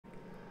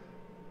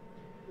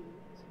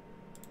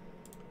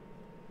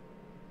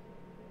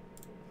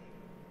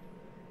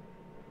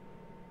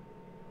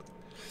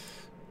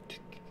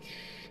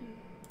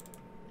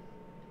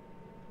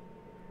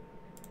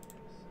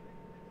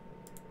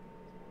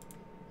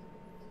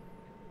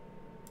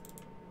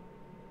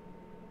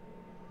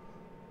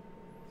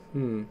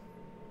Hmm.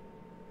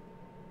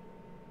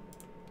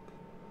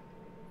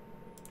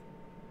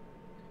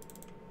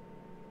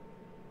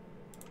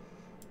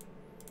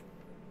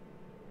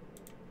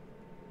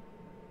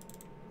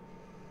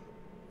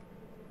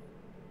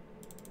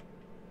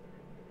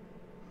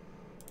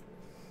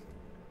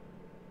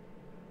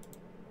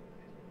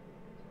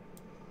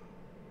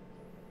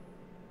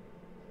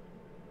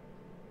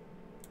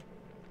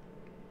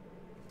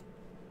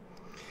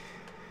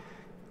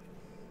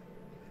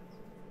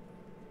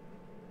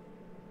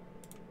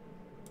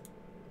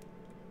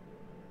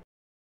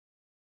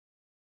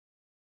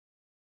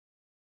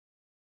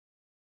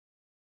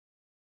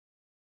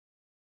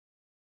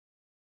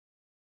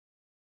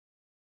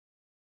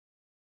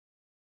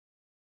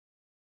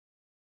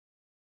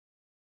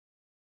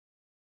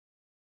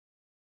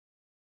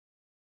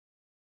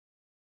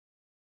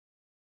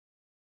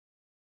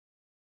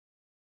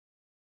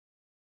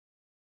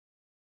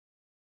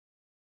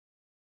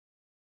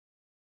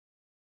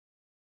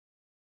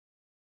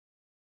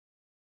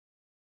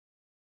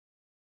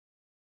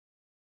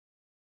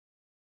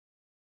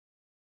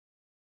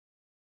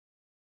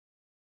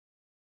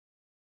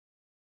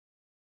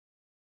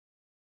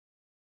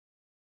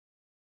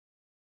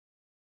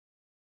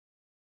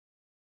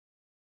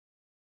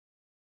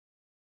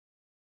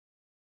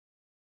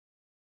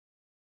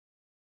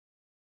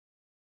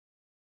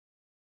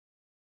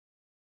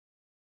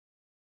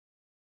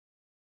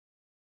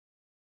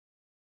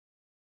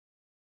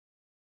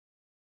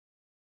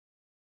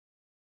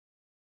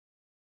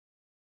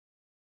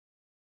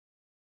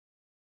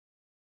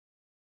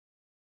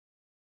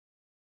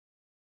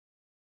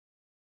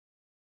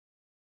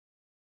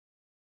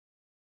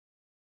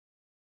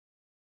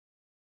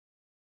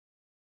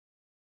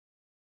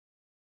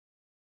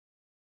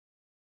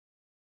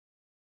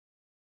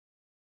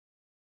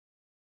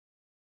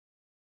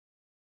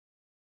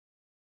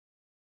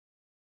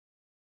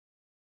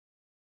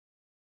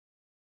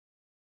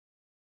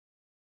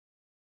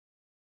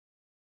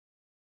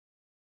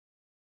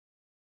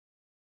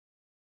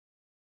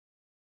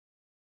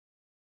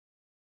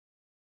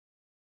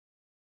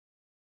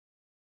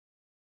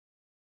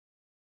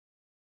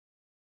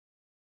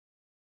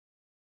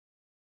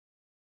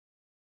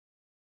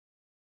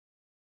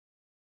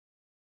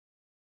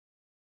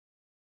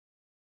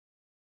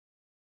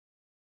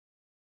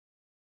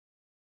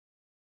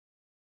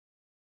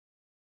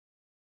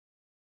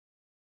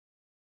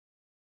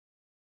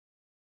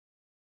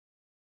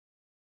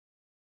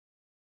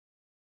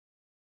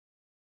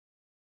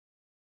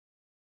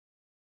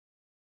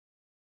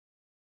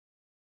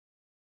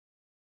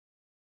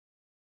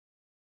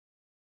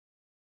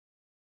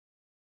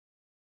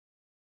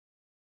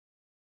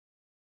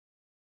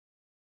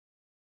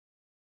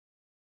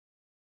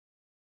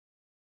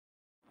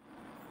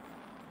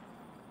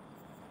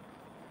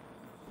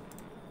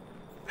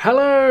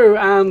 Hello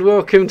and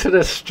welcome to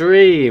the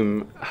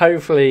stream.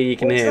 Hopefully you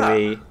can hear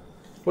me.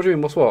 What do you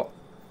mean? What's what?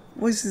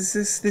 What is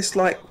this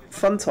like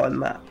fun time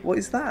map? What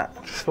is that?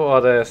 Just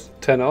thought I'd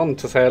turn it on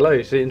to say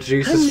hello, to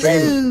introduce the stream.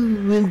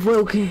 Hello and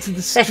welcome to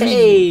the stream.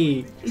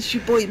 Hey! It's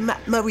your boy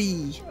Matt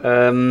Murray.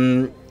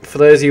 For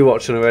those of you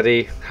watching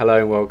already, hello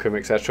and welcome,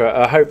 etc.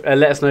 I hope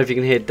let us know if you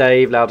can hear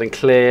Dave loud and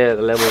clear.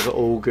 The levels are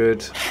all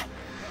good.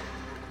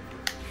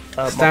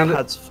 My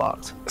pad's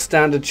fucked.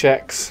 Standard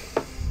checks.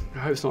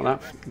 I hope it's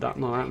not that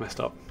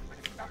messed up.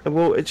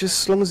 Well, it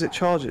just as long as it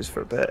charges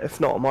for a bit. If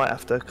not, I might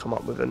have to come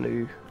up with a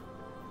new.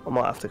 I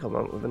might have to come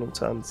up with an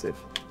alternative.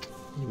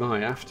 You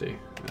might have to.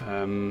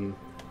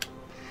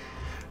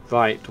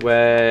 Right,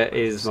 where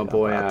is my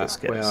boy at?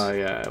 Where are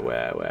you?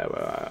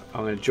 Where?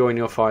 I'm going to join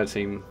your fire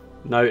team.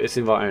 No, it's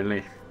invite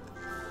only.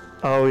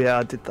 Oh yeah,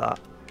 I did that.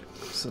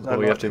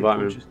 So you have to invite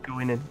me. Just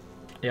going in.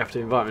 You have to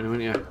invite me,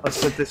 wouldn't you? I've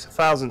said this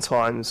 1,000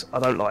 times. I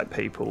don't like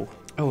people.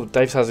 Oh,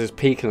 Dave's house is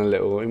peaking a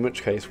little, in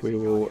which case we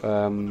will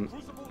turn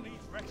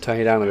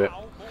you down a bit.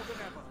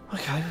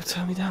 Okay, well,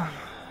 turn me down.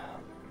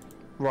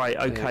 Right,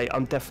 okay,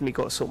 I'm definitely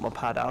got to sort my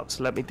pad out,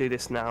 so let me do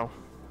this now.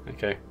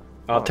 Okay.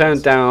 I'll turn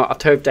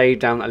Dave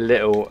down a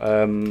little.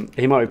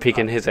 He might be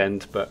peaking his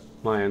end, but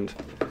my end.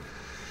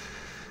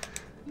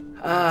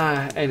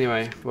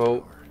 Anyway,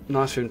 well,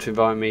 nice for him to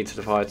invite me to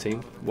the fire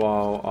team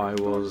while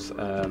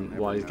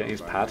while he's getting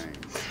his pad.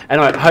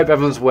 Anyway, hope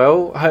everyone's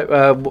well.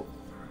 Hope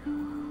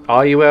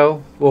are you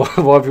well? What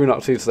have you been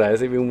up to today?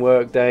 Has it been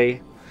work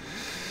day?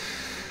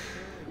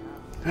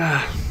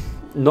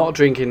 Not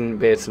drinking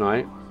beer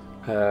tonight,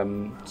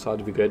 so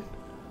that'd be good.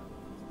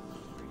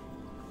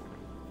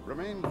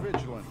 Remain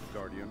vigilant,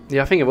 Guardian.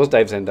 Yeah, I think it was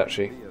Dave's end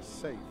actually. Be as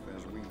safe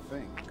as we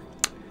think.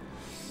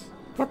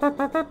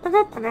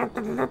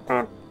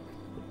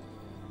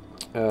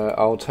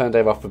 I'll turn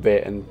Dave up a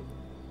bit and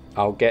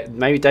I'll get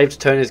maybe Dave to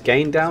turn his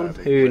gain down.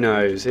 Who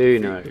knows? Who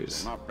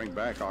knows?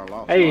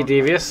 Hey,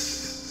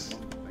 Devious.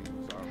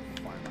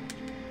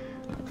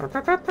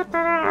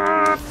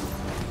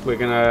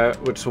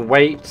 We'll just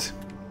wait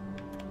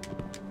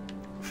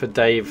for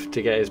Dave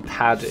to get his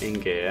pad in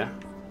gear.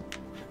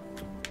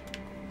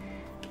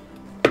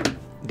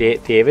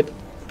 David.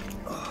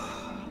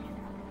 Oh,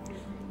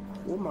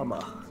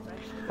 mama.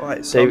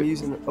 Right, so They- I'm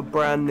using a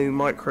brand new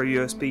micro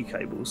USB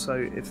cable, so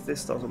if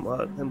this doesn't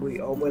work, then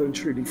we are well and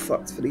truly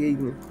fucked for the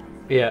evening.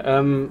 Yeah,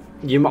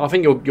 I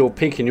think you're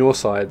peaking your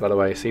side, by the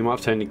way, so you might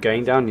have turned your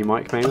gain down, your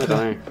mic maybe, I don't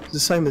know. It's the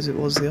same as it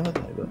was the other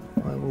day, but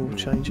I will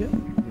change it.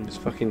 It's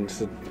fucking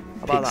just a How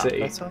pig about that? city.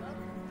 Better?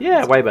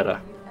 Yeah, way better.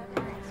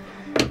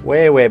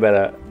 Way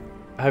better.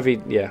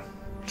 Hopefully, yeah.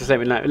 Just let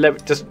me know.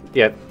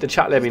 The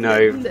chat let me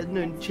know.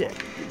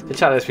 The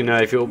chat lets me know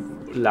if you're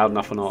loud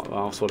enough or not.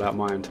 I'll sort out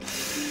my end.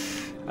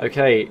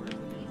 Okay.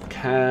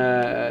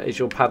 Is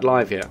your pad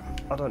live yet?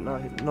 I don't know.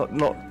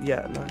 Not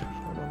yet. No.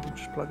 Hold on, I'm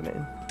just plugging it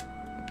in.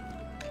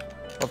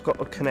 I've got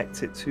to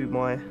connect it to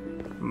my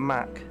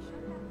Mac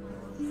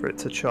for it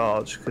to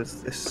charge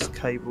because this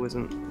cable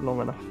isn't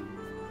long enough.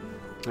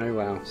 Oh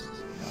wow. How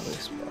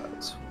this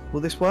works. Will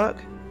this work?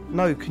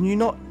 No. Can you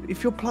not?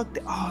 If you're plugged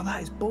in, oh,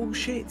 that is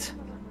bullshit.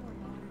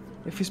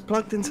 If it's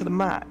plugged into the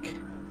Mac,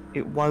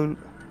 it won't.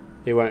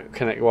 It won't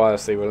connect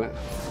wirelessly, will it?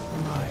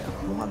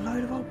 No. What a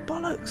load of old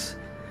bollocks.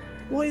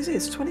 What is it?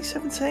 It's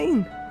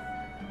 2017.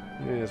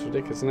 Yeah, it's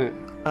ridiculous, isn't it?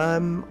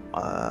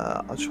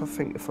 I'll try to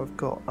think if I've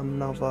got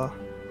another.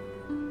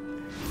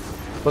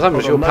 What's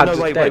happened? Your pad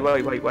just wait, dead?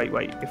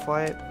 wait. If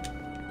I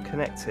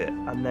connect it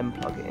and then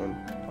plug it in,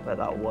 I bet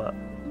that'll work.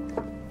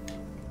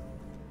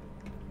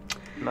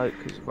 No,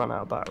 because it's run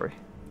out of battery.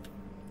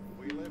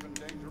 We live in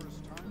dangerous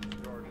times,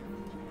 Guardian.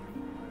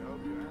 I hope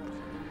you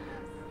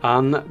have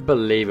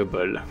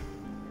Unbelievable.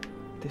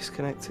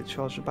 Disconnected,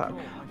 charge the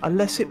battery.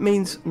 Unless it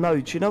means no.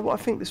 Do you know what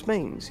I think this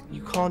means?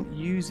 You can't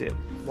use it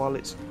while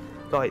it's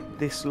like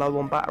this low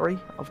on battery.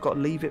 I've got to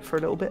leave it for a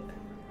little bit.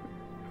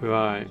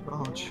 Right.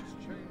 Charge.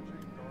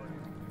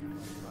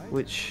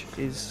 Which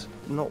is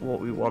not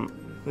what we want,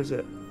 is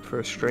it,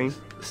 for a stream?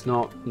 It's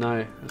not.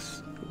 No.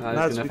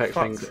 That is going to affect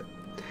things.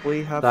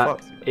 We have That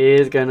fucked it.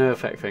 is going to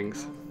affect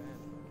things.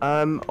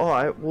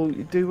 Alright, well,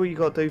 you do what you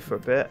got to do for a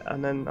bit,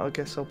 and then I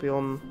guess I'll be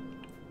on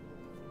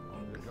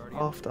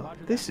after.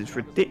 This is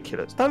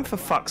ridiculous. Don't for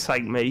fuck's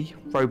sake me,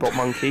 robot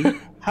monkey.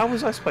 How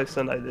was I supposed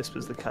to know this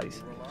was the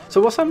case? So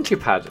what's happened to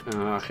your pad?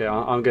 Okay,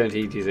 I'm going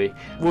to EDZ.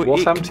 Well,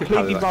 What's it happened to your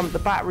completely pad? the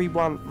battery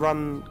won't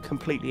run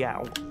completely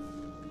out.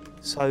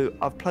 So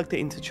I've plugged it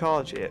in to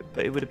charge it,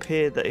 but it would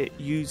appear that it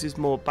uses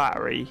more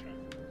battery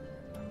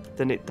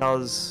than it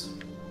does,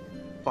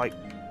 like,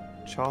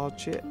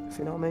 charge it, if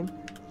you know what I mean.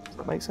 Does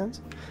that make sense?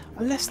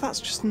 Unless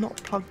that's just not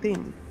plugged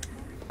in.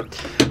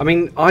 I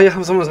mean, I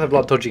have sometimes have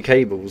like dodgy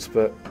cables,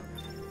 but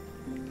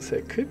so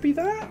it could be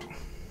that.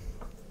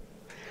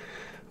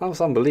 That's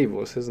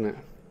unbelievable, isn't it?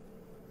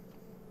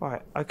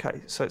 Right,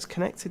 okay, so it's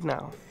connected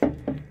now,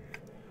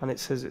 and it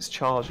says it's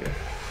charging.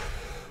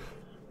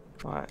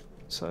 Right,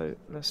 so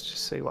let's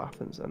just see what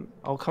happens then.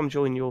 I'll come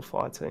join your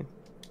fire team.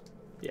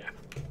 Yeah.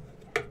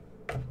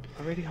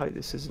 I really hope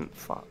this isn't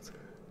fucked.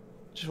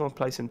 I just want to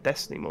play some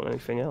Destiny more than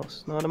anything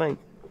else. Know what I mean?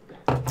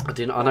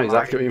 I know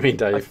exactly what you mean,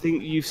 Dave. I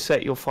think you've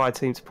set your fire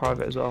team to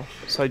private as well.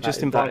 So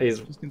just invite. That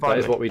is, just invite that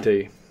is me. what we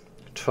do.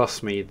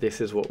 Trust me,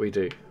 this is what we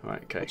do.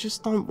 Right, okay. I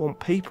just don't want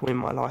people in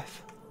my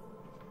life.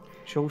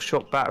 Dual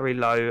shock battery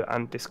low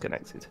and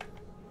disconnected.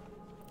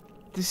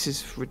 This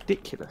is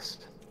ridiculous.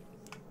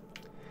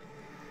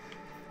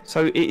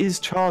 So it is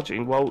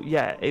charging. Well,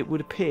 yeah, it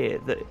would appear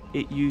that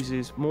it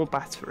uses more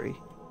battery.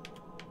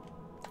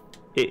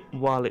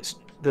 While it's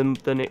than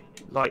it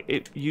like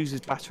it uses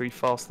battery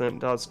faster than it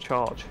does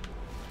charge.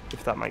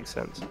 If that makes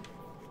sense.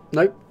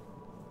 Nope.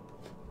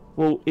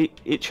 Well,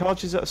 it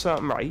charges at a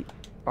certain rate,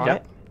 right?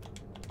 Yep.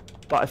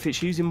 But if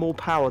it's using more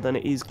power than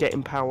it is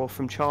getting power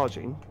from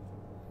charging,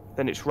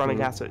 then it's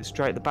running out. It's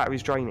straight. The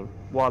battery's draining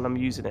while I'm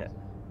using it.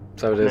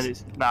 So it And is. then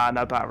it's, nah,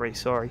 no battery.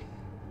 Sorry.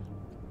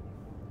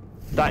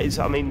 That is.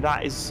 I mean,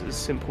 that is as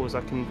simple as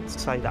I can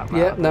say that.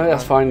 Yeah, no,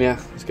 that's fine.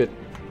 Yeah, it's good.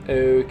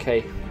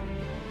 Okay.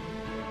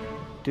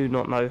 Do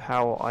not know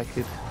how I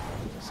could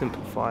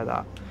simplify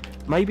that.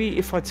 Maybe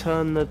if I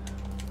turn the.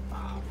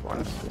 Oh, right.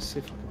 Let's see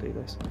if I can do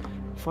this.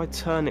 If I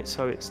turn it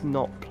so it's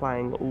not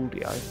playing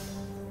audio.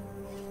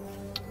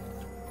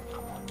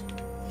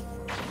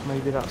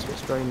 Maybe that's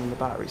what's draining the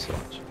battery so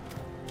much.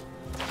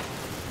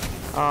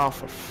 Oh,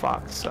 for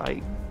fuck's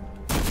sake.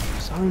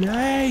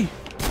 Sony!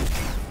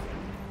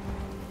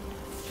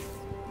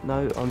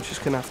 No, I'm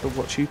just going to have to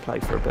watch you play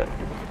for a bit.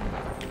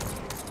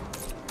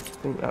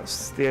 I think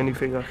that's the only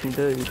thing I can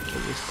do at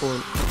this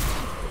point.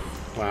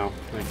 Wow.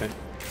 Okay.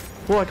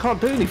 Well, I can't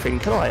do anything,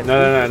 can I?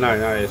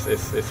 No.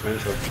 It's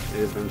mental. It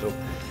is mental.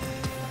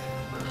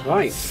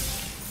 Right.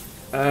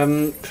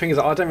 The thing is,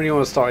 I don't really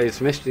want to start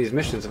these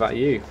missions without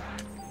you.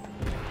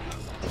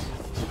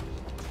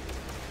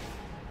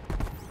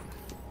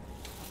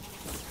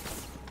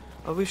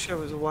 I wish there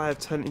was a way of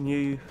telling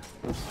you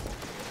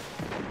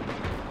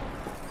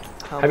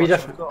how Have you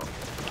much I've got.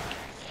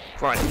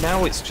 Right,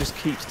 now it just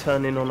keeps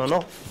turning on and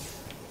off.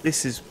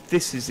 This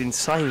is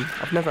insane.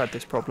 I've never had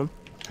this problem.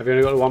 Have you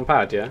only got the one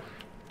pad, yeah?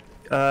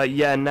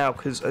 Yeah, now,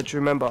 because do you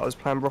remember I was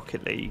playing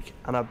Rocket League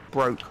and I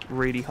broke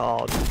really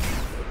hard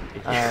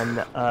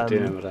and I do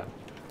remember that.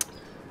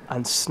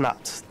 and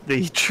snapped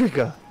the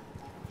trigger.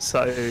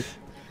 So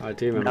I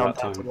do remember now I'm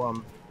that down to time.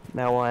 one.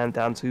 Now I am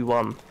down to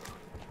 1.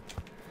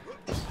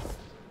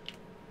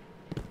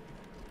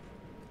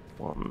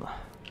 1.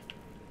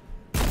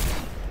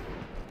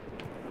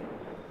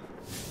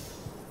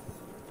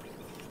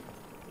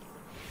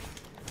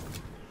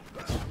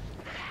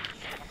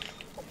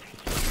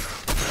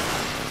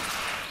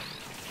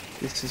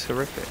 This is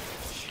horrific.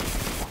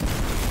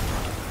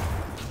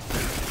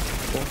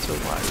 What a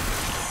way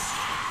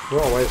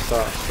What a way to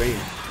start a stream.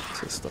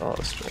 to start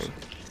a stream.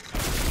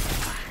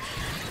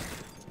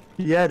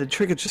 Yeah, the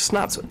trigger just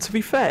snapped. To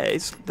be fair,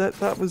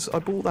 that was I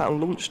bought that on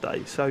launch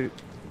day, so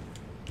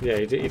Yeah,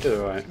 you did it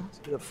right. it's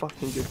been a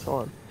fucking good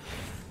time.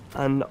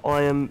 And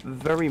I am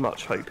very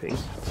much hoping,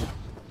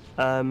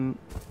 I'm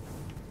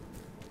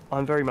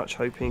very much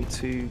hoping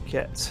to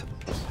get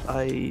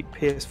a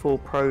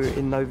PS4 Pro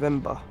in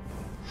November.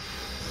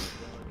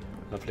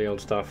 Lovely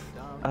old stuff.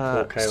 4K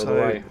all the so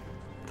way.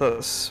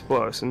 That's,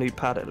 well, it's a new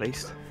pad at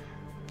least.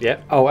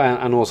 Yeah. Oh,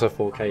 and also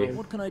 4K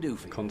What can I do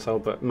for you? console,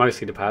 but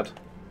mostly the pad.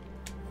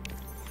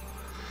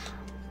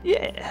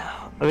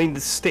 Yeah, I mean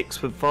the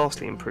sticks were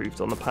vastly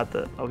improved on the pad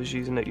that I was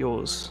using at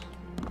yours.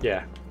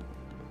 Yeah.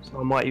 So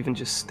I might even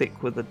just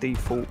stick with the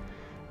default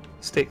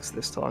sticks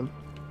this time.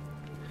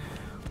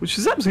 Which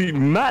is absolutely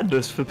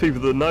madness for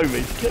people that know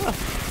me. Yeah.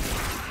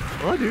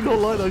 I do not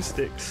like those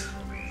sticks.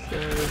 So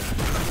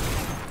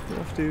you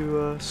have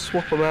to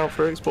swap them out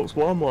for Xbox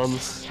One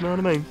ones, you know what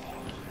I mean?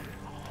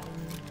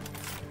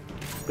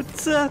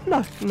 But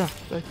no,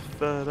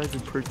 they've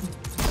improved them.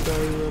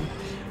 So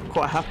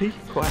quite happy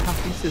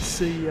to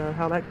see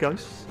how that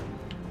goes.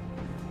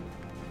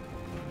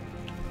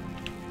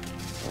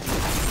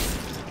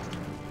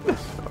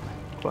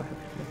 Quite happy.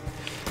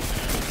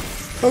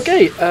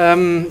 Okay.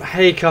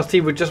 Hey,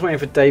 Cutty, we're just waiting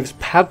for Dave's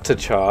pad to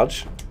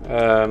charge.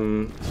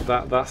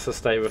 That's the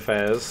state of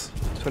affairs.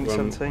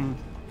 2017.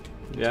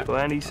 Yeah.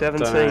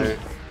 2017.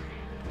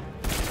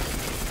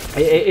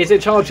 Is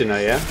it charging though?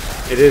 Yeah.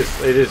 It is.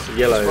 It is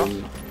yellow.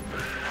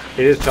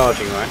 It is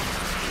charging, right?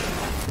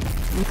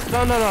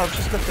 No, I've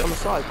just left it on the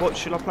side. What,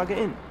 should I plug it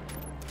in?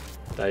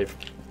 Dave.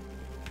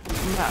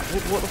 Matt,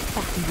 what the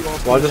fuck are you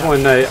asking? Well, I just want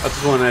to know. I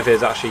just want to know if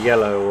it's actually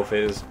yellow or if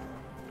it is,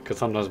 because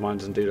sometimes mine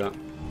doesn't do that.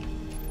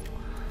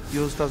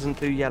 Yours doesn't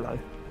do yellow.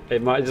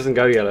 It doesn't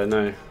go yellow.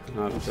 No.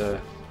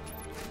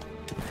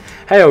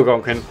 Hey,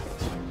 Algonquin.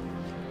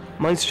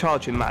 Mine's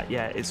charging, Matt.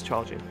 Yeah, it's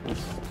charging.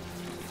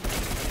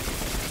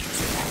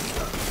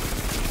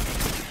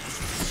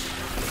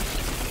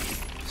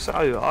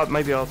 So,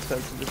 maybe I'll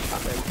turn to the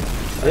chat then.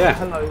 Yeah.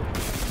 Hello,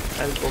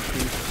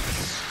 Algonquin.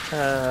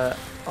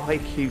 Hi,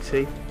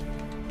 cutie.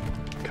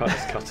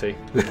 It's Cutty.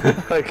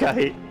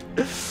 Okay.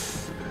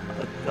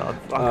 I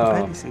can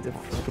barely see the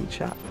fucking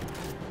chat.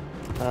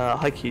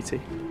 Hi,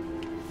 cutie.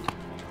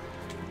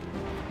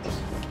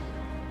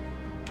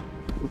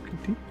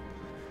 Cutie.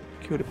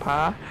 Cutie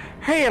pie.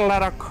 Hey,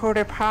 little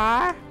cutie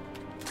pie.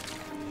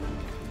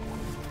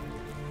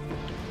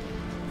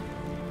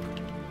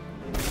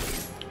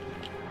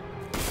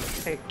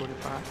 Hey, cutie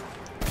pie.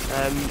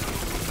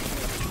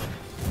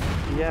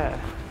 Yeah.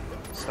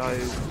 So,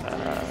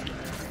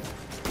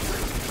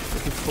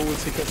 looking forward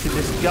to getting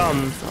this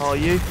gun. Are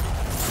you?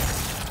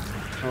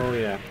 Oh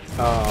yeah.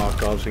 Oh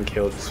god, it's been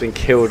killed. It's been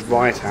killed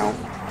right out.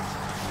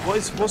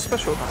 What's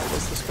special about it?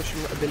 What's the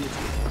special ability?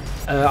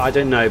 I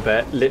don't know,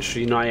 but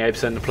literally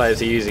 98% of the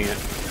players are using it.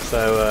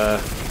 So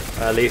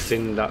at least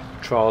in that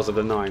Trials of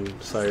the 9.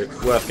 So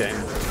worth getting.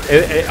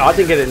 I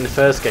didn't get it in the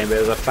first game, but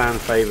it was a fan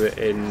favourite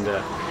in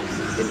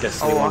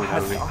Destiny 1. I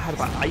had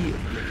about 8 of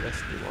them in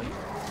Destiny 1.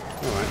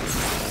 Alright.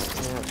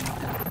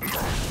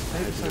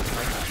 It was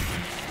okay.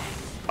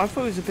 I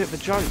thought it was a bit of a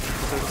joke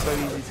because it was so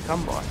easy to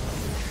come by.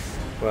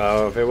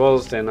 Well, if it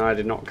was, then I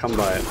did not come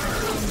by it.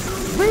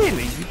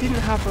 Really? You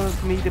didn't have a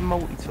Mida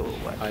multi-tool?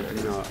 I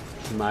did not.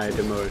 My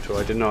demotor.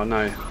 I did not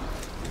know.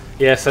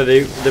 Yeah, so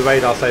the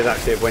radar stays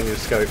active when you're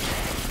scoped.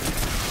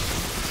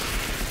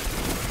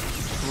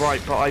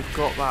 Right, but I've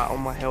got that on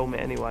my helmet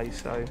anyway,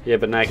 so... Yeah,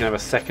 but now you can have a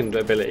second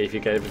ability if you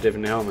get a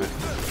different helmet.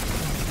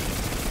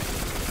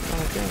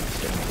 I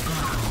guess, yeah.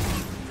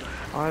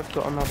 I've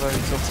got another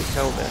exotic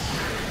helmet.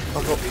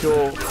 I've got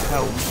pure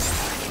helm.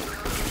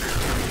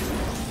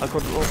 I've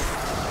got... Oh.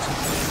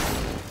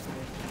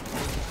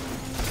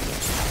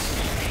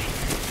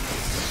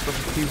 I've got a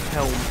few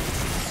helm.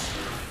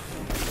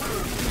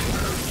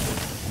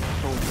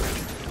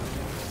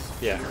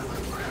 Yeah.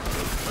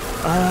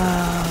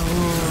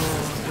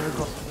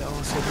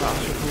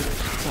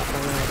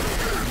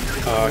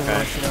 Oh,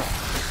 okay.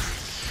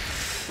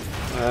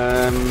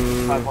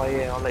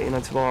 I'll let you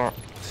know tomorrow.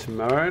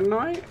 Tomorrow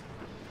night?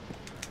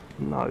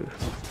 No.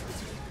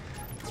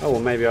 Oh,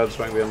 well, maybe I just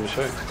won't be on the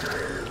show.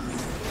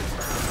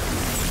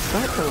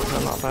 That doesn't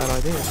sound like a bad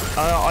idea.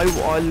 I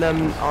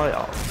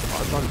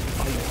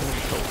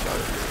told Joe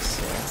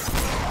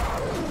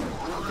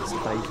it's a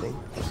day thing.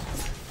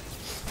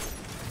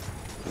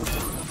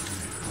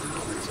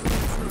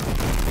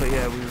 But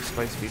yeah, we were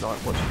supposed to be like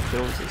watching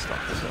films and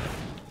stuff, so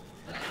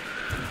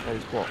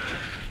knows what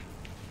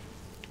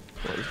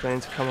is going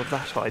to come of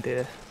that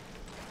idea.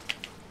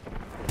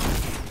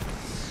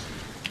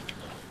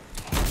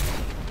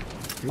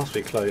 Must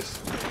be close.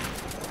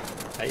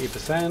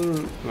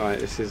 80%. Right,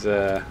 this is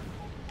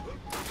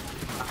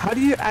How do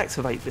you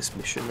activate this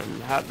mission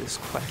and have this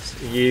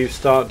quest? you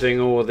start doing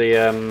all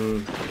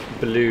the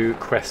blue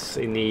quests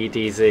in the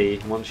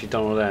EDZ. Once you've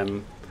done all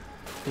them,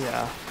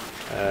 Yeah.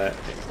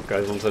 it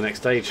goes on to the next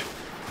stage.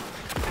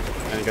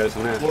 And it goes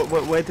from there.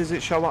 Where does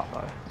it show up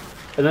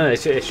though? No,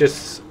 it's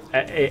just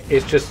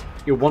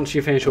once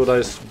you finish all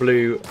those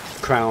blue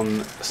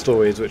crown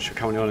stories which are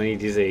currently on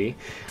EDZ,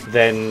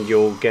 then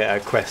you'll get a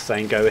quest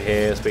saying go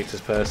here, speak to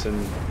this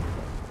person.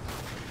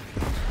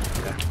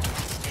 Yeah.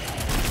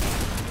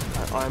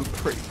 I'm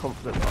pretty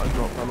confident that I've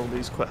not done all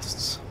these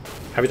quests.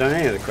 Have you done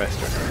any of the quests?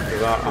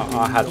 Because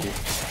I hadn't.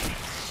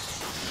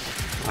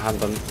 I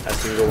hadn't done a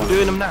single one.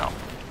 Doing them now.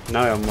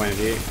 No, I'm waiting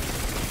for you.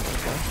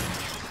 Okay.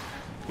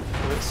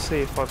 Let's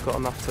see if I've got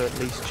enough to at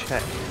least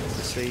check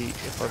to see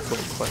if I've got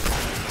a quest.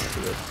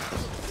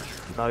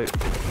 No.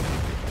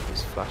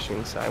 It's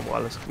flashing saying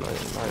wireless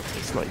connection. No,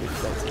 it's not your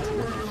connected to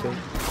anything.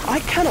 I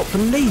cannot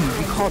believe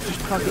you can't just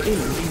plug it in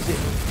and use it.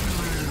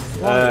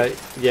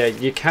 Yeah,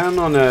 you can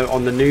on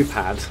the new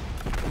pad.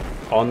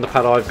 On the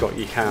pad I've got,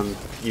 you can't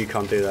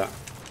do that.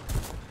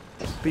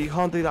 But you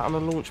can't do that on a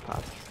launch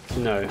pad.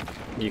 No,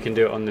 you can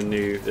do it on the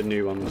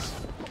new ones.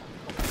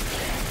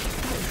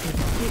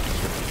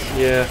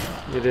 Yeah,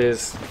 it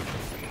is.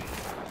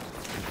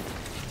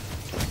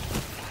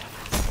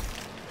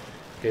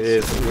 It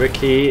is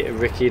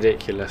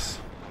ridiculous.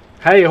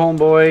 Hey,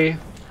 homeboy.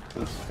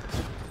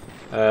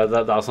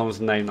 That was someone's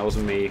name. That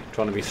wasn't me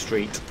trying to be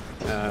street.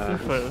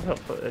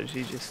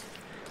 Actually, just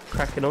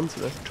cracking onto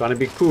them. Trying to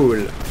be cool.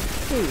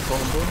 Hey,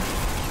 homeboy.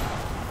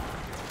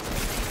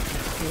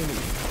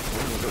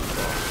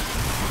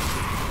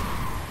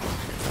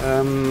 What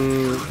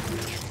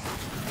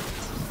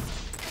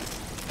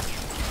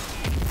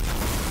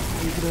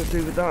are you gonna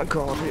do with that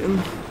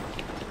Guardian?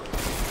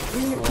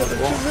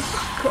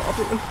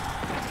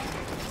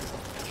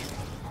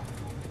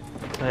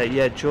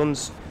 Yeah,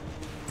 John's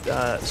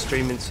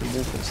streaming some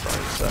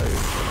Wolfenstein, so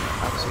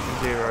absolutely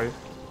zero.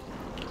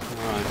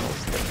 Right.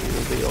 Definitely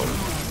will be on.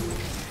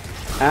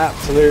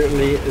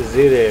 Absolutely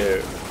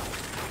zero.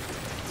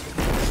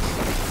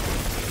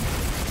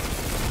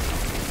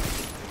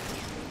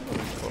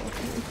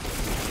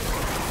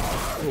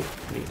 Oh,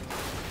 neat.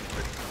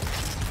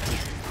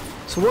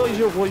 So what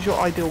is your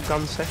ideal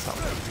gun setup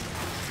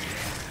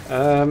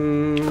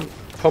then?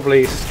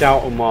 Probably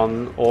scout on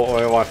one or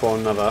oil rifle on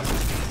another.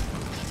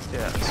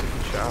 Yeah, that's a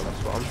good shout.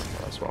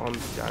 That's what I'm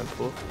going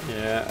for.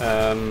 Yeah,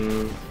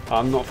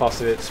 I'm not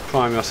fussed if it's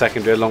primary or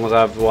secondary as long as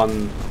I have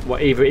one. Well,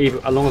 either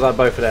as long as I have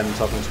both of them,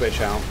 so I can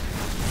switch out.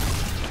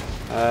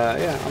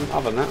 Yeah,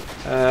 other than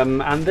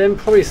that, and then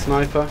probably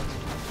sniper.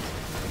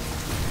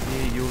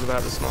 Yeah, you're all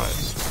about the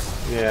snipes.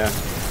 Yeah.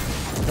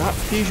 That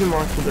fusion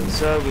rifle that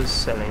Zer was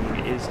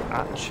selling is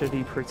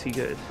actually pretty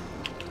good.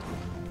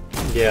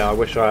 Yeah, I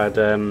wish I had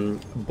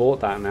bought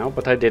that now,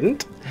 but I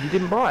didn't. You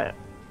didn't buy it?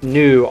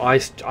 No, I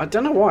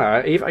don't know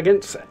why. Even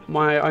against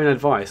my own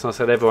advice, I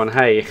said everyone,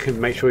 hey,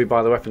 make sure you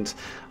buy the weapons.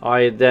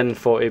 I then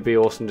thought it'd be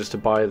awesome just to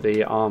buy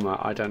the armor.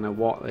 I don't know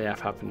what the F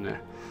happened there.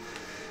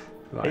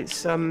 Right.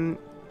 It's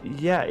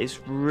yeah, it's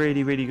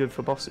really good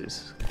for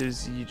bosses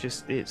because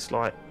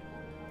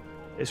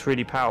it's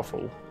really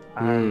powerful,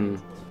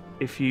 and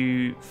if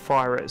you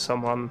fire at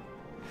someone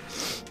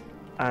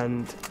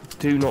and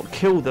do not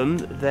kill them,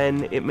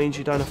 then it means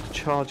you don't have to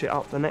charge it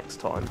up the next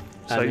time.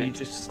 So you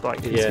just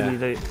like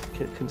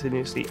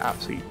continuously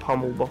absolutely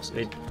pummel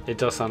bosses. It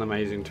does sound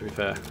amazing, to be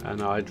fair,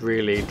 and I'd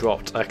really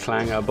dropped a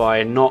clanger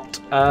by not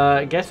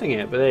getting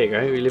it. But there you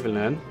go, we live and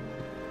learn.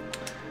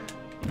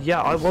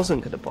 Yeah, I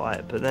wasn't going to buy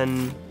it, but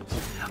then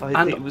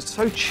it was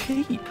so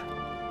cheap.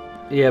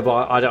 Yeah,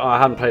 but I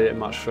hadn't played it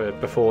much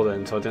before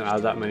then, so I didn't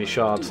have that many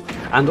shards.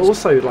 And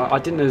also, like, I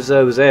didn't know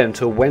Zer was there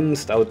until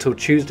Wednesday, or till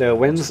Tuesday or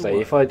Wednesday.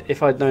 If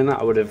I'd known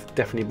that, I would have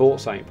definitely bought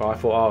something. But I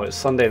thought, oh, it's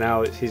Sunday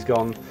now, he's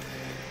gone.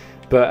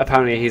 But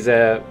apparently he's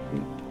there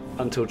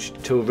until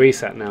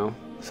reset now,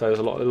 so it's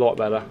a lot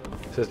better.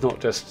 So it's not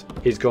just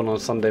he's gone on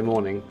Sunday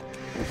morning;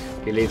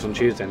 he leaves on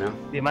Tuesday now.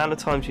 The amount of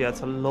times you had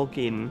to log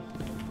in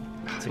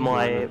to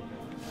my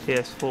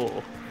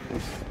PS4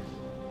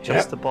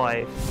 just to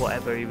buy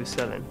whatever he was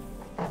selling.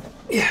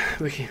 Yeah,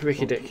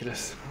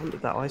 ridiculous. I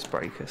wanted that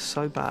icebreaker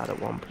so bad at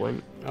one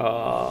point.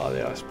 Oh,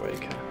 the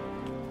icebreaker.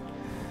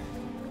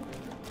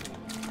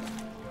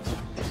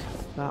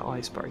 That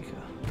icebreaker.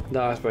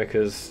 That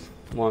icebreaker's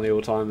one of the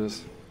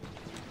all-timers.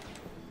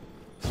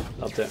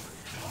 Loved it.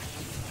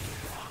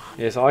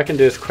 Yeah, so I can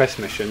do this quest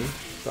mission,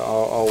 but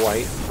I'll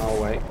wait.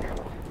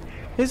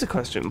 Here's a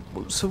question.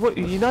 So what,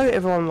 you know,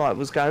 everyone like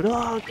was going,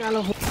 oh,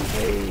 Gallagher.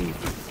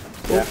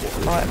 Yeah.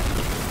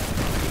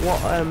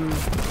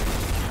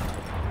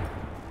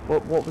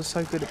 What was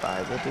so good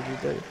about it? What did you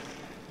do?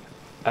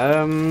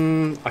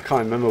 I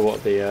can't remember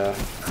what the.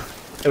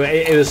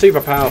 It was super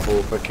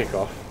powerful for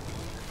kickoff,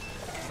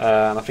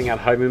 and I think it had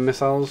homing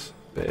missiles.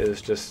 But it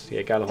was just,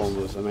 yeah, Galahorn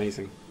was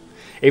amazing.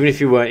 Even if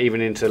you weren't even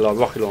into like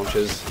rocket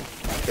launchers,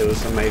 it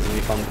was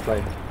amazingly fun to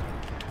play.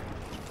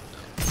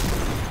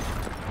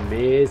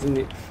 Isn't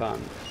it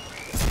fun?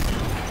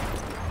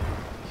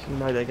 You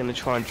know they're going to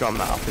try and drum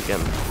that up again.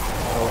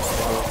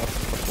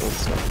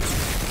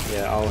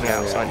 Yeah, I'll Yeah,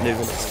 have it's like new and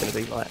it's going to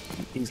be like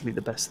easily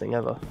the best thing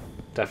ever.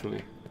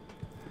 Definitely.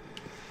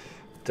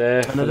 And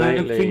I don't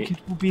Definitely. think it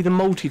will be the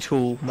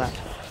multi-tool map.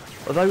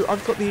 Although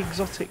I've got the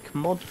exotic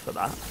mod for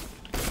that.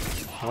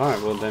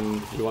 Alright, well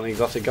then you want an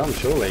exotic gun,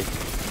 surely.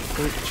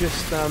 It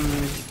just,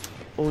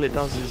 all it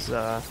does is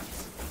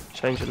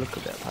change the look a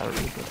bit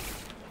apparently, but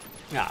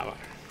Ah, well.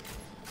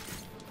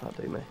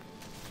 that'll do me.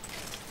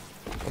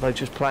 Although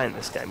just playing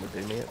this game would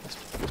do me at this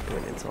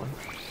point in time.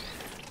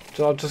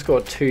 So I've just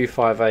got a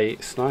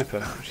 258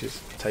 sniper, which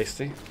is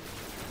tasty.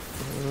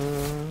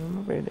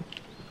 Not really.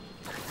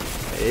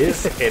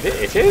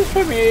 It is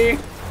for me!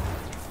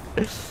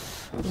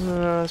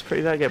 It's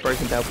pretty, they get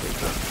broken down pretty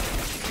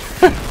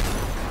quick.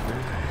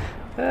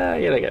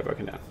 Yeah, they get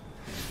broken down.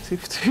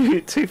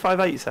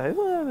 258, so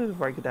well,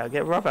 break it down.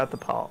 Rather have the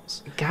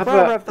parts. Gather,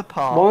 Rather have the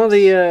parts.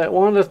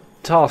 one of the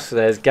tasks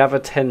there is gather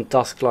 10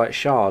 dusklight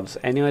shards.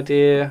 Any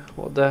idea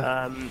what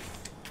the...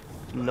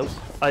 Nope.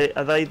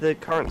 Are they the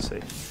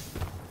currency?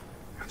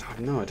 I have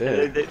no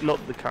idea.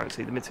 Not the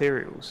currency, the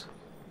materials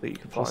that you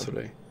can find.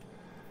 Possibly.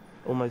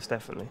 Almost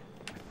definitely.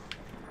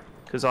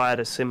 Because I had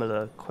a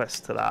similar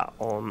quest to that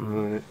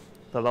on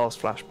the last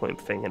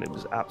Flashpoint thing, and it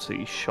was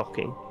absolutely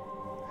shocking.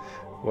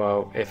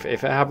 Well, if it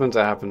happens,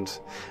 it happens.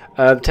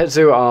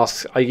 Tetsu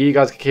asks, are you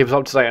guys going to keep us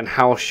up to date on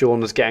how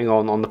Sean is getting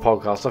on the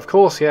podcast? Of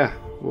course, yeah.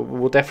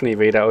 We'll definitely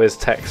read out his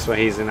text when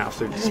he's in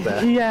absolute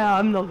despair. Yeah,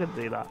 I'm not going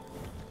to do that.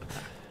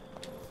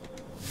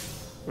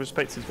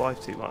 Respect his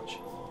wife too much.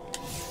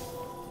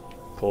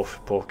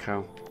 Poor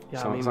cow. Yeah,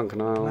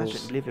 Sunken Isles.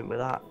 imagine living with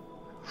that.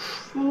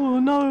 Oh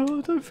no,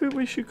 I don't think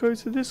we should go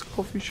to this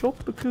coffee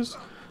shop because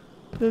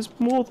there's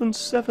more than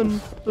 7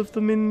 of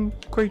them in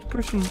Great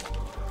Britain.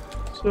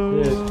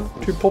 So,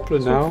 Yeah, too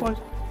popular now.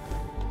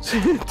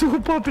 Too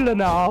popular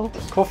now.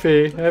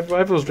 Coffee.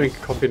 Everyone's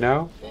drinking coffee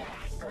now.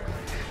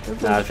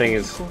 Nah, the thing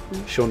is,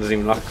 Coffee. Sean doesn't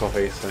even like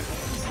coffee, so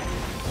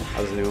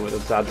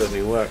that doesn't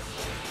even work.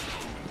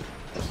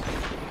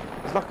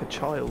 It's like a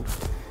child.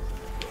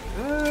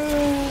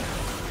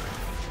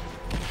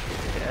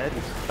 Yeah,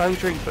 don't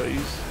drink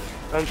booze.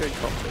 Don't drink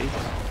coffee.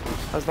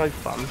 That's no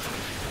fun.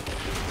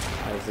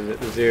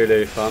 That's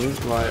zero fun.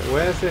 Right,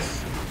 where's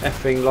this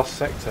effing lost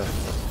sector?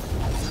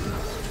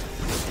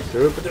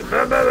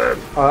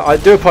 I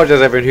do apologise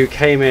everyone who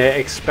came here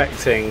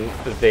expecting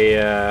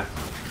the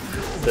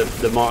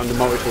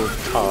multi-tool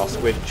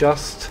task. We're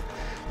just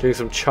doing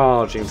some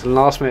charging, some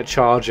last minute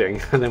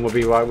charging, and then we'll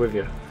be right with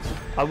you.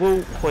 I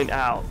will point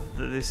out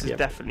that this is Yep.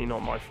 definitely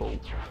not my fault.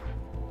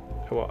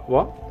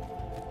 What?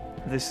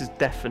 This is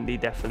definitely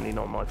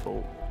not my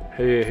fault.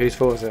 Whose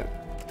fault is it?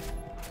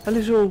 A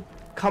little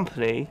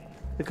company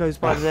that goes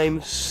by the name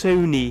of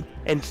Sony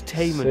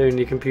Entertainment.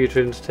 Sony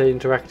Computer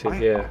Interactive,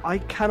 yeah. I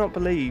cannot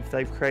believe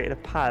they've created a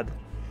pad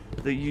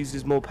that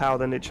uses more power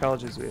than it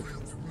charges with.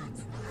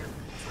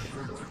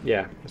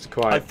 Yeah, it's I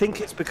quite...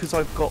 think it's because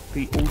I've got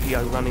the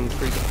audio running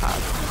through the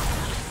pad.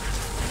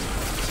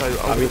 So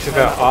I mean, to be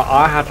fair,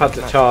 I have had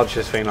to charge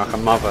this thing like a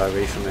mother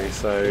recently,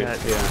 so Yeah,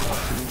 yeah.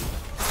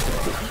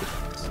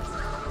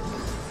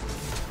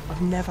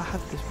 I've never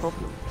had this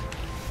problem.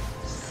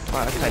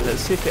 Right, okay,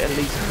 let's see if it at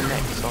least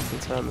connects so I can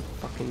turn the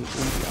fucking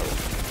audio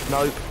off.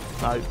 Nope,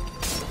 no.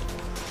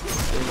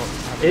 Still not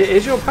having it.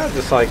 Is your pad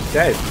just like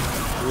dead?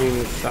 I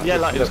mean, that Yeah,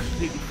 would like it look- was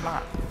completely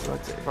flat.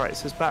 Right, it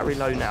says battery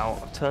low now.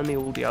 I've turned the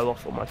audio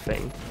off on my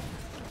thing.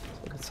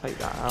 So I can take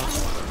that out.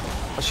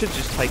 I should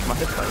just take my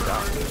headphones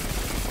out.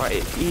 Right,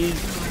 it is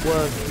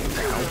working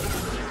now.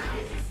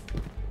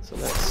 So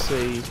let's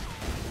see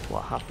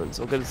what happens.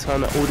 I'm going to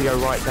turn the audio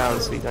right down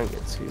so you don't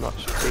get too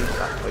much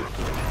feedback,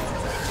 hopefully.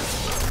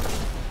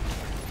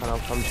 And I'll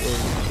come to in.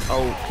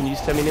 Oh, can you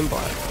send me an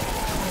invite?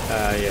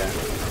 yeah.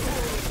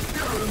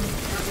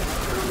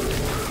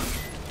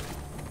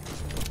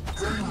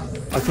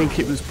 I think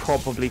it was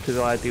probably because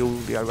I had the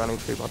audio running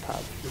through my pad. I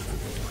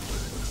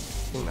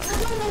think that's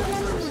what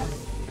it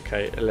was.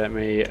 Okay, let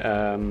me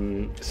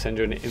send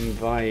you an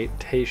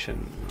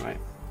invitation. Right.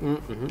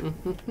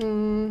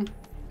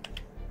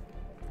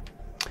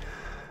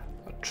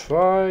 I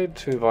tried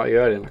to invite you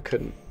earlier and I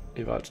couldn't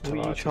invite you.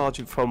 What are you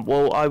charging from?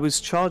 Well, I was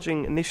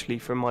charging initially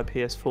from my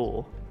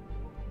PS4,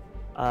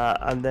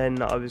 and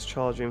then I was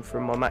charging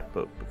from my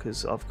MacBook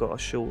because I've got a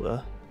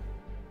shorter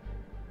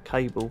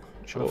cable.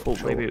 I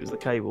thought maybe it was the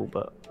cable,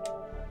 but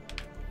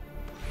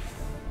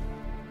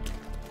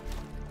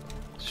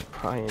just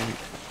praying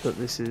that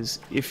this is.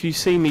 If you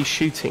see me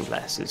shooting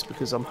less, it's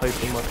because I'm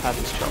hoping my pad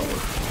is charging.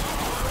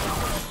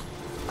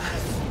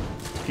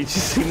 You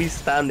just see me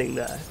standing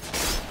there.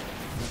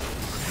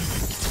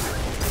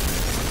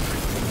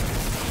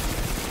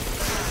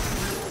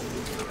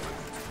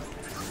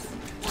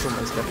 It's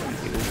almost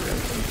definitely the audio.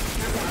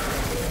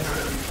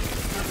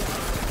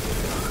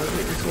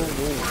 It's all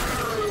wall.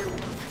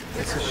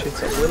 It's a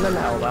shit up. We'll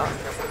allow that.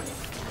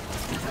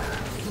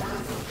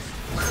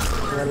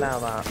 We'll allow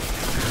that.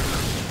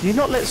 Do you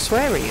not let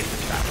swearing in the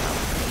chat now?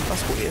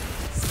 That's weird.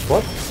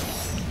 What?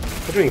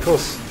 What do you mean, of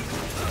course?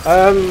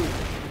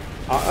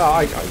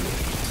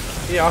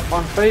 Yeah,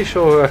 I'm fairly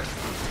sure.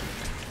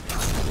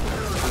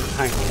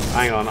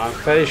 Hang on. I'm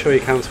fairly sure you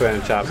can swear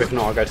in the chat. But if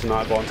not, I'll go to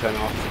Nightbot and turn it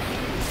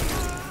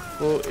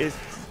off. Well, it's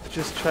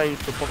just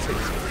changed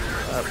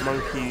robotics.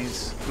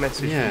 Monkey's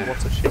message Yeah. from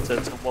what a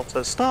shitter to what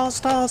a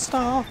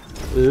star.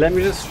 Let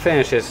me just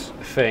finish this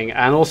thing.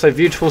 And also,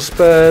 Beautiful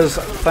Spurs,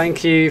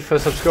 thank you for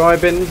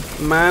subscribing,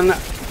 man.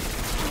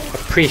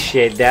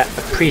 Appreciate that.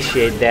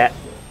 Appreciate y'all.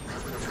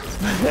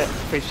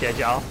 Appreciate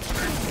y'all.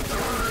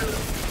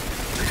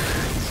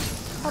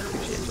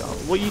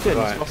 What are you doing?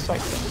 Right. Lost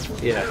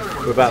sector? Yeah,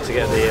 we're about to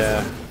get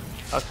the.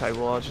 Okay,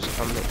 well I'll just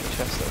come nick the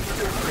chest then.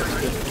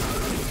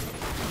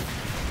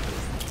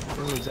 I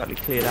haven't exactly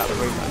cleared out the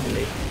room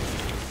actually.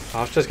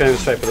 I was just going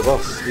straight for the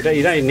boss. You don't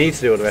even need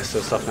to do all the rest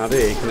of the stuff now, do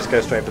you? You can just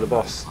go straight for the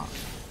boss. I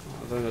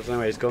don't know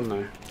where he's gone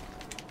now.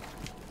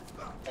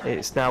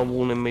 It's now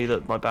warning me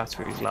that my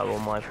battery is low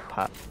on my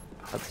pad,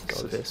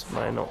 so this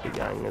may not be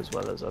going as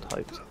well as I'd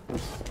hoped.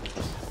 It's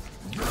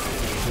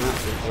an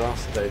absolute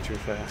disaster day, to be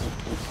fair.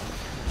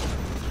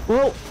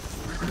 Well,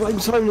 blame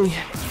Sony.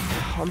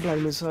 I'm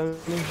blaming Sony.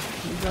 You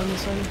blaming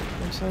Sony?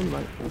 Blame Sony,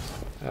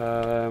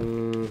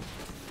 mate.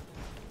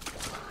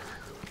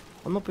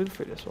 I'm not been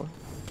through this one.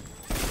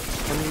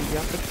 I mean, you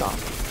have to stop.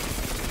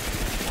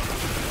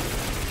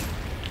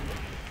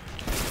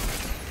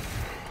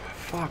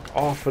 Fuck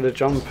off with the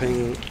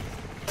jumping.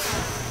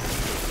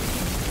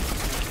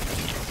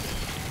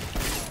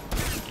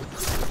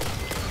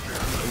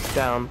 He's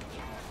down.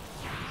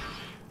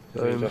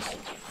 Boom.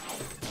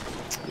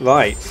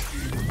 Right.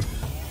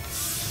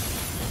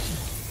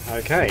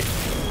 Okay.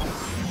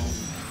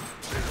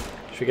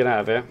 Should we get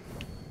out of here?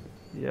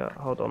 Yeah,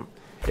 hold on.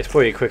 It's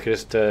probably quicker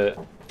just to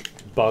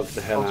bug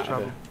the hell out of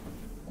Travel. it.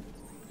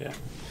 Yeah.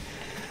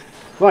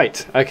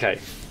 Right, okay.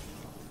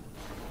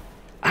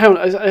 Hang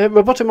on,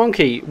 Robotic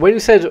Monkey, when you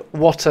said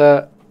what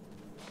a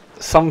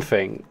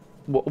something,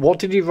 what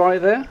did you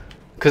write there?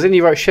 Because then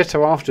you wrote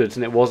shitter afterwards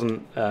and it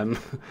wasn't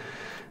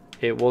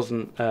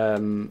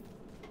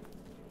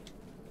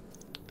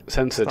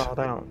censored.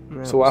 Out.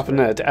 Yeah, So what happened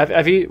there?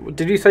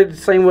 Did you say the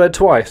same word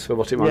twice,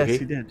 Robotic Monkey? Yes,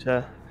 he did.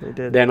 Yeah, he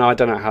did. Then I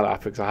don't know how that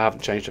happened because I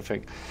haven't changed a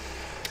thing.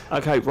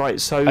 Okay, right.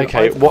 So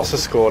Okay, I've what's got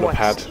the score on the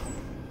quest. pad?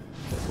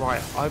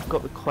 Right, I've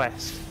got the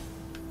quest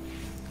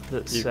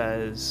that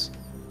says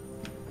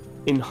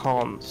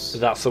enhance.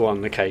 That's the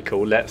one. Okay,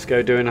 cool. Let's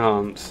go do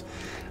enhance,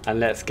 and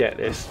let's get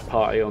this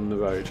party on the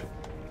road.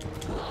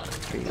 I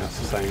think that's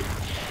the same.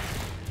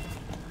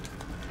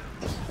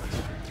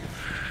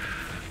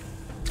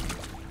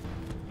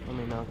 I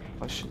mean,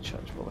 I should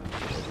change my weapon.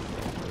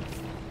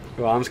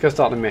 Right, I'm just gonna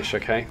start the mish.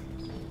 Okay.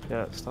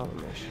 Yeah, start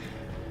the mission.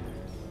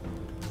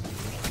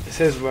 It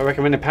says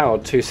recommended power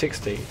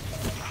 260.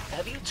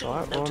 Have you two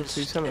Alright, we're on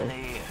noticed 270.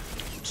 any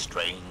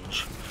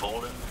strange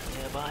fallen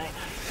nearby?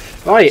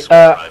 Right.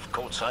 Swear I've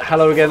caught sight of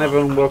Hello again, fallen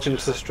everyone. Welcome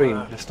creatures to the stream.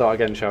 that Let's start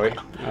again, shall we? were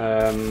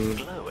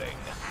glowing.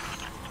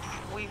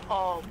 We've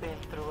all been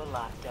through a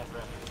lot,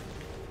 Deborah.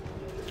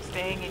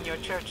 Staying in your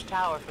church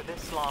tower for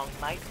this long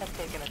might have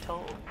taken a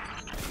toll.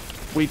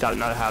 We don't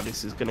know how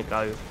this is going to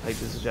go,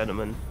 ladies and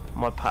gentlemen.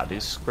 My pad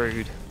is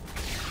screwed.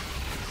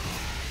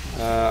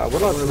 I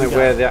would like to know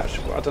where the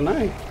actual. I don't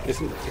know. It's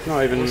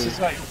not even. What's this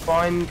like?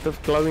 Find the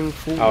glowing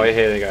fall. Oh,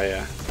 here they go.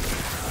 Yeah.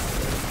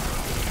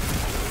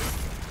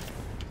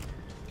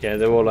 Yeah,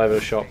 they're all over the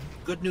shop.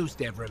 Good news,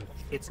 Devrin.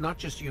 It's not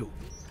just you.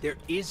 There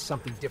is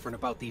something different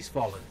about these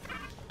fallen.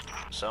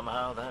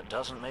 Somehow that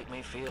doesn't make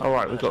me feel.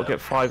 Alright, we've got to better.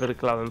 get 5 of the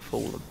glowing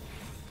fallen.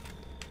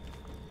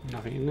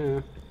 Nothing in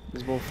there.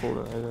 There's more fallen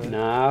over there.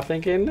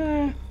 Nothing in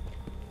there.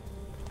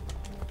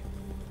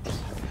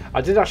 I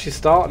did actually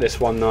start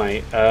this one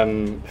night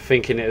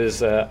thinking it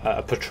was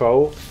a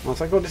patrol. I was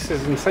like, oh, this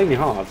is insanely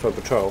hard for a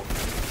patrol.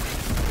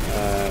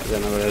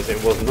 Then I realised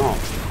it was not.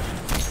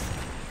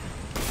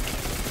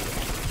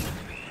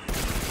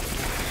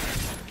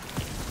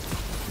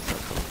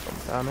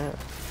 Down here.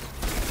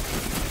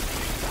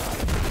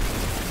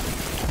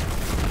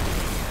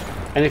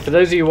 And for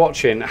those of you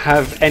watching,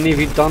 have any of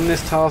you done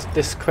this task,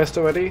 this quest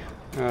already?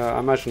 I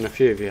imagine a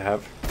few of you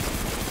have.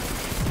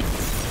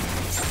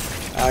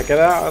 Get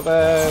out of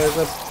there, there's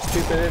a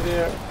stupid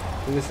idiot.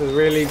 And this is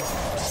really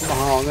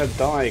smart. I'm going to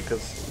die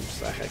because I'm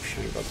just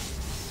like, God.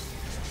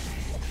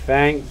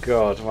 Thank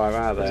God. Right,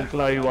 out of There's a there.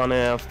 glowy one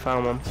here, I've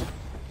found one.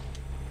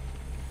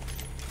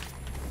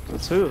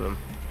 There's 2 of them.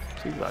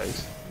 2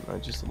 glows. No,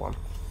 just the one.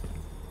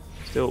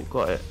 Still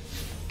got it.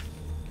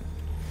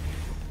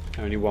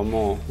 Only one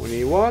more. We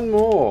need one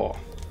more.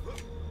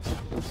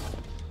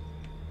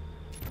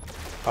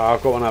 Oh,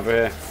 I've got one over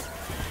here.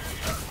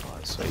 Oh,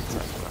 sweet. Take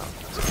them out.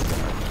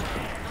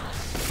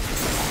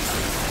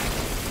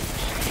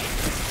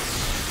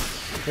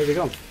 Where's he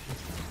gone?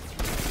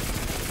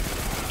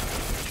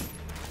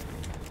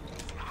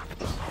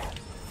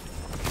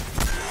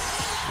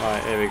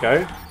 Right, here we go.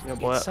 Yeah,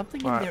 boy. It's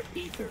something Right. in their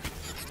ether.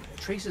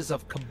 Traces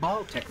of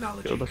Cabal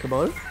technology. Feel like a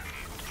bow?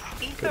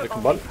 Ether look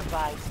only about-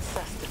 provides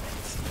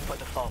sustenance for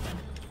the fallen.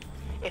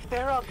 If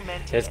they're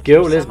augmenting Let's it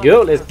go, through let's some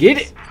go, other let's get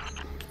purpose,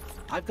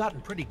 it. I've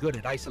gotten pretty good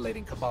at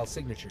isolating Cabal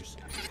signatures.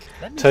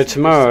 Let me So see if there's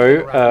tomorrow,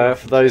 something around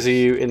for those of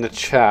you in the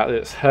chat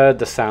that's heard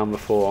the sound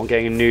before, I'm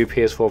getting a new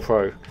PS4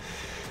 Pro.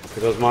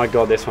 Because my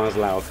god, this one is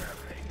loud.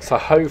 So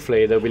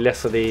hopefully there'll be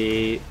less of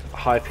the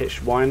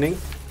high-pitched whining.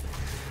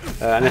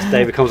 Unless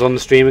David comes on the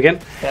stream again.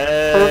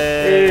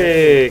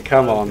 Hey,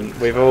 come on,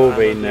 we've all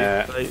been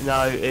there.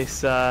 No,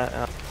 it's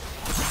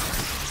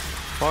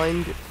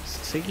find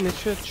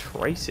signature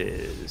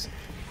traces.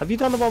 Have you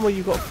done the one where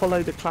you got to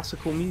follow the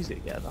classical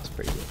music? Yeah, that's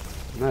pretty good.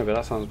 No, but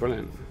that sounds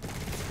brilliant.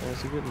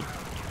 That's a good one.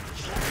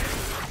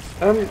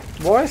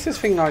 Why is this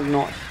thing like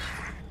not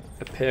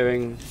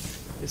appearing?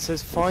 It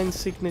says find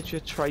signature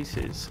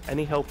traces.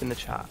 Any help in the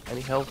chat? Any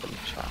help in the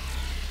chat?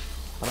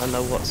 I don't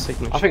know what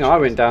signature. I think I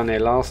went down there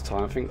last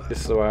time. I think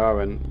this is the way I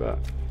went, but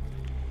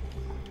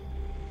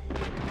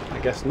I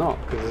guess not.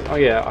 Cause oh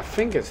yeah, I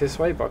think it's this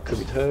way, but I could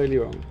be totally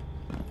wrong.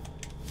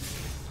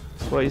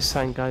 What he's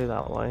saying, go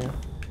that way.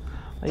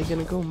 Are you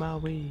gonna go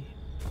Maui?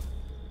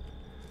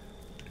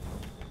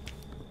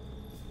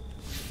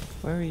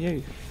 Where are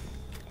you?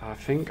 I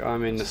think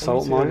I'm in the So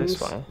salt easy to go mines.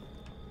 this way.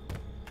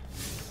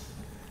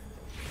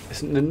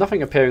 There's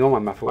nothing appearing on my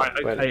map. Right,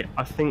 okay,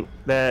 I think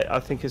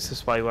it's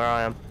this way where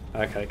I am.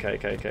 Okay.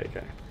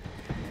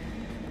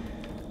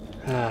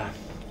 Ah.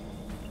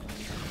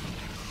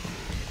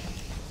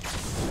 I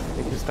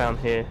think it's down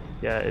here.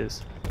 Yeah, it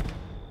is.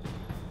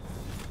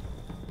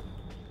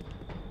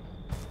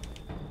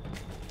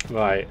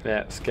 Right,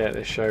 let's get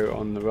this show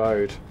on the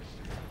road.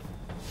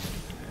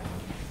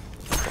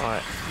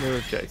 Right, new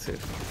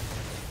objective.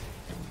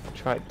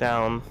 Track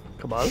down.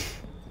 Come on.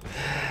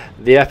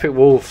 The Epic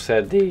Wolf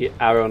said the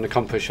arrow on the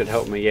compass should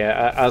help me.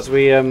 Yeah, as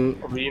we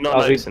Were you not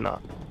as we- noticing that?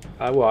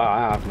 well,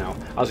 I have now.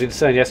 As we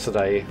discussed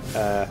yesterday,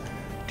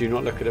 do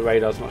not look at the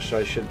radar as much as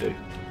I should do.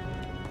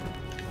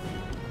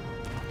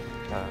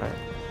 Alright.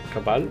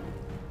 Cabal.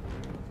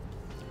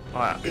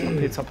 Alright, I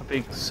picked up a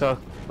big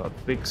circle, a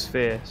big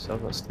sphere, so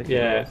I've got to stick it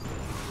Yeah. in.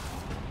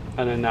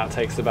 And then that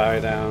takes the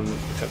barrier down,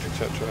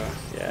 etc.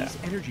 Yeah. These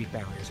energy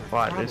barriers are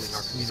Right, troubling our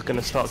this is going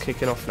to start communications.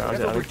 kicking off now, is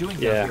Whatever we're it? doing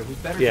down Yeah. here, we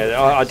better do Yeah, it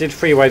I fast. did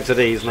 3 waves of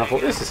these and I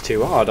thought this is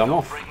too hard, I'm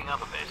off. Breaking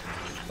up a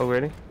bit. Oh,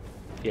 really?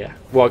 Yeah.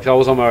 Well, 'cause I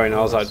was on my own,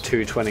 I was like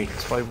 220.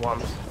 It's wave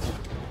 1.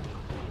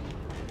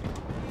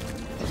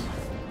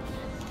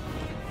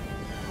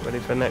 Ready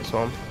for the next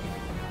one?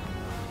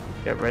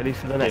 Get ready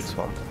for the next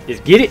one.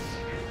 Just get it!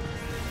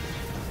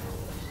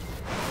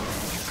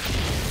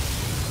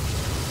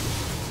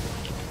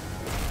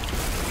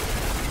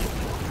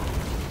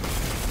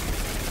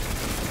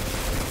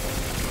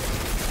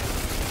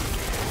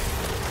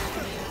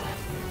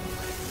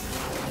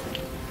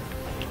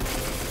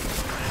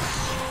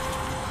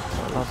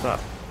 I love that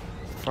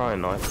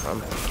frying knife, man.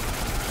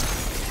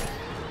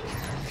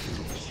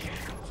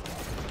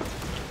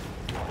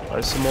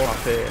 There's some more up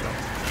here.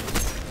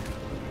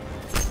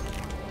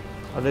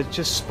 Oh, they're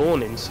just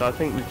spawning, so I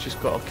think we've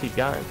just got to keep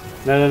going.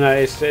 No,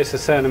 it's a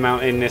certain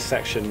amount in this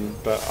section,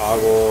 but I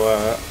will,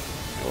 well,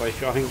 I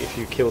think if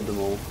you killed them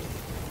all,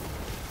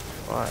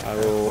 Right, I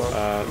will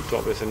well,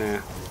 drop this in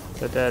here.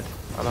 they're dead,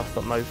 and I've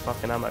got no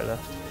fucking ammo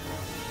left.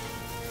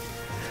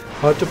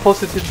 I've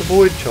deposited the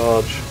void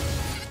charge.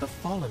 The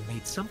Fallen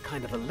made some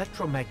kind of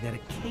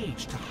electromagnetic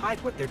cage to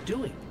hide what they're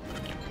doing.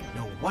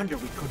 No wonder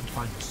we couldn't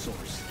find the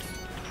source.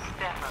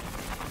 Devlin,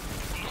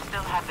 do you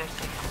still have their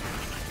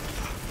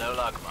signal? No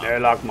luck, Mom. No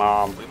luck,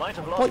 Mom. We might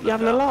have lost What, you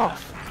having a them.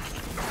 laugh?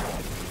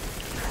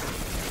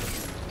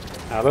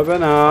 Have a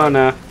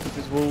banana.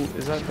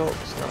 Is that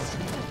docs now?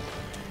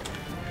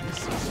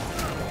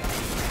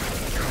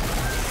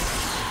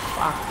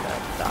 Fuck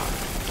that duck.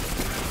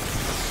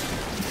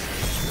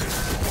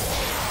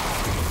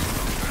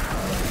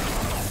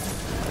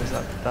 Is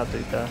that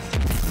dude there?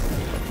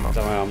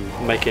 So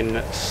I'm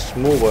making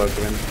small work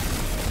of him.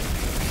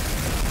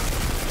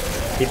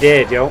 He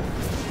did, yo.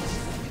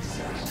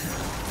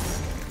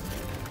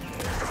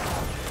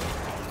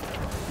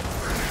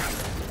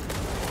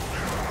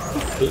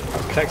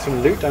 Collect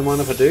some loot, don't mind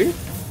if I do.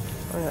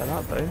 Oh yeah,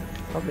 that though.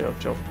 Lovely old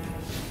job.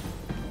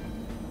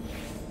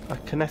 A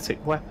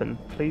kinetic weapon.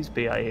 Please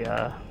be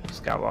a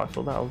scout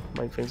rifle. That'll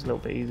make things a little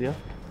bit easier.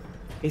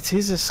 It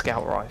is a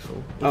scout rifle.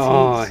 It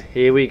Oh, is.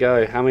 here we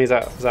go. How many is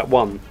that? Is that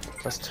 1?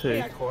 That's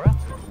 2. Cora.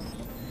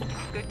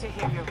 Good to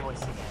hear your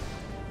voice again.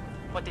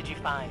 What did you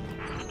find?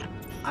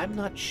 I'm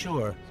not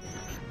sure.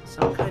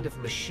 Some kind of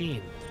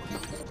machine.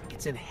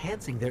 It's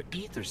enhancing their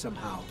ether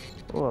somehow.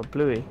 Oh, a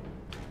bluey.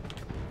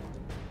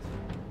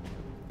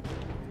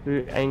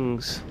 Blue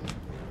Engs.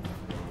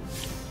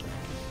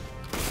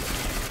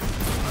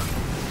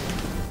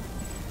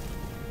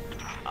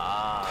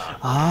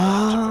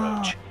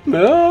 Approach.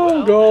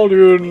 No, Well,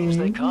 means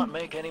they Guardian. can't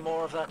make any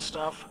more of that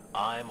stuff.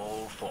 I'm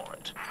all for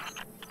it.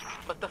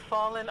 But the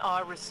Fallen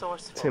are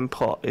resourceful. Tim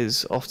Pot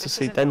is off to This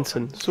see isn't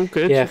Denton. over. It's all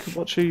good. Yeah. You can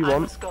watch who you I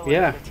want. must go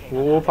Yeah, and retain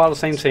we're all part of the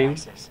same this team.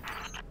 crisis.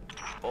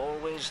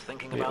 Always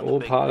thinking We're about all the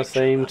big part of the picture,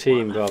 same that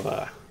team, one.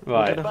 brother.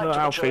 Right. Gonna Back hurt to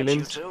the our church, you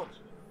feelings. two.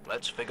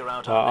 Let's figure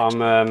out our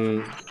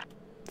I'm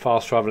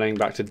fast travelling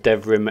back to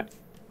Devrim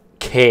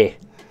K.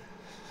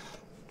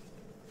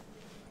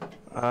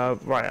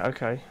 Right,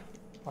 okay.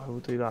 I will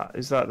do that.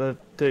 Is that the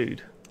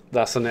dude?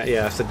 That's the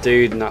yeah, that's the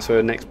dude, and that's where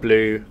the next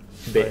blue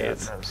bit Oh, yeah,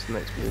 is. that's the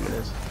next blue one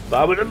is.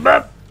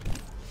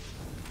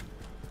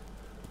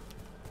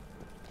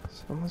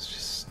 Someone's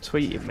just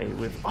tweeted me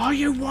with, "Are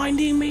you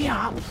winding me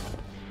up?"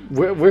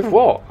 With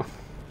what?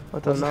 I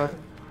don't know.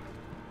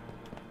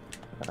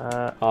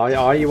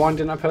 Are you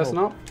winding that person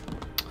up?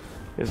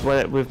 It's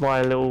with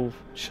my little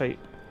shaky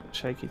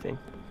thing.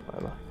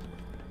 Whatever.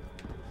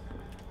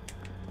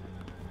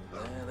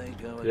 There they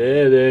go again.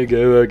 There they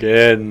go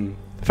again.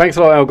 Thanks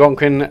a lot,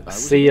 Algonquin.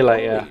 See you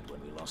later.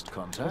 When we lost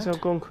Where's contact,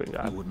 Algonquin you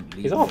going? wouldn't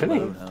leave He's off, me isn't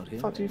he? alone out here.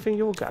 What do you think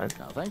you're going?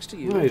 Now, thanks to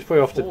you, No, he's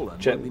probably off Paul to and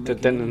jet I'll be to making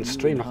Denton a new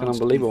stream like an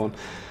enhanced unbelievable one.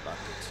 beacon, but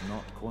it's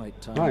not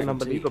quite time Right. An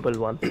for tea.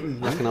 unbelievable one.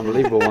 Like an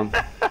unbelievable one.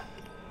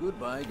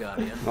 Goodbye,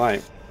 Guardian.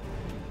 Right.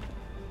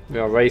 We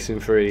are racing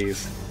through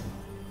these.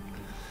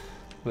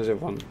 Where's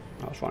everyone?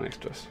 Oh, it's right next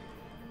to us.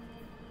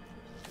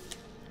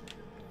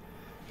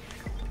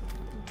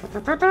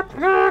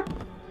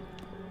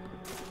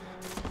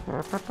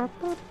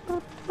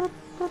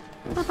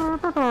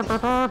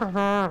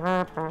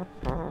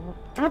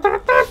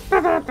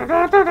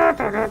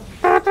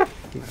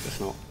 No, it's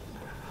not.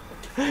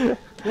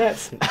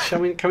 Let's.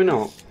 Can we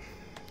not?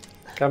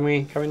 Can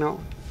we not?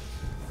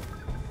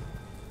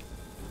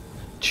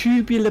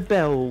 Tubular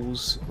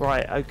bells.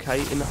 Right, okay.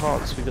 In the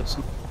hearts we got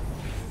some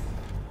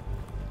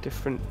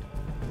different.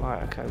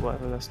 Right, okay,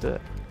 whatever, let's do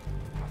it.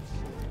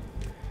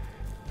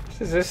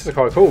 This is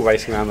quite cool,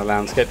 racing around the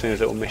landscape doing these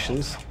little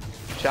missions.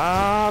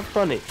 Jive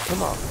bunny,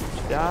 come on.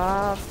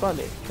 Jive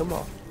bunny, come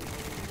on.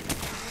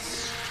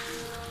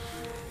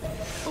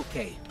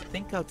 Okay,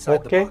 think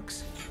outside Okay. the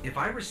box. If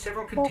I were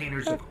several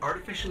containers of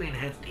artificially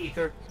enhanced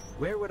ether,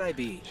 where would I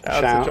be?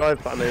 Shout out to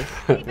Jive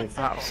Bunny.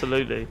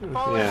 Absolutely.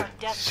 Yeah.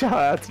 Shout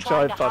out to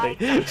Jive Bunny.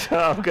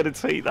 I'm gonna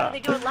tweet that. They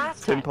do it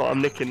last time. Simple,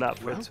 I'm nicking that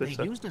for Well, they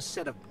Twitter. used a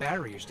set of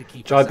barriers to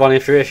keep Jai us Bonnie,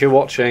 out. if you're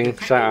watching,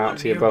 Detected shout out one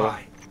to your brother.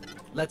 nearby.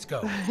 Let's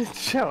go.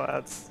 Shout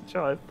out to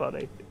Jive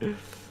Bunny.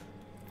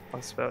 I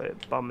spell it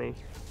bummy.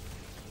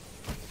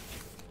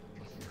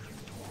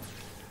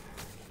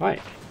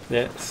 Right,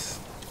 let's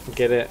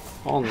get it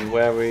on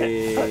where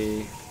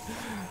we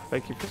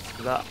Thank you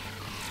for that.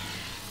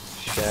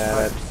 shout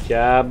out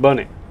Jai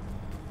Bonnie.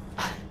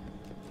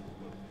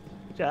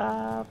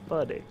 Jive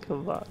Bunny,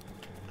 come on.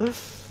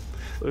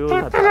 We all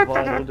had that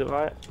vinyl, did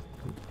right?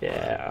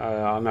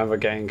 Yeah, I remember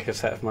getting a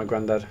cassette from my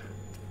granddad.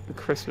 For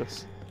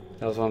Christmas.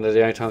 That was one of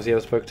the only times he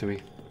ever spoke to me.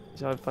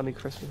 Jive Bunny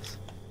Christmas.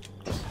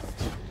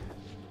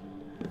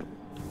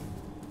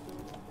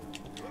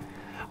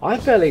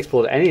 I've barely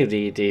explored any of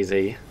the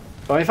DZ.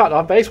 Well, in fact,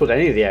 I've barely explored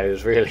any of the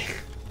areas, really.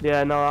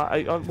 Yeah, no,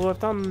 well, I've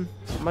done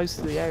most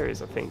of the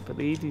areas, I think, but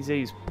the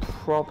EDZ is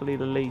probably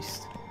the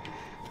least.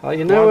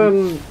 You know,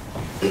 you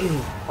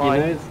Fine.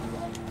 know...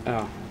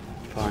 Oh,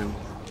 fine.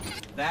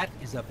 That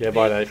is a Yeah, big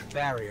bye, Dave.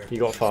 barrier. You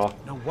got far.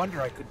 No wonder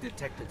I could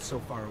detect it so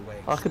far away.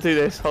 I could do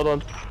this, hold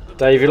on.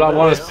 Dave, you're like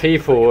one of those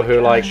people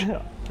who, like,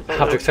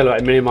 have to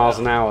accelerate a million miles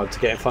an hour to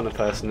get in front of a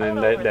person and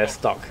then they're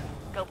stuck.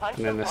 Go punch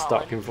And then the they're wall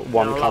stuck in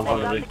one No, car in no,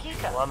 front of you.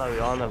 Oh, I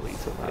know what you're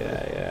talking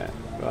about. Yeah,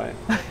 right.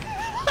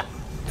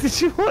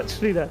 Did you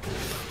watch me there?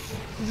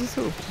 You just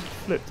sort of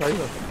flipped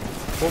over.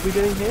 What are we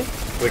doing here?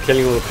 We're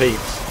killing all the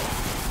peeps.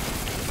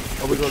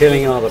 Oh, we got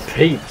Killing all the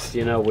peeps,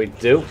 you know we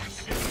do.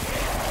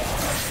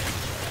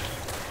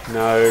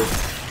 No.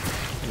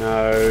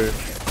 No.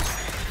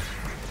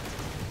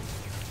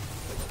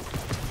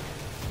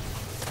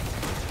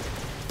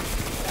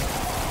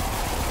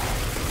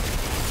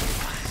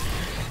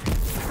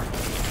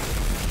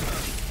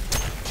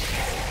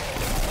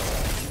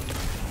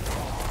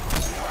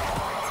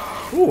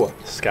 Ooh,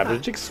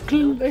 scavenge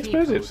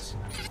explosives.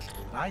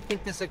 I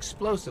think this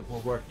explosive will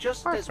work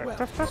just as well.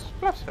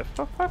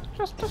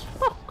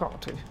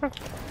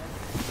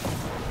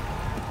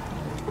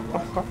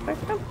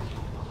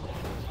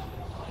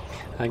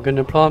 I'm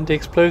gonna plant the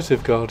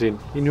explosive, Guardian,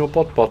 in your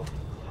bot.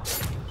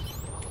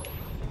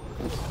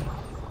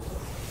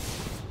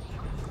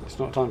 It's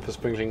not time for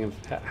sprinkling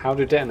of... How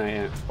to detonate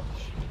it?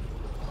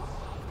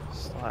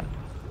 It's like,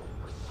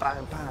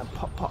 bang, bang,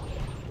 pop, pop.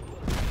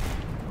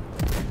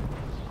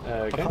 I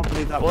Okay, can't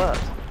believe that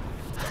worked.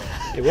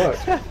 it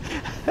worked.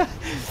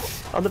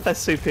 I'm the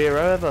best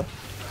superhero ever.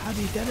 How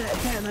do you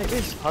detonate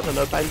this? I don't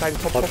know, bang, bang,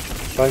 pop, Pod,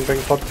 pop. bang,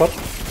 bang, pod.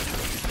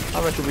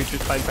 I reckon we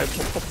just bang, bang,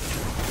 pop, pop.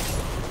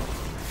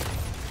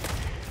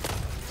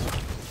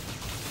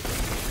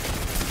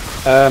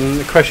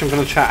 Question from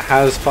the chat: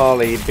 has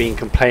Farley been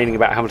complaining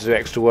about having to do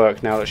extra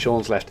work now that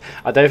Sean's left?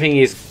 I don't think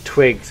he's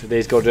twigged that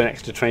he's got to do an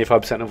extra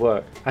 25% of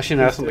work. Actually,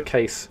 no, that's not the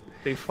case.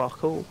 Do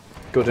fuck all.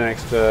 Got to do an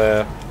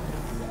extra...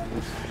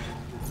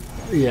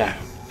 Yeah,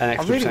 an I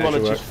extra really percentage want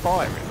of to work. just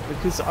fire him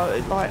because,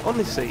 like,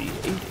 honestly,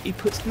 he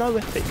puts no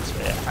effort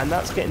into it, and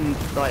that's getting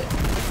like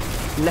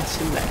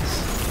less and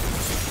less.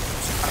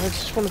 And I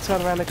just want to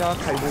turn around and go,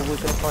 okay, well, we're going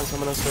to find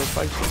someone else to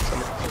replace him.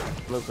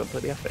 We're going to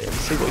put the effort in and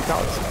see what he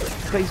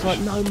does. But he's like,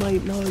 no,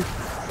 mate, no,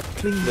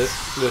 please,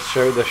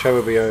 The show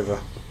will be over.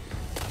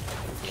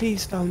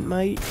 please don't,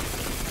 mate.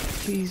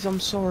 Please, I'm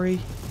sorry.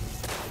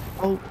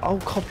 I'll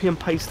copy and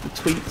paste the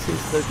tweets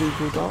into the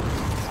Google Doc.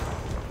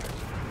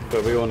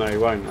 But we all know he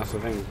won't, that's the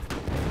thing.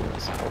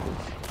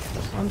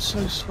 I'm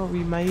so sorry,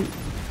 mate.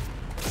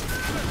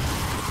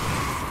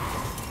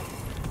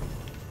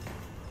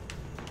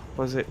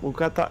 Was it? We'll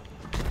grab that.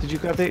 Did you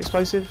grab the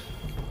explosive?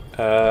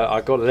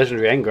 I got a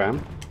legendary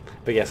engram,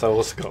 but yes, I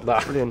also got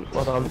that. Brilliant.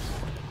 Well done.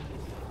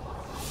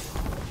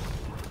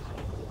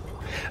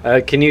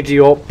 Can you do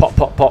your pop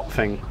pop pop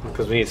thing?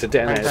 Because we need to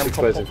detonate this Pop,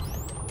 explosive.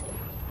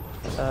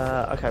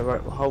 Okay,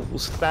 right. We'll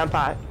stand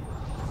back.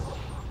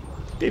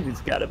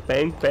 David's got a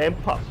bang bang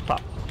pop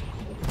pop.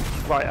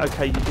 Right.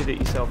 Okay, you did it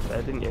yourself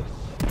there, didn't you?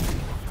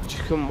 You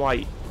couldn't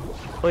wait.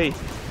 Wait.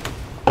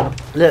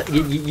 Look,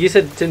 you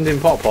said didn't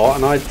pop pot,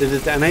 and I did a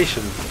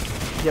detonation.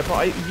 Yeah,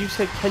 but you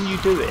said, can you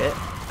do it?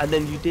 And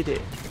then you did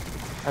it.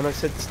 And I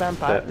said, stand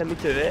back, But let me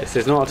do it. this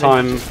is not a And then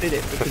time you just did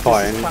it for because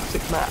fighting. this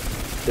is classic Matt.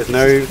 There's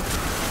no.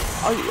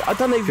 I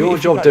don't even. Your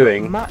if job you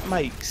doing. Matt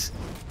makes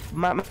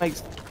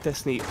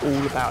Destiny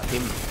all about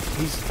him.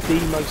 He's the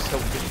most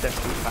selfish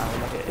Destiny fan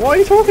I get. What are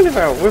you talking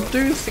about? We're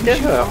doing this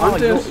together.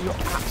 You're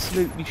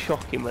absolutely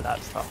shocking with that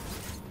stuff.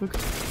 Look, do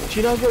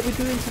you know what we're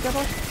doing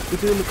together? We're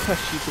doing the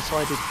quest you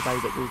decided today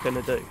that we were going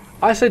to do.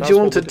 I said, That's do you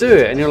what want to we're do doing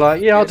it? And you're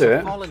like, yeah, I'll do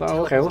it. Fallen So,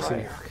 okay, teleporter. awesome.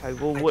 Okay,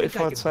 well, what if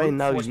I I'd say could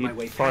no? brute force my You'd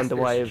way find past a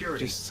their way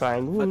security, of just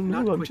saying, but oh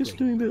not no, I'm just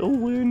quickly. doing it. Oh,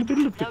 we're in the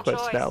middle of the No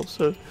quest choice. now,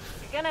 so. You're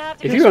gonna have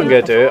to If do you weren't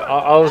going to do it, something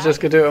I was just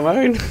about going to do it on my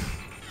own.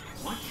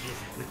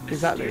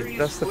 Exactly,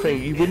 that's the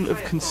thing. You wouldn't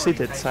have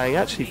considered saying,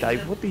 actually,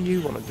 Dave, what do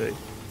you want to do?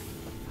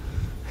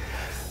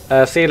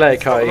 See you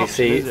later, not an Cutty. option,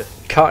 See, is it?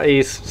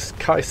 Cutty's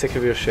sick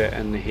of your shit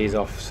and he's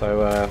off.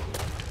 So, Oh,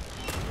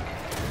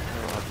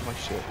 my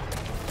shit.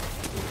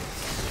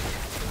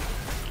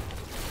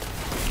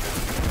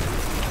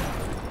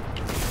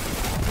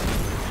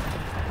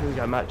 Here we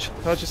go, match.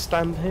 Can I just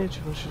stand here? Do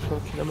you just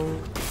want to kill them all?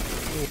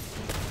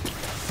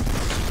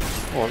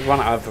 well, I've run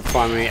out of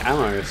primary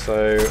ammo,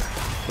 so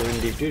we're in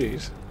deep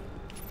duties.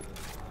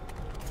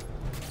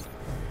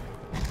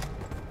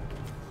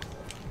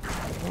 Oh,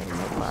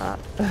 not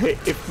Matt.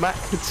 If Matt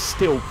could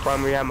steal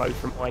primary ammo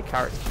from my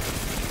character.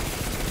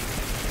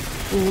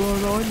 Oh,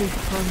 no, I need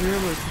primary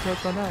ammo because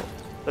I've run out.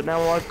 But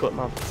now I've got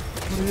none.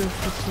 Oh, yeah,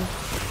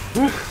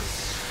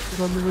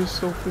 because I'm the most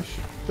selfish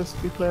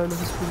Destiny player in the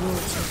history of the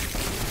world.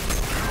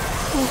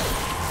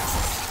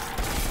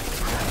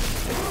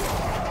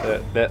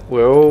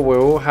 We're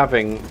all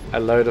having a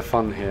load of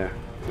fun here.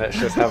 Let's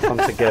just have fun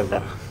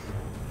together.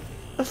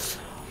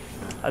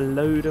 A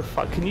load of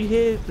fun. Can you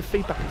hear the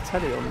feedback of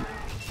telly on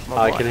my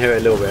I mic? can hear it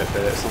a little bit,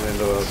 but it's not the end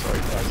of the world. Sorry,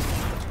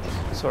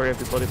 guys. Sorry,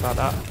 everybody, about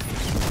that.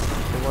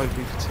 It won't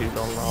be for too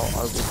long. I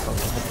will cover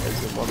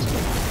it once it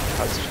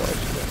has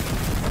charged it.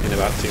 In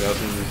about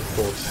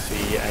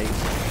 2048.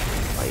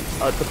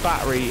 Like, the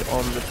battery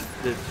on the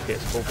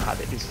PS4 pad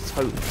is a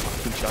total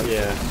fucking joke.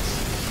 Yeah.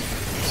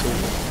 It's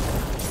all,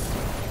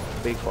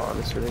 to be quite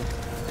honest with you.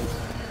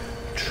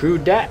 True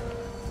dat.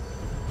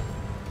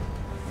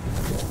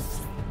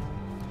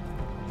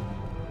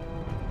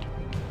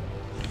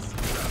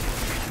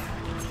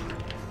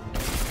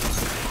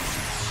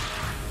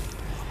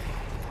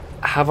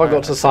 Have I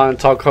got to silent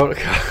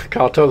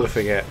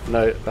cartography yet?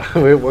 No,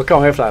 we're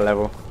coming here for that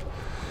level.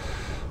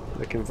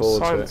 Looking forward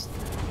to it.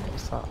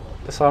 What's that?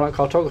 The silent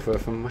cartographer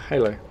from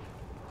Halo.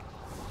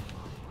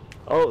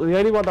 Oh, the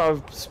only one that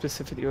I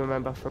specifically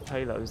remember from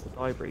Halo is the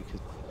library,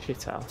 because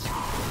shit house.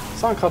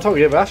 Silent cartographer,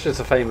 yeah, but that's just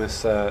a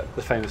famous, the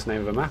famous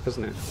name of a map,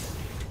 isn't it?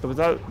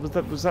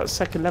 But was that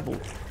second level?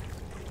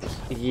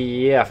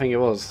 Yeah, I think it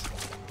was.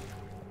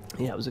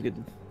 Yeah, it was a good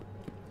one.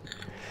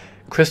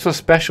 Christmas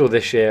special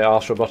this year,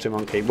 asked Robotic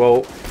Monkey.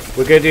 Well,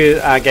 we're going to do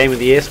our Game of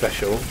the Year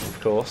special, of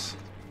course.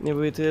 Yeah,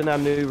 we're doing our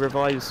new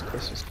revised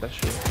Christmas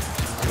special.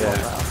 Yeah.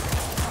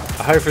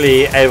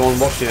 Hopefully everyone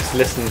watching this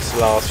listened to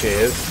last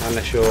year's,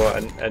 unless you're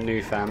a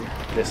new fan,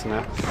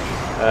 listener.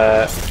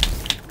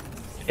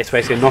 It's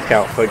basically a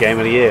knockout for Game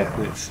of the Year.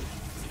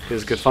 It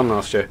was good fun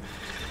last year.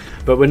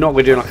 But we're not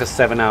going to do like a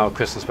 7-hour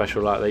Christmas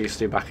special like they used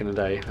to do back in the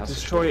day. That's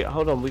Destroy.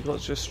 Hold on, we got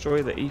to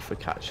destroy the ether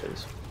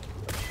catchers.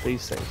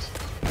 These things.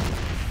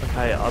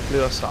 Okay, I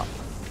blew us up.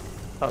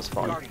 That's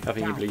fine. I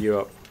think he blew you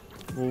up.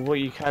 Well, what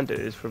you can do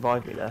is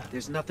revive me there.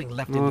 There's nothing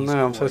left Oh in these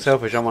no, I'm so cores.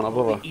 selfish, I want to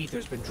All bother. the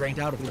ether's been drained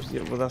out of them.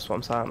 Yeah, well, that's what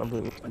I'm saying. I'm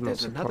But not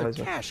there's another surprised.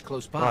 cache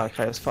close by. Right,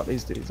 okay, let's fuck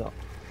these dudes up.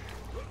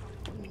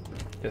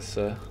 Yes,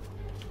 sir.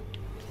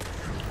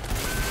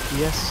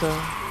 Yes,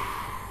 sir.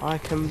 I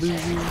can move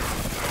you.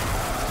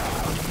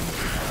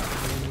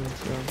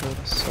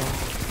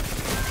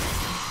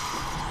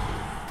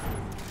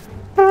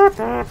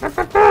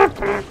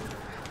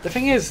 The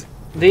thing is,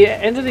 the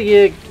end of the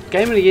year,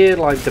 Game of the Year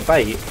like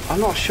debate, I'm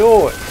not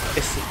sure.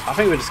 I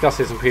think we discussed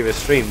this in previous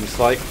streams.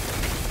 Like,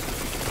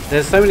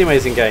 there's so many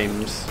amazing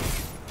games,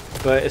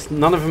 but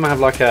none of them have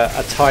like a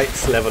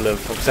tight level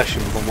of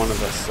obsession from one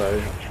of us. So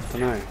I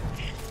don't know.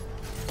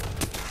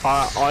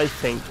 I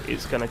think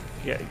it's gonna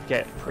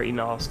get pretty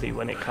nasty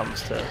when it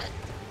comes to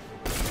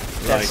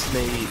Like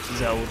Destiny,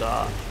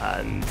 Zelda,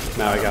 and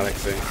Mario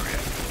Galaxy.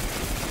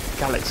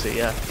 Galaxy.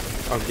 Yeah,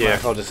 Oh, yeah,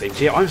 Odyssey.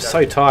 Gee, I'm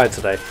so tired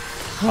today.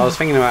 I was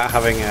thinking about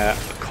having a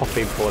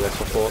coffee before this.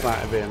 I thought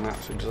that would be an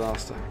absolute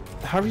disaster.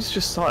 Harry's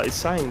just started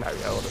saying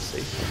Mario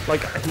Odyssey.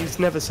 Like, he's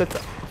never said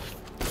that.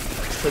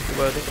 Said the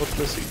word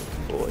Odyssey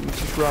before, and he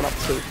just ran up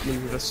to me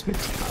with a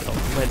Smith's padlock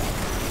and went,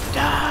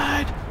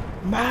 Dad!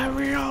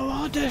 Mario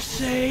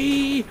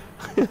Odyssey!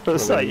 I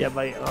was like, yeah,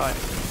 mate, alright.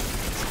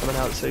 It's coming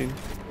out soon.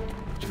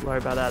 Don't worry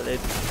about that, lid.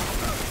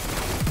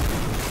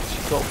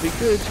 You've got to be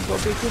good. You've got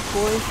to be a good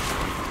boy.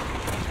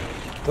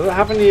 Does it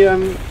have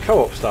any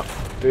co-op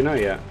stuff? Do we know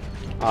yet?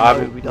 I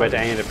haven't read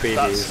any of the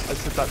previews. I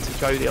said that to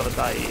Joe the other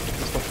day.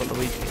 It's not on the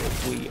weekend.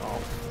 We are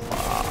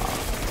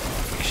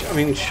fucked. I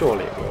mean,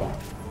 surely it will.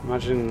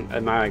 Imagine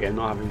a Mario game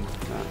not having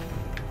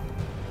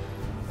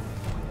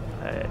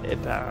that.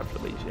 It better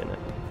have Luigi in it.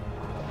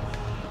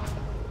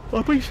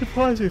 I'd be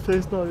surprised if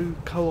there's no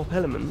co-op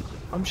element.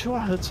 I'm sure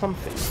I heard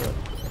something, but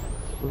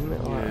wasn't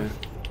it like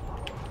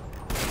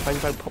bang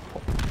bang pop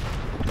pop?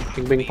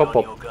 Bing bing Be pop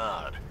on your pop.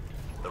 guard.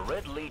 The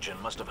Red Legion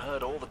must have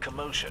heard all the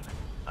commotion.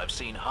 I've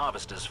seen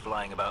harvesters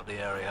flying about the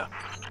area.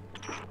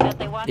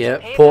 Yeah,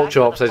 Pork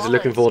Chop says he's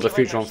looking forward to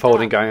Future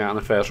Unfolding going out in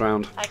the first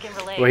round.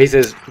 Well, he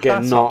says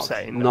get not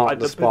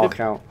the spark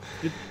out.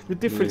 The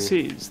difference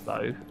is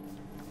though.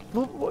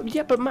 Well,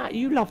 yeah, but Matt,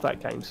 you love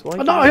that game, so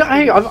No,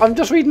 I'm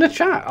just reading the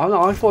chat.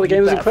 I thought the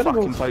game was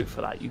incredible. Fucking vote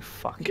for that, you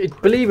fucking.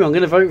 Believe me, I'm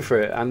going to vote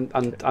for it,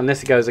 and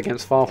unless it goes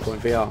against Farpoint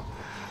VR.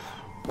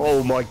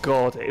 Oh my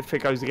god, if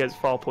it goes against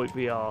Farpoint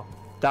VR,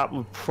 that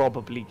would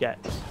probably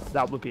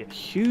that would be a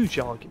huge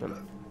argument.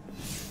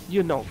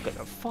 You're not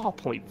gonna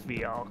Farpoint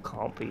VR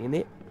can't be in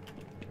it.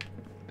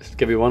 It's going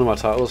to be one of my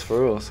titles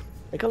for us.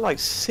 They got like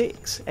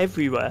 6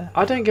 everywhere.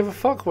 I don't give a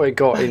fuck what it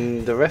got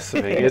in the rest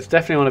of it. It's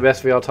definitely one of the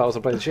best VR titles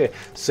I've played this year.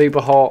 Super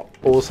hot,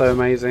 also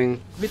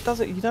amazing. It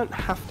doesn't. You don't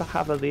have to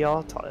have a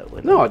VR title.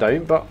 In No, it. I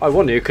don't, but I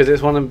want to because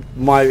it's one of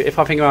my. If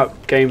I think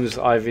about games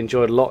I've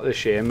enjoyed a lot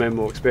this year and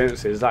memorable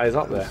experiences, that is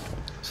up there.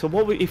 So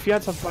if you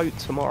had to vote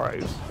tomorrow,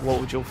 what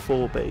would your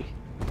 4 be?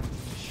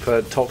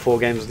 For top 4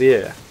 games of the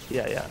year.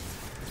 Yeah.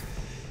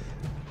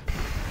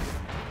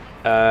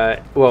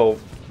 Well,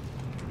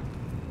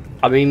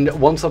 I mean,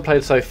 once I've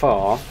played so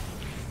far,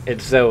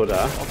 it's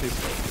Zelda,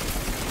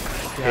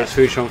 Obviously. it's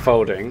Future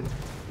Unfolding.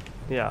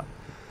 Yeah.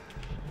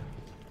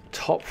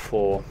 Top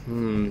 4. I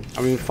mean,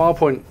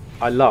 Farpoint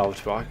I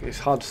loved, but it's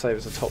hard to say it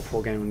was a top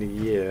 4 game of the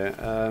year.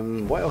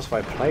 What else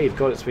have I played?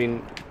 God, it's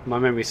been. My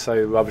memory's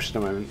so rubbish at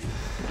the moment.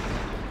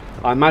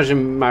 I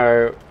imagine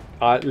Mario.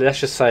 Let's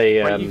just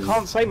say. Wait, you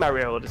can't say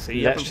Mario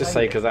Odyssey. Let's just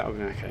say because that would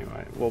be okay,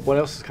 right? Well, what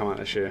else has come out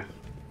this year?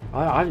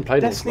 I haven't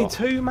played Destiny this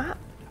lot. 2, Matt.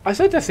 I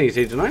said Destiny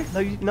 2, didn't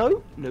I?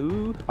 No.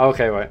 Oh,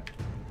 okay, right.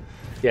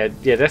 Yeah,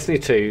 Destiny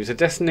 2. So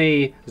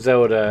Destiny,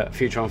 Zelda,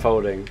 Future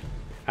Unfolding,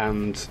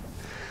 and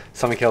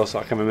something else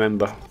I can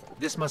remember.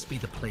 This must be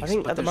the place. I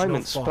think but at the there's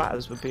moment no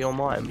Splatters would be on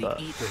mine, The but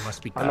ether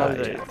must be I know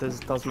that yeah.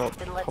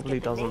 it probably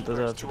doesn't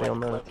deserve to be on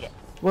there.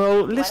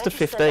 Well, list of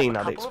 15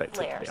 I'd expect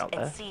it to be up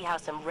there. See how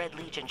some Red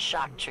Legion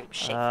shock troops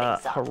shake things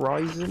up.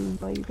 Horizon,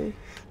 maybe?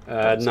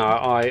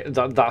 No,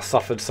 that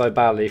suffered so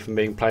badly from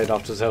being played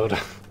after Zelda.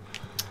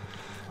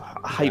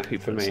 I hate Yeah,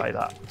 people for who me. say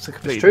that. It's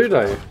True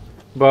though.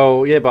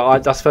 Well, yeah, but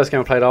that's the first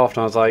game I played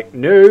after, and I was like,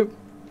 no,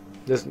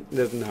 there's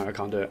no, I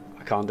can't do it.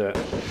 I can't do it.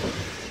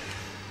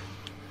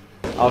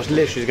 I was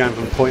literally going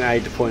from point A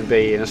to point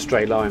B in a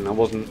straight line. I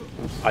wasn't.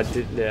 I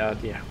did. Yeah,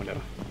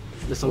 whatever.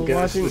 Let's all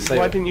Well, get.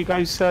 why didn't you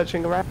go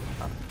searching around?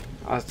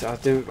 I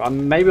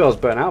didn't. Maybe I was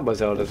burnt out by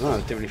Zelda. I don't know.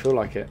 I didn't really feel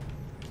like it.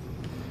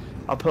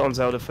 I put on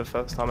Zelda for the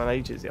first time in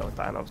ages the other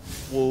day, and I was,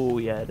 whoa,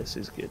 yeah, this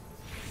is good.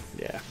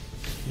 Yeah,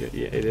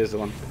 it is the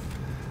one.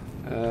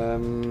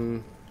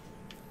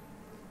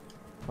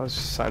 I was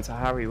just saying to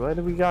Harry, where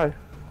did we go?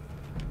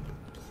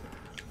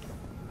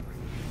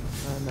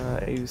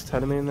 And he was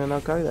telling me, and then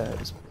I'll go there.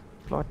 It's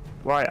like,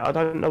 right, I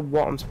don't know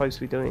what I'm supposed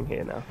to be doing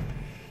here now.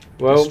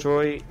 Well,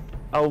 Destroy.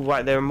 Oh,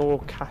 right, there are more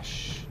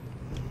caches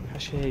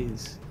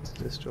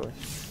to destroy.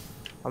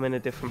 I'm in a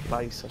different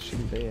place. I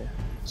shouldn't be here.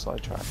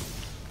 Sidetrack.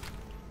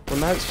 Well,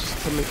 now it's just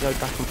telling me to go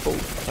back and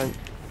forth. I don't.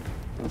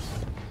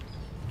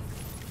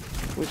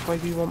 Which way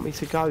do you want me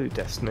to go,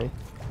 Destiny?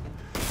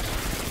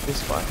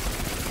 This way. I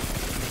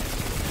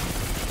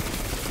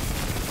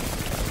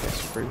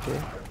guess through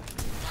here.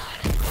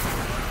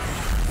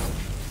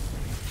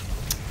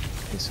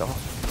 Piss off.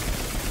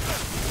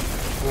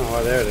 oh,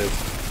 right, there it is.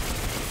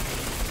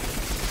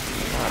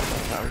 Right,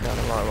 I'm going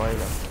the right way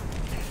now.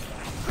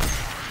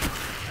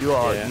 You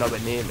are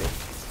nowhere near me.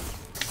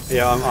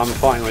 Yeah, I'm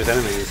fighting with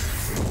enemies.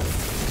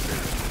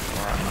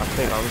 Right, I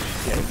think I'm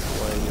just getting to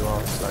where you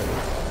are, so.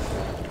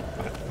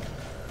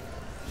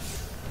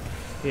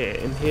 Yeah,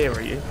 in here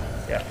are you?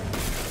 Yeah.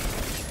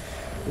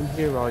 In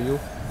here are you?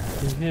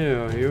 Here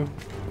are you?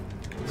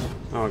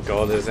 Oh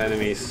god, there's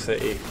enemy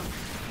city.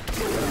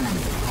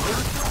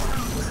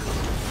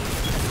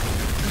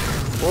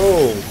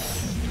 Whoa!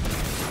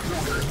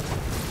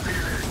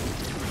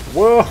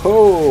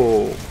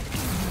 Whoa!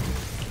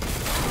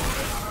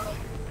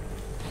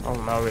 Oh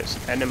no, it's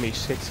enemy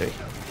city.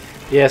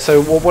 Yeah,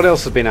 so what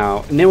else has been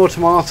out? Nier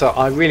Automata,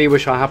 I really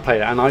wish I had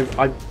played it, and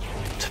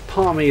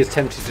part of me is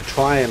tempted to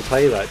try and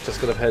play that, just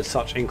because I've heard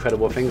such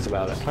incredible things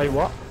about it. Play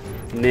what?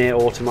 Nier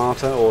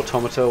Automata, or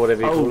Automata,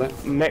 whatever you call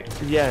it.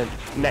 Next. Nier.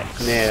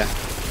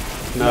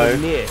 No.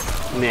 Nier.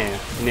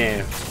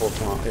 Nier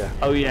Automata, yeah.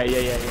 Oh yeah.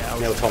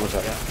 Nier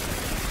Automata.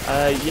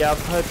 Yeah,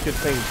 I've heard good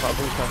things, but I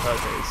think I've heard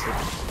it's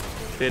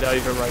a bit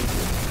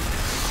overrated.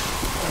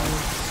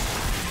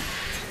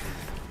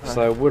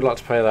 So I would like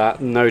to play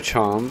that. No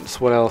chance.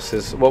 What else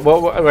is? What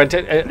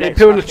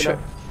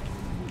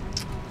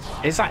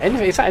is that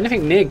anything? Is that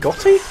anything near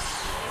Gotti?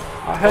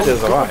 I heard it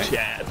was alright.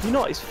 Yeah, you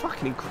know, it's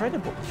fucking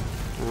incredible.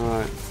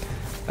 Alright.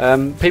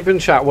 People in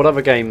chat, what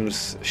other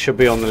games should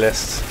be on the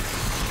list?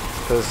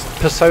 Because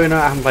Persona,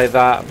 I haven't played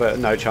that, but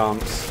no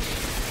chance.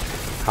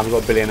 Haven't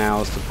got a billion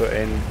hours to put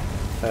in.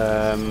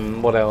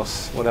 What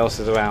else? What else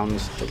is around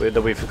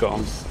that we've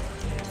forgotten?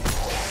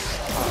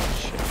 Oh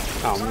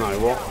shit. Oh no,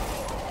 what?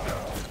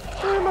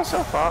 Screwing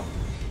myself up.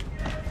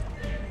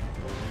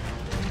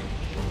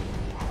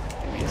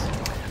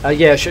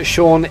 Yeah,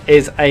 Sean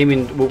is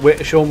aiming.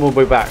 Sean will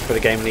be back for the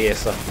Game of the Year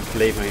stuff.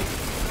 Believe me.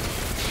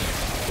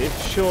 If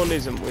Sean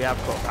isn't, we have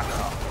got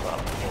backup.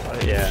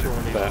 But Yeah,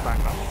 Sean is but-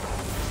 backup.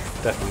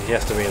 Definitely, he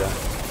has to be there.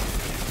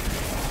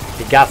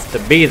 He got to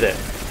be there.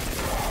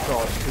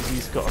 God, because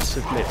he's got to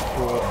submit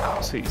 4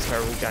 absolutely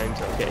terrible games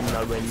that are getting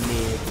nowhere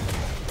near.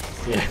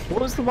 Yeah.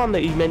 What was the one that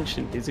he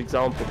mentioned? His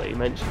example that he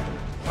mentioned?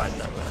 I don't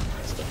know.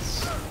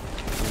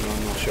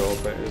 I'm not sure,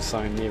 but it's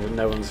something even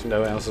no one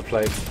else has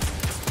played.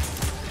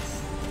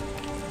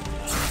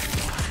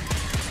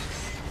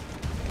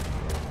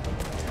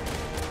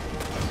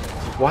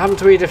 What happened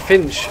to Edith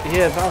Finch?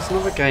 Yeah, that's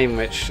another game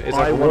which is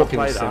like a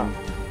walking sim.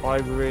 I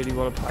really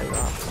want to play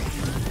that.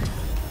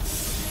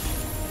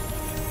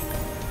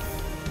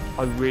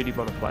 I really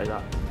want to play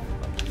that.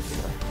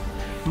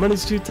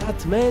 Money's too tight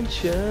to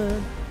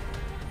mention.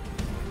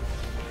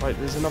 Right,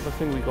 there's another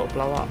thing we got to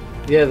blow up.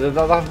 Yeah,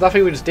 that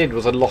thing we just did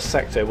was a lost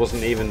sector. It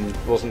wasn't even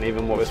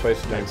what we're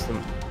supposed to do.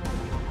 Excellent.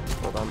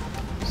 Well done.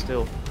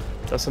 Still,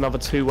 that's another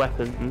 2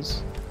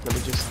 weapons. Let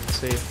me just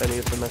see if any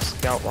of them are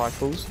scout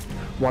rifles.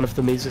 One of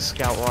them is a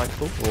scout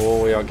rifle.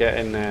 Oh, we are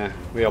getting there.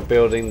 We are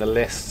building the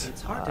list.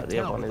 It's hard to The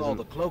other tell one with all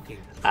isn't. the cloaking.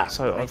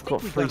 So I've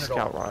got we've 3 done it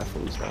scout all.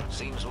 rifles now.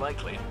 Seems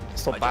likely.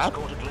 It's not I bad. just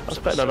caught a glimpse That's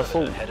of better than a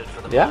Server full. headed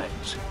for the Yeah.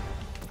 mines.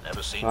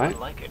 Never seen Right. one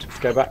like it. Let's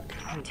go back.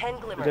 10 We're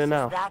glimmers. doing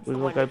now. That's We the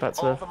will one go with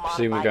back all to. the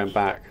Presume we're modified going gear.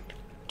 back.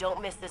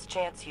 Don't miss this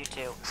chance, you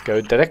two. Let's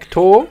go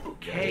director.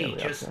 Hey, we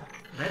just are.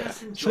 let us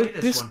So enjoy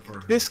this this one for a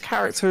minute. this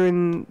character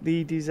in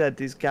the EDZ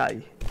is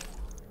gay.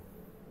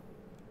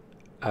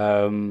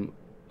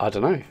 I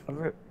don't know.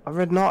 I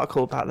read an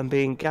article about them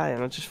being gay,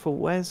 and I just thought,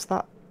 where's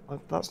that?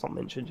 That's not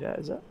mentioned yet,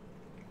 is it?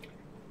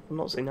 I've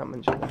not seen that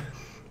mentioned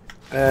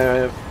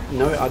yet.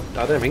 No,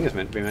 I don't think it's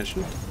meant to be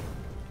mentioned.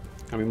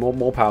 I mean,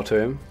 more power to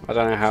him. I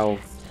don't know how.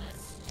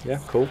 Yeah,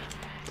 cool.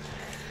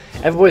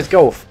 Everybody's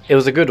Golf. It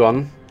was a good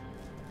one.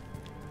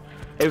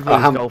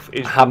 Everyone's golf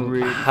is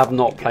really have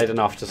not fucking played good.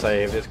 enough to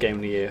say if it's Game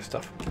of the Year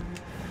stuff.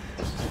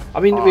 I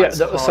mean, It's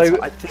hard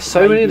to- I think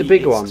so many of the maybe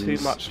big it's ones. too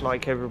much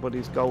like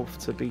everybody's golf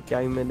to be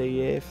game of the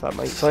year, if that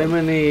makes So sense.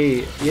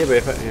 many, yeah,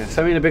 but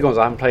so many of the big ones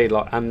I haven't played,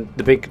 like, and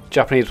the big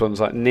Japanese ones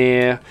like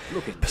Nier,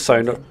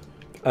 Persona.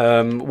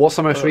 What's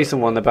the most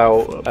recent one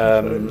about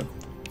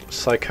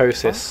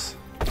psychosis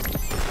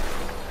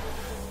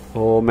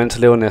or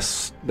mental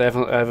illness?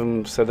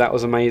 Everyone said that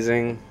was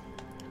amazing.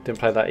 Didn't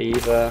play that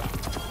either.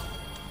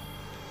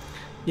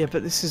 Yeah,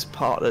 but this is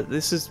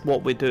this is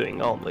what we're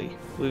doing, aren't we?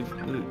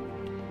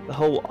 The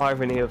whole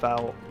irony of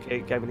our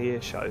Game of the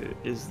Year show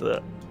is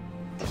that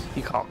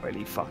you can't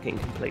really fucking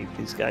complete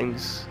these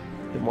games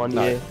in one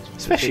No, year.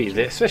 It's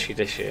ridiculous. especially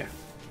this year.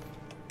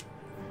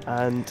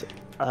 And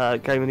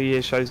Game of the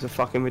Year shows are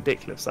fucking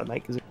ridiculous. That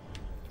make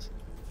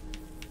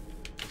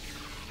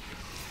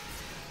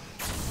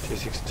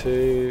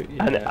 262.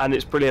 Yeah. and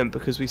it's brilliant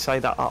because we say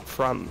that up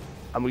front,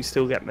 and we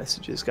still get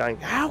messages going,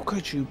 "How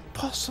could you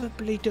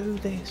possibly do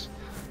this?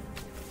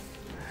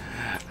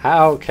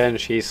 How can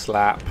she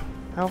slap?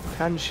 How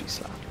can she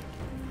slap?"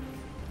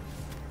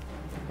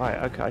 Right,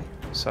 okay.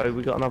 So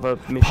we got another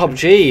mission.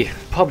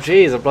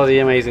 PUBG is a bloody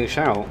amazing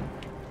shout.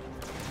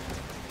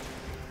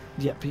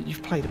 Yeah, but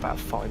you've played about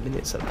 5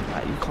 minutes of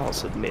that. You can't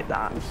submit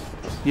that.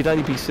 You'd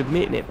only be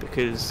submitting it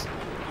because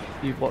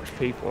you've watched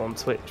people on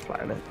Twitch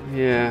playing it.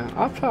 Yeah,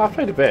 I've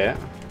played a bit.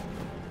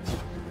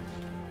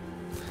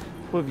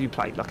 What have you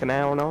played? Like an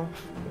hour and a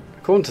half?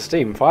 According to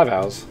Steam, 5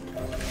 hours.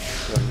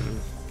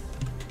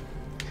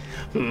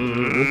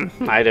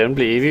 I don't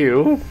believe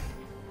you.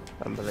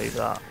 I don't believe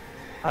that.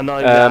 I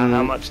know that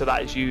how much of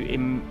that is you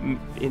in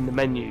the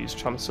menus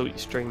trying to sort your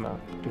stream out.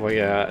 Well,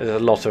 yeah, there's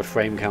a lot of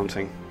frame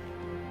counting.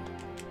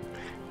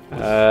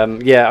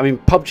 Yeah, I mean,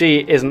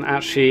 PUBG isn't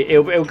actually.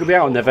 It'll be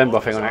out in November, I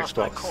think, on Asked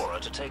by Xbox. Cora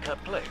to take her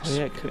place. Oh,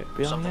 yeah, could it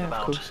be on Something there? Of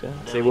about course, yeah.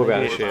 So it will be out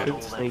knowing this more year. about Could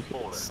all that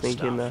fallen sneak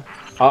stuff. in there.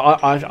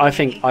 I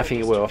think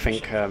it will. I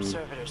think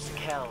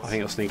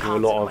it'll sneak in a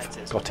lot of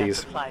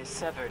gotties.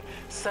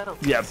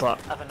 Yeah, but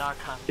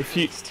if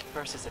you-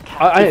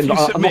 I'm If you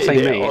not submitted saying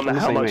it me. on I'm not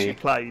how saying much me. you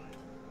played,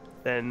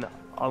 then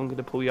I'm going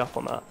to pull you up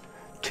on that.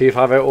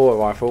 250 auto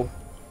rifle.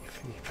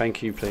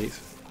 Thank you, please.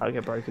 I'll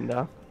get broken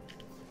down.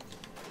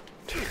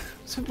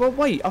 So, well,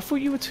 wait, I thought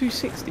you were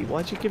 260.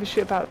 Why'd you give a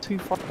shit about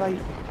 258?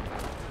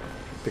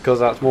 Because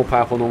that's more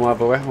powerful than all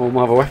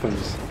my other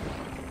weapons.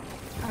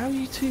 How are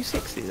you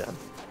 260 then?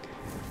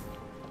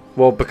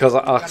 Well, because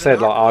like I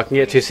said, like I can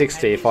get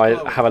 260 if I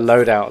have a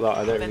loadout that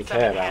I don't really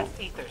care about.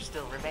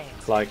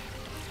 Like,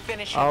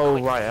 Oh,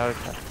 right,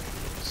 okay.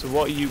 So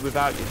what are you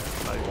without your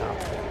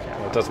loadout?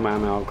 well, it doesn't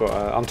matter now. I've got.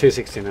 I'm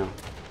 260 now.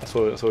 That's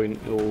all. That's all we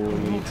need to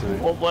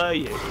know. What were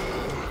you?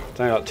 It's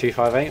only like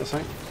 258 or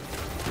something.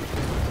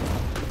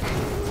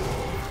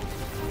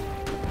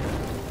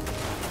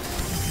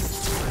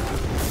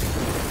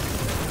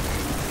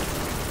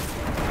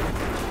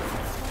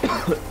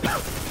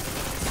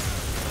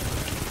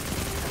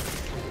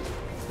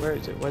 Where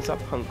is it? Where's that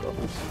punk gone?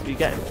 Are you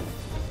getting it?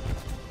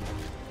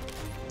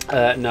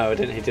 No, I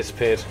didn't. He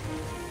disappeared.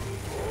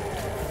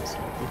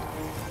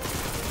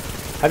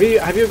 Have you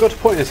got to a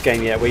point in this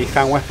game yet where you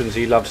found weapons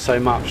you love so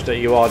much that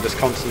you are just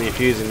constantly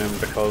infusing them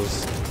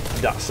because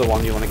that's the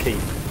one you want to keep,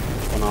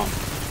 or not?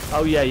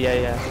 Oh yeah.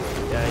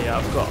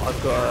 I've got an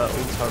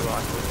auto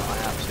rifle that I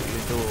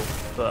absolutely adore,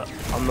 but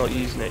I'm not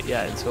using it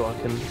yet until I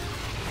can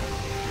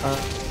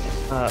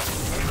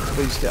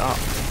boost it up.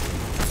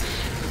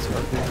 So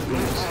I can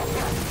use.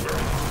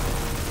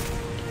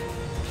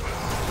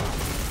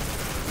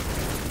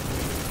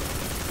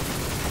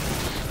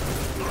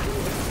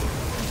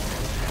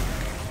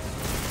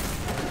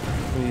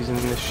 I'm using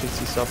this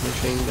shitty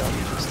submachine gun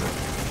just to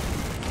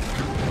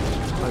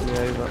tide me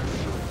over.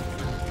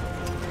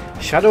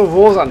 Shadow of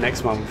War's out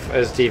next month,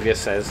 as Devious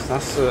says.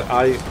 That's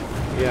I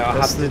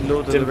That's the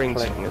Lord of the didn't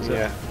Rings play, thing, is it?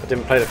 yeah, I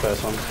didn't play the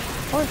first one.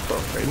 I've got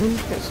a feeling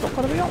it's not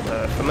going to be up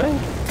there for me.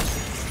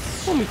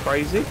 Call me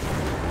crazy.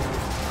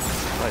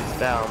 Right, it's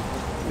down.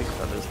 Big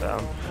fella's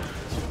down.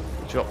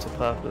 Dropped a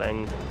purple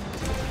end.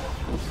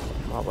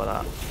 How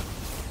about that?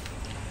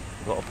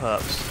 A lot of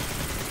perps.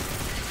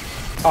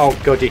 Oh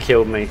god, you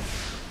killed me.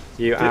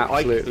 You Did I-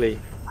 absolutely.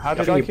 How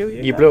did think I kill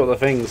you? You blew up the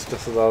things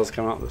just as I was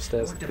coming up the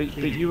stairs. But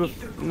you were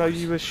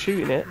you were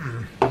shooting it.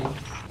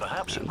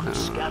 Perhaps you could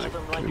scatter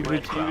them like You were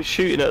breadcrumbs.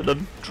 shooting at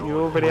them. You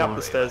were already up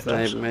the stairs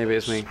then. Maybe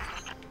it's me.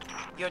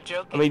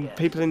 I mean,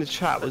 people in the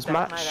chat, was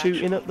Matt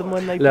shooting at them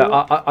when they Look, blew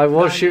up? I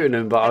was shooting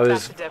them, but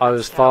I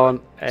was far.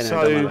 Anyway,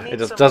 So- it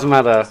just doesn't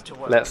matter.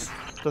 Let's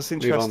That's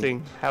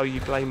interesting how you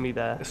blame me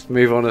there.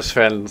 move on as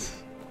friends.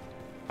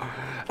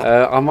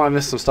 I might have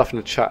missed some stuff in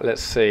the chat.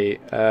 Let's see.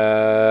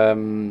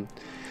 Do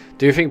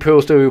you think people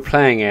will still be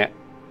playing it?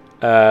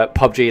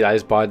 PUBG, that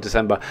is, by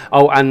December.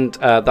 Oh, and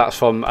that's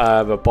from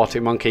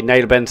Robotic Monkey.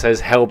 Nader Ben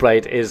says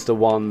Hellblade is the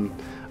one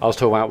I was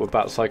talking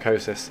about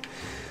Psychosis.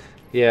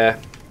 Yeah.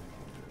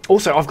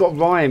 Also, I've got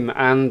Rhyme,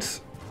 and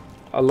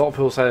a lot of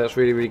people say that's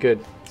really, really good.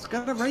 It's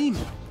got a rain.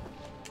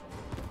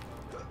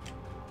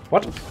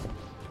 What? It's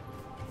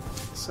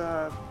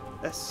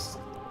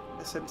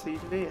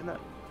SMTV, isn't it?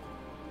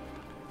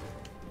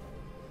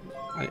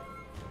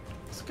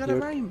 It's got a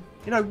rain.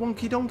 You know,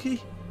 Wonky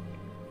Donkey.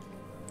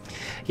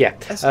 Yeah.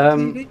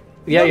 SMTV.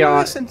 Yeah,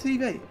 yeah.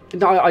 SMTV.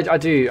 No, I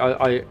do.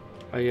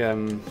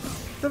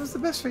 That was the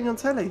best thing on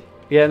telly.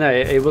 Yeah, no,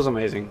 it was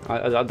amazing.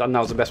 And that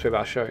was the best bit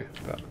about the show,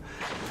 but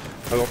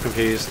I got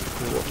confused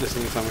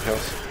listening to something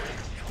else.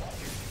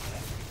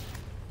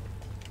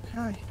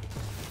 Okay.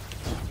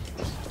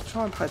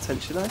 Try and pay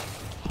attention, eh?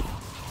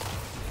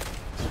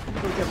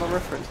 Let me get my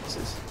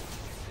references.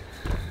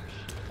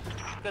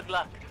 Good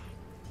luck.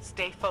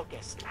 Stay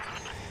focused.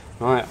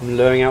 Right, I'm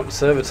luring out the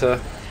servitor.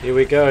 Here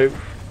we go.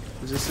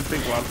 Was this a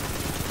big one?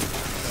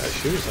 I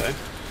assume so.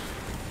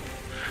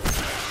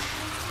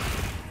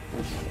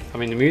 I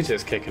mean, the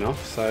music's kicking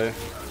off, so.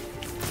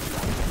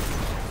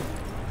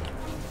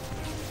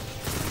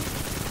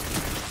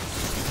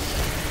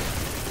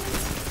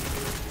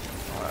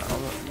 Alright,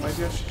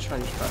 maybe I should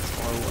change that to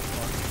my one.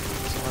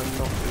 So I'm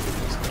not doing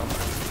this gun.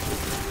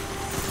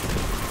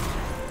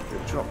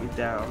 It'll drop me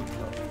down.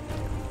 But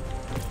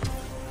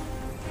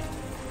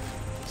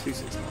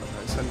 269, no,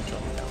 it's only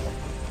dropped me down one.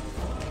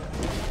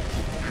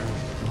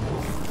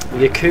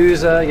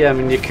 Yakuza, yeah, I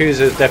mean,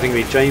 Yakuza's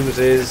definitely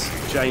James's.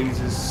 James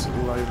is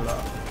all over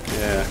that.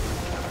 Yeah.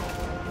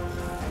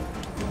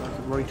 Like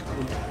a road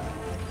called.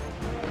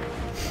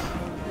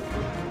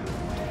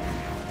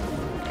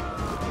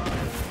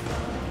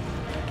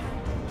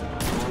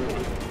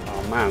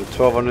 Oh man,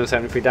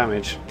 1273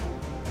 damage.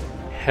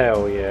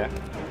 Hell yeah.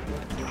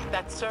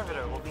 That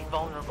servitor will be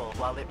vulnerable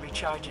while it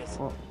recharges.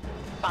 What?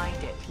 Find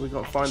it. We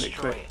gotta and find it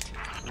destroy quick.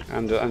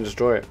 And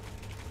destroy it.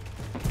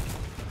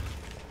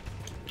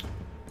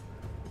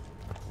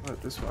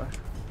 Right, this way.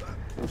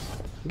 I'm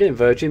getting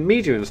Virgin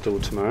Media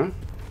installed tomorrow.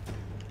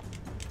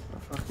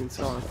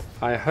 inside.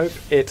 I hope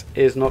it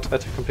is not a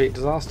complete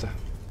disaster.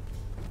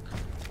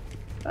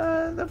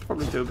 They'll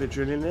probably do a bit of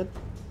drilling then.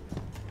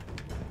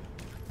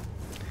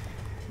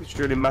 Just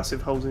drilling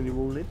massive holes in your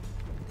wall in.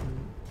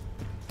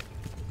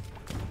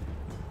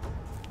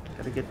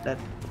 Gotta get that.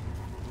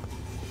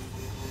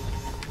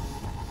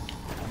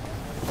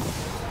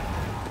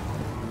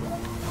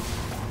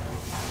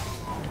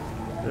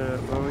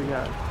 Where we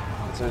go?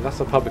 So that's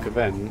a public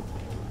event.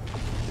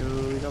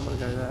 We don't want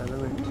to go there, do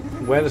we?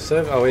 Where the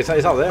server? Oh, it's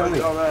up there, isn't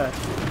it? Oh, there.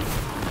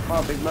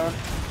 Oh, big man.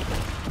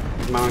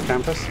 Big man on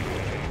campus.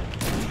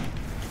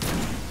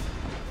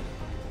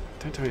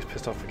 Don't tell me he's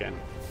pissed off again.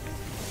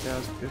 Yeah, I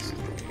was pissed.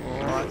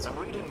 Alright. I'm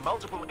reading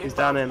multiple He's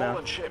down here now.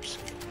 fallen ships.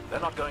 They're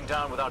not going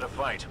down without a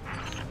fight.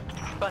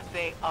 But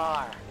they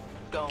are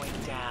going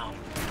down.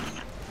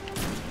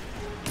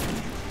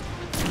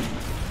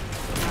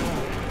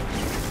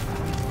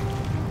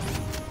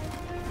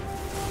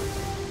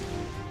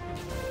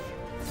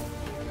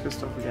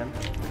 Pissed off again.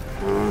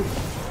 Man.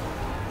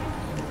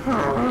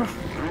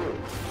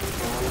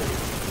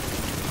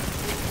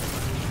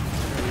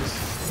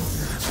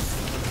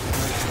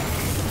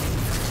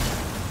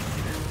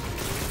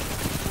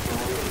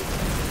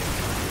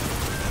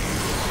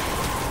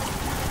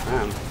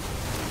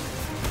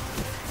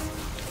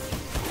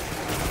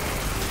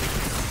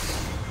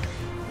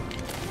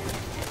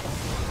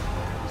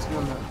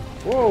 Someone there.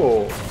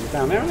 Whoa, he's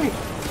down there, isn't he?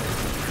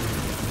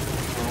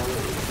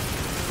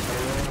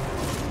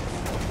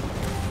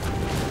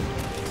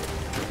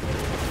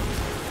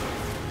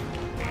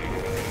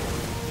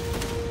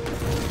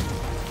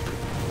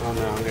 Oh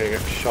no, I'm gonna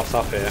get shot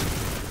up here.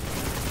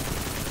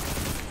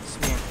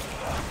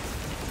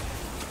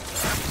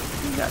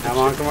 Come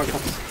on, come on, come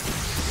on.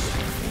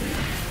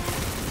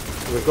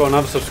 We've got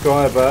another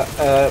subscriber,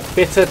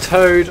 Bitter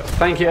Toad.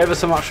 Thank you ever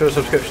so much for a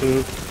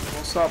subscription.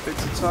 What's up,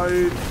 Bitter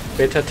Toad?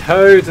 Bitter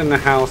Toad's in the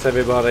house,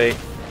 everybody.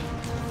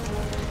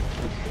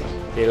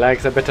 He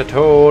likes a Bitter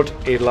Toad.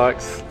 He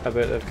likes a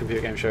bit of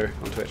computer game show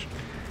on Twitch.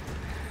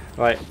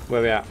 Right,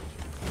 where we at?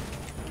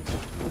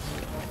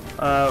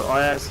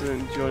 I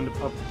accidentally joined the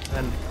pub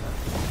 10.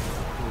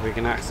 We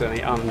can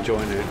accidentally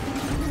unjoin it.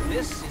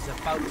 This is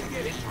about to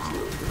get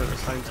interesting. But at the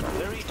same time.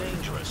 Very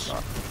dangerous.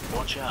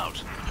 Watch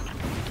out.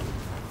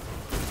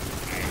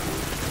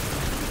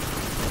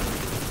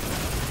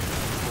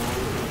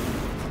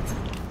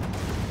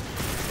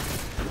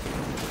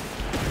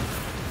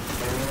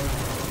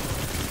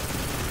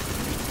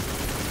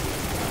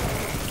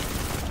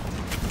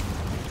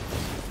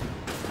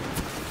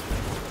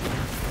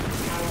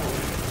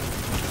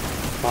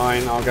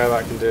 Fine, I'll go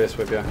back and do this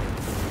with you. I don't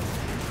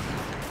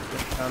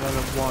know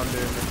why I'm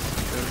doing this.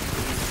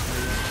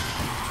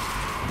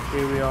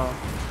 Here we are.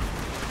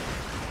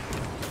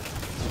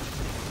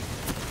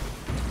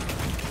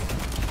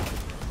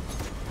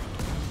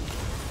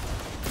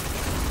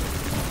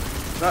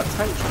 Is that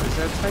tank? Is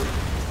there a tank?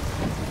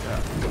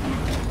 Yeah.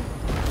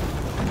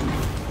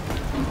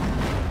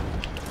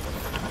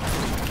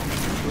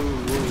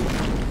 Ooh, ooh.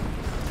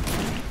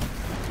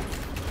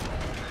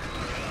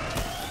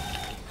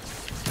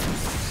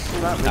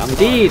 I'm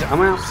deed.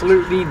 I'm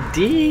absolutely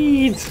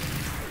deed.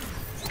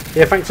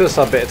 Yeah, thanks for the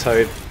sub, Bitter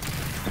Toad.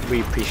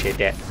 We appreciate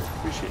that.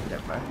 Appreciate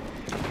that, man.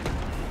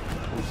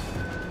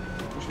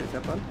 Appreciate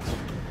that,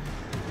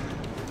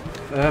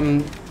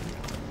 man.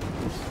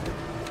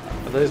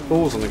 Are those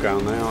balls on the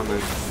ground there, aren't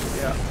they?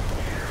 Yeah.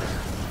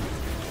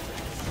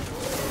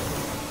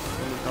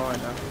 I'm gonna die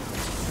now.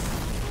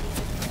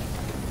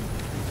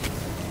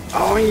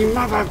 Oh, you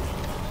mother!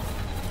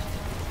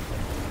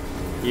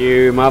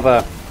 You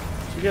mother!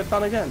 Did you get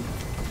done again?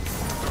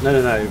 No,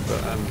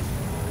 but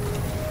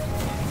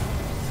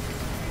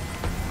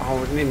oh,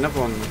 we need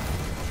another one.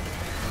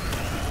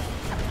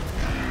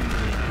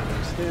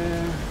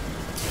 Here.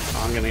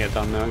 Oh, I'm gonna get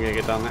done now. I'm gonna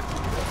get done now.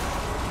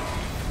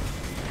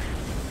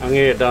 I'm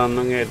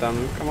gonna get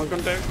done. Come on,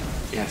 come do.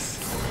 Yes.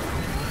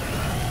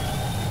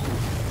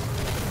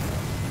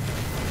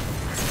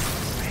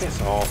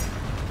 Piss off.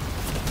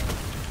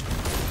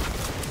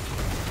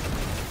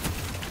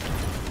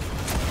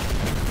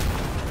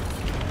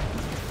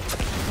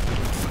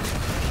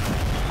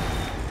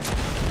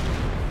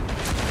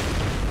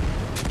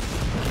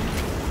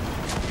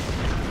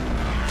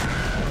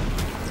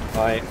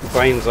 Right,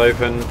 brain's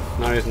open.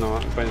 No, he's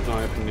not. Brain's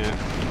not open yet.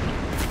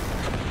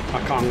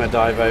 I'm gonna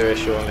die very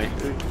shortly.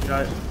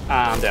 Right.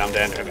 I'm down.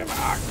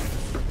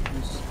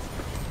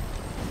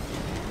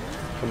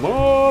 Come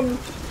on!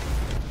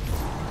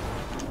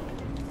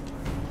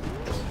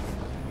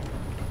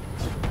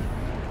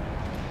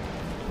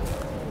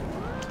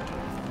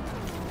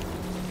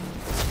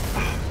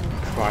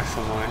 Christ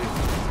almighty.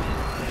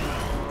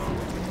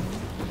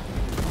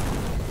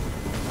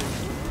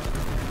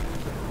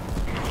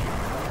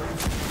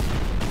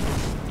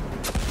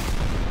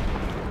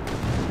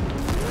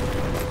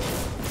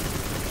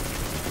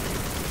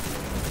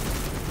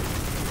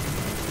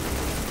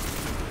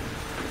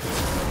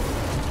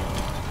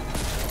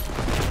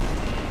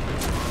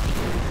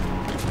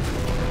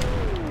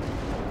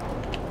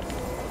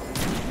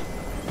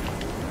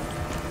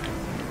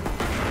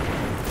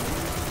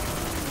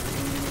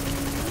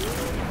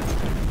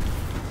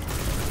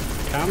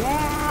 Come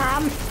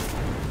on!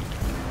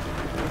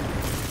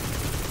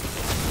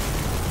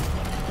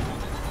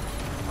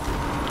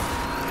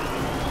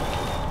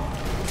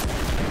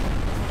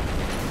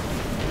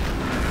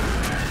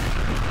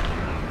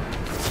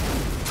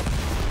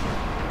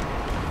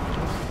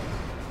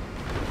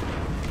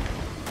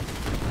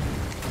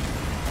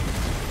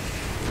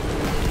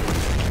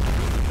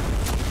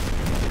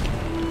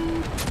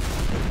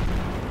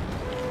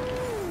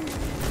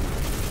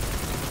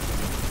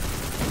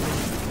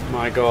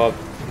 My god,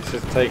 this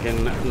is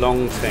taking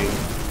long thing.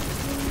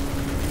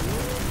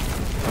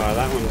 Right,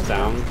 that one's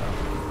down.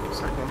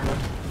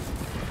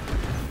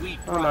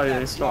 Oh no,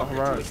 it's not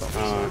heroic.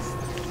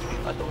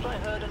 Oh, I thought I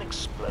heard an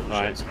explosion.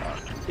 right.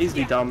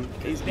 Easily done.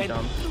 Easily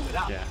done.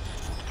 Yeah.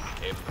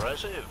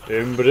 Impressive.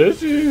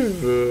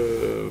 Impressive.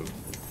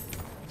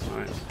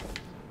 Right.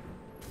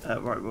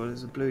 Right, well,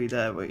 there's a bluey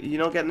there. Wait,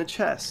 you're not getting the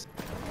chest?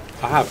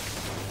 I have.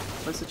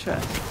 Where's the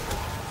chest?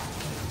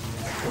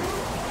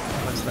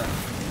 Where's that?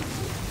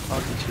 I'll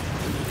get you.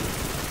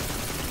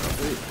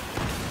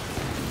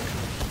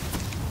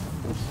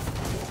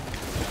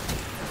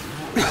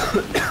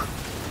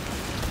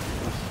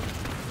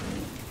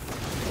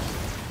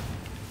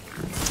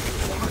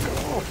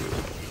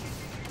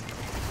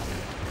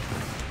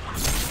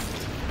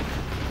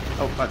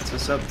 Oh, back to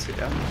subs,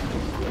 yeah?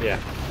 Yeah.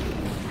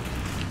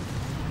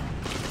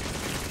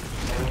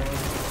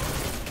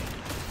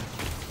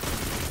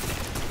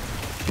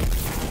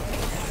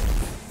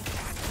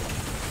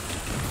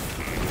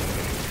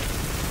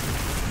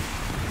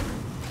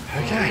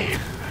 Okay.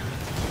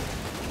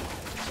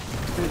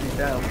 Really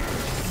down.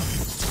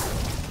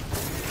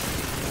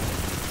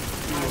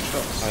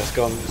 Oh, it's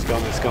gone, it's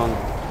gone, it's gone.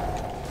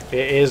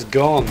 It is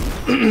gone.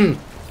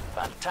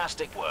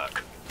 Fantastic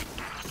work.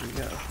 There you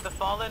go. The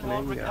Fallen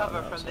won't There you go,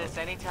 recover that's from this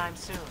anytime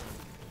soon.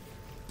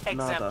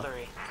 Nada.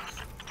 Exemplary.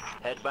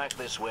 Head back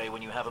this way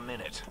when you have a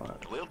minute. Right.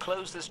 And we'll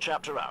close this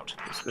chapter out.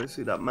 Let's go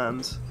see that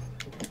man's.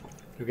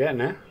 You're getting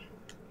there.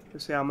 Go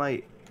see our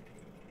mate.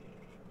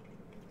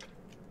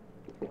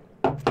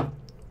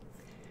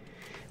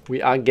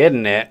 We are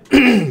getting it.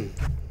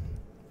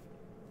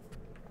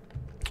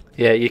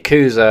 Yeah,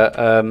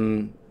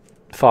 Yakuza,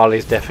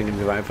 Farley's definitely going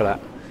to be waiting for that.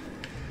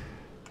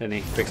 Isn't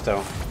he? Big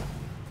style.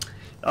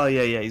 Oh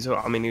yeah, yeah. He's.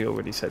 I mean, he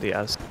already said he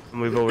has,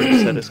 and we've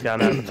already said it's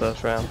going out in the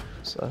first round.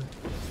 So.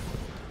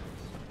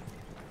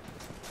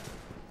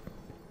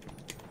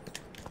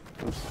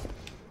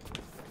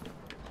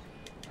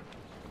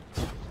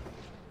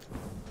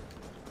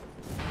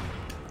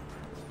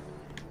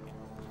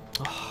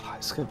 Oh,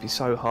 it's going to be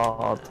so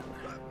hard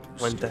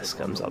when Death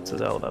comes up to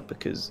Zelda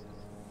because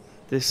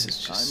this is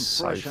I'm just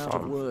so fresh out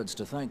of fun. words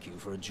to thank you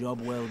for a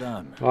job well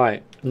done.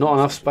 Right, not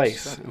enough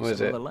space. Studied What is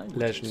some it? other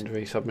languages.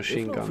 Legendary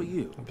submachine If not for gun.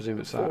 you, I presume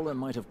it's the that. Fallen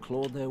might have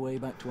clawed their way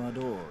back to our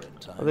door in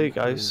time. Oh, there you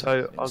go.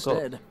 So I got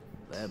Instead,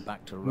 they're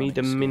back to running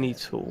Mida mini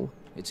scared. tool.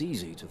 It's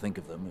easy to think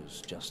of them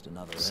as just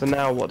another. So enemy.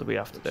 now what do we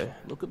have to do?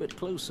 Look a bit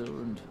closer,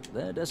 and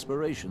their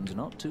desperation's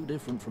not too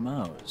different from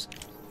ours.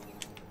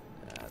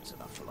 That's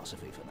enough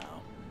philosophy for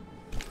now.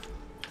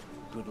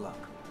 Good luck.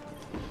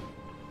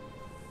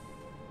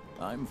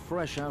 I'm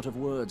fresh out of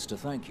words to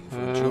thank you for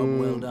a job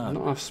well done.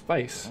 Not enough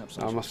space. Perhaps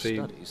I I should must be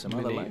study some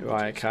other mini. languages.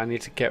 Right, okay, I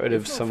need to get rid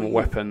of If not for some you,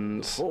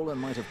 weapons. the Fallen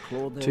might have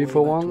clawed their 2 way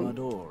for back to 1. our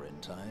door in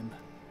time.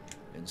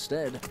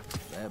 Instead,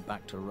 they're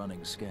back to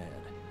running scared.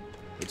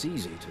 It's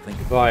easy to think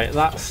of. Right,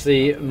 that's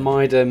the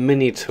Mida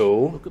mini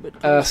tool. Look a bit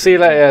closer. See you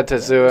later, Their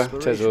Tezua.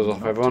 desperation's Tezua's off,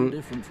 not too everyone.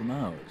 different from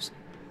ours.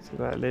 See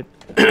that lid?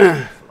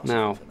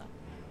 Now,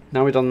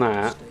 now we've done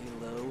that. Stay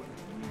low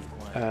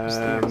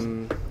and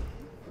move quietly.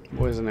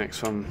 What is the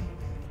next one?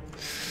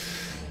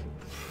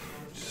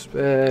 Just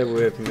bear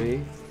with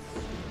me.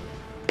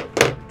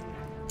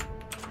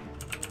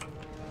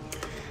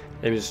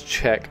 Let me just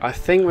check. I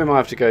think we might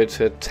have to go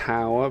to a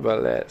tower,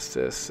 but let's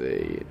just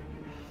see.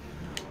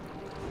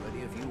 Ready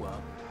if you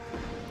are.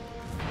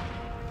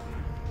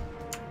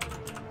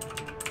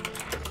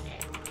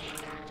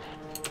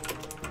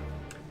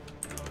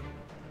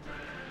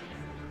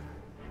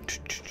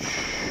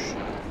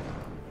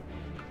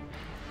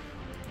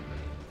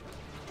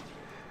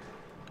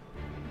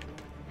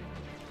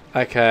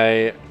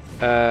 Okay.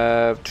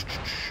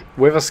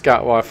 With a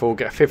scout rifle,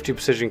 get 50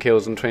 precision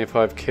kills and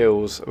 25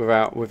 kills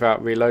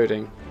without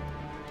reloading.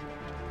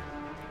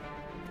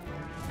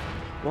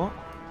 What?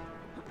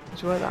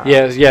 Did you write that?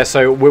 Yeah, yeah.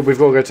 So we've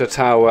got to go to a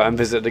tower and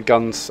visit the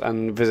guns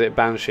and visit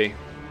Banshee.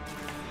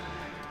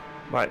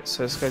 Right,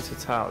 so let's go to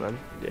the tower then.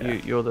 Yeah.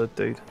 You're the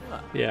dude.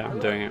 Yeah, I'm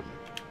doing it.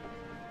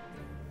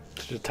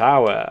 To the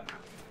tower.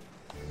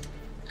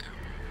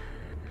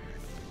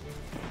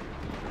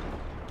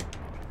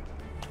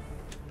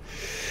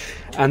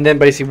 And then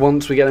basically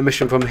once we get a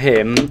mission from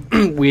him,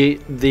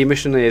 the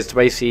mission is to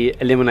basically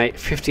eliminate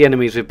 50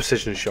 enemies with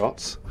precision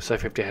shots, so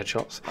 50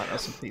 headshots. Right,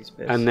 that's a piece of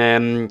piss. And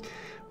then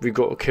we've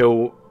got to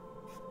kill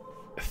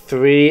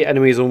 3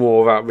 enemies or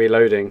more without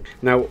reloading.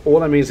 Now all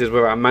that means is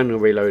without manual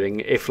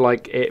reloading. If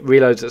like it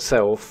reloads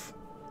itself,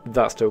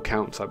 that still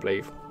counts, I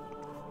believe.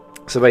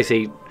 So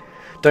basically,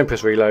 don't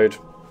press reload.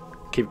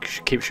 Keep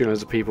shooting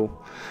loads of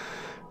people.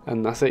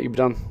 And that's it, you've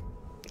done.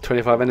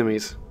 25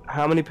 enemies.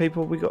 How many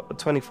people have we got?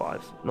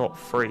 25, not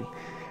 3.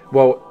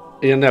 Well,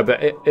 yeah, no,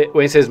 but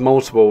when it says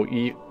multiple,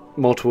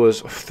 multiple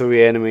is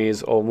 3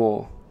 enemies or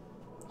more.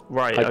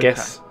 Right, I okay.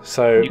 guess.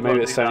 So You maybe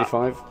gotta it's do that.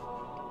 75.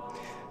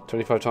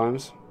 25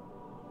 times.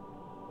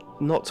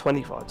 Not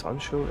 25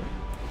 times, surely.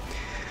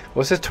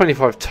 Well, it says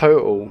 25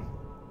 total.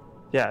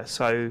 Yeah,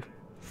 so I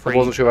 3.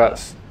 wasn't sure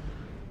that's...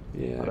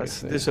 Yeah, I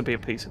That's, guess this would be a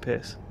piece of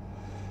piss.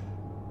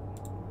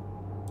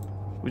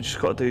 We just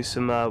got to do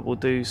some. We'll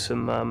do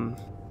some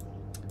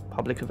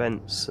public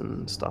events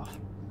and stuff.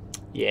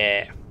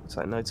 yeah.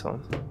 So no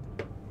time.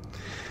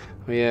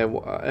 Well, yeah,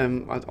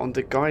 on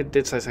the guide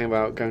did say something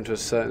about going to a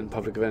certain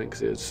public event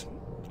because it was...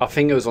 I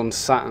think it was on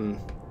Saturn.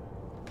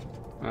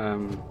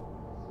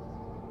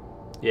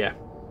 Yeah.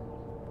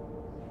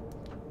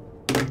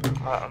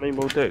 I mean,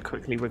 we'll do it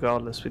quickly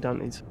regardless. We don't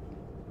need to.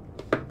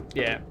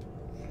 Yeah.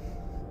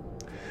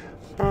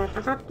 Alright,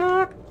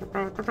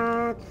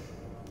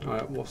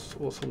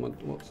 what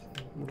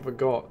have I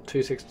got?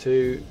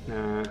 262.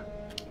 Nah.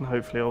 And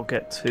hopefully, I'll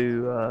get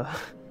 2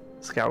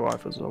 scout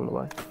rifles along the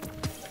way.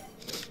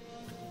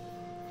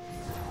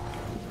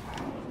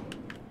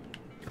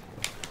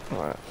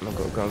 Alright, and I've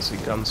got to go and see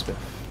Gunsmith.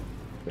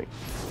 I think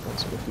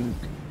Gunsmith Luke.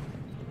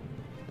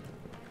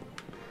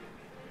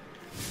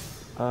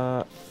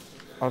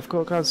 I've got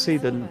to go and see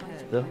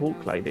the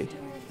Hawk Lady.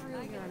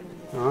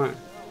 Alright.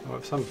 I'll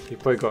have some. You've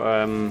probably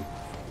got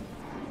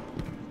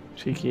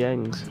Cheeky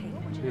Engs.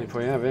 yeah, you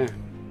probably have, yeah.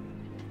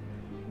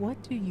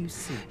 What do you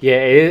see? Yeah,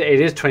 it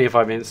is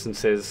 25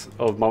 instances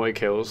of multi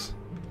kills.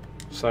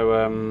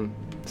 So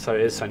so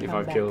it is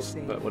 75 kills,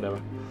 but whatever.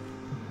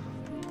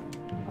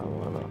 Oh,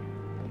 why not?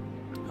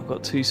 I've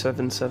got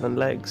 277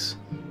 legs.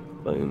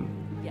 Boom.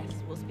 Yes,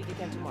 we'll speak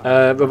again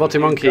tomorrow. Robotic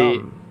Monkey.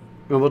 Gun.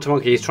 Robotic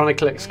Monkey, he's trying to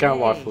collect scout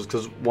Hey. rifles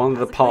because one of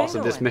the How's the parts plane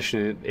of this going?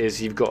 mission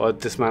is you've got to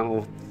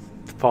dismantle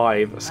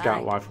 5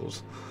 scout Right.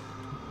 rifles.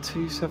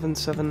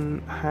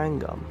 277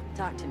 handgun.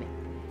 Talk to me.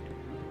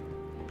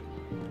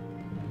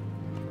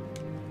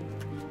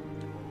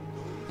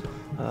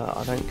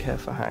 I don't care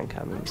for hand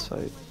cannons, so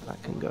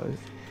that can go.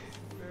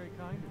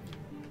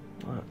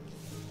 Right.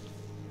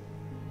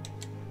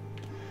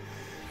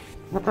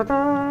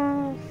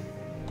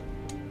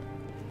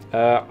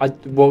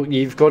 Well,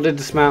 you've got to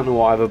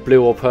dismantle either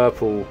blue or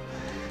purple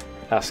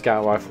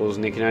scout rifles,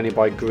 and you can only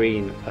buy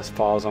green, as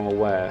far as I'm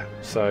aware.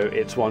 So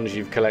it's ones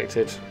you've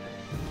collected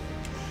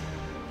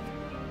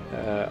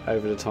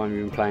over the time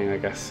you've been playing, I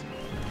guess.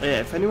 Yeah,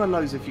 if anyone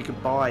knows if you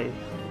could buy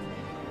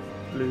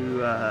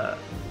blue,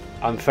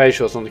 I'm fairly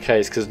sure it's not the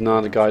case because none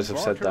of the guys have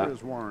said Slaughter that.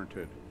 is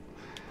warranted.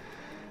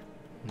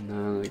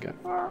 None of the guys.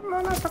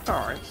 none of the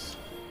guys.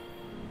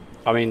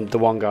 I mean, the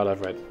one guide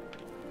I've read.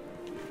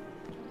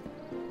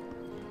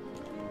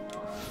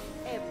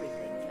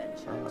 Everything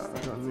ventures.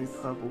 I've got a new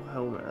purple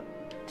helmet,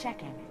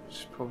 Checking. which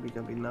is probably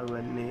going to be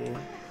nowhere near.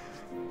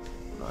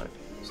 No,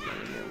 it's nowhere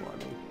near what I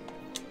need.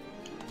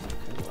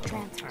 Okay, well,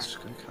 Transfer. let's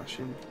just go cash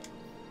in.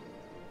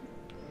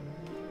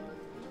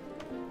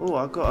 Oh,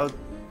 I've got a.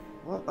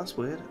 What? That's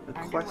weird. A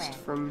Underway. quest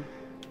from.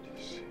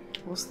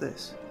 What's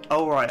this?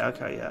 Oh, right,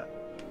 okay, yeah.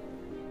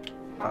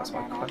 That's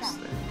my quest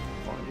thing.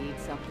 Fine. Need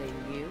something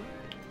new?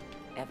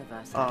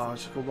 Eververse. Oh, I've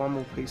just got one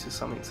more piece of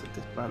something to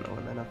dismantle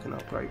and then I can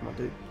upgrade my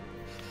dude.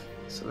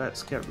 So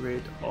let's get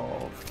rid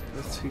of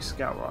the 2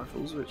 scout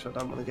rifles, which I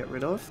don't want to get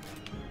rid of.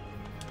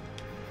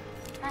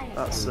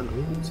 That's an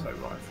auto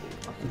rifle.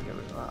 I can get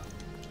rid of that.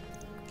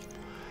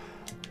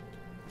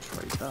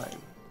 Trade that in.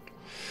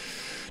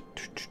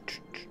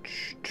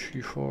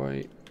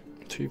 248,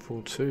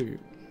 242.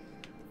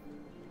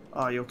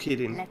 Oh, you're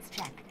kidding. Let's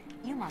check.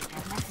 You must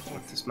have Let's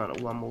messages.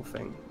 dismantle one more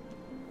thing.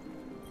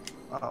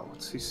 Oh,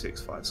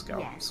 265 scout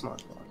Yeah.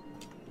 sniper.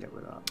 Get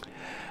rid of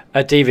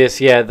that.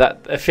 Devious, yeah,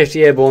 that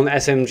 50 airborne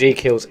SMG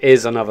kills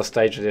is another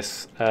stage of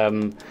this.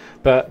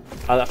 But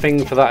the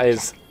thing for that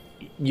is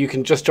you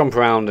can just jump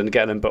around and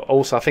get them, but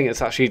also I think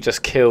it's actually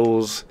just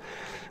kills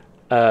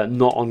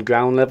not on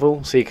ground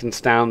level, so you can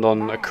stand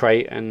on a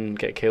crate and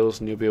get kills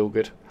and you'll be all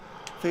good.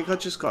 I think I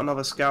just got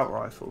another scout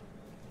rifle.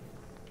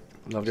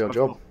 Lovely So old I've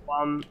job. got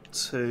 1,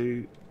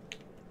 2,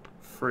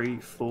 3,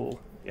 4.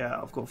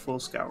 Yeah, I've got 4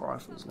 scout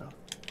rifles now.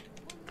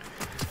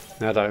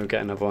 Now don't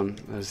get another one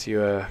as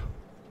you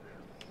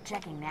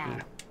Checking now.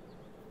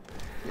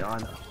 Yeah, I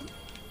know.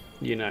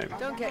 you know.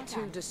 Don't get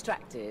too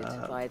distracted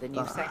by the new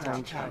That sector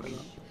hand charge. cannon.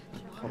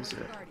 Deposit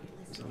it.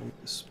 'Cause I need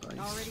the space.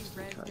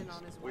 Okay.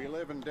 We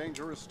live in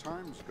dangerous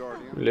times,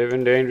 Guardian. Live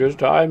in dangerous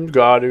times,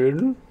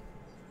 Guardian.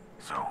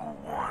 So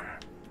who won?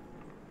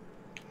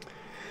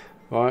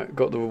 Right,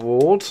 got the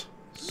reward.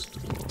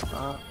 Store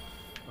that.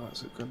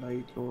 That's a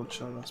grenade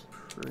launcher. That's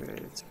pretty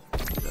good.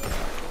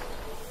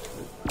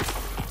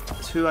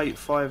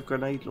 285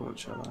 grenade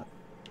launcher. That.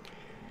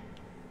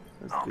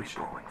 That's good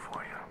shit.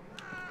 For you.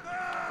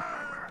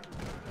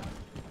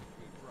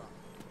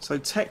 So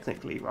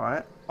technically,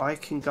 right, I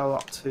can go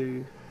up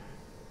to.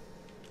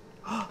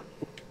 I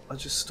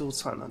just stored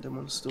something I didn't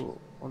want to store.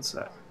 One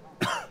sec.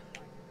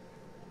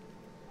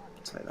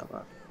 Take that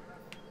back.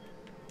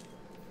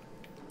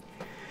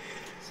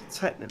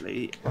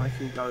 technically I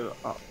can go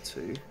up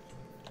to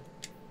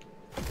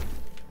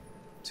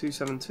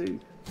 272.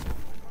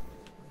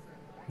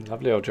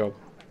 Lovely old job.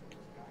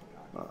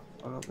 But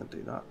I'm not going to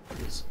do that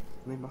because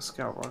I need my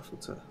scout rifle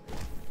to...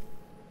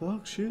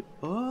 Oh shit,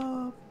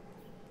 oh!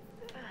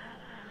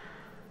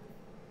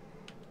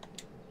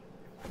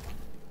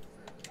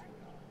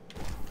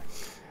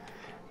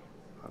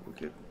 Right, we're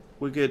good.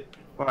 We're good.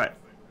 Right,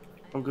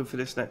 I'm good for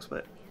this next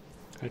bit.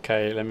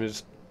 Okay, let me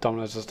just dump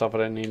loads of stuff I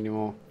don't need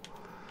anymore.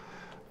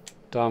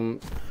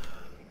 Dump.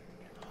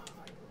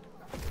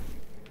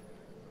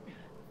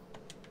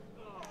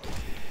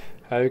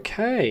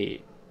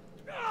 Okay.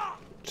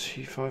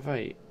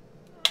 258.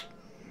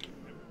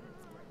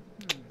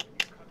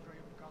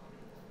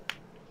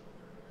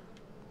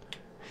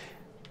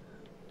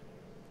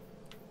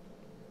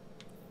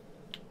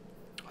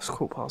 It's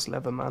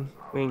 11:15, man.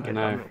 We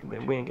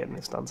ain't getting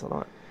this done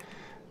tonight.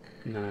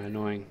 No,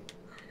 annoying.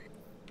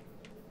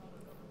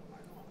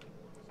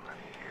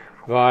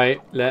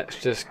 Right, let's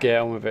just get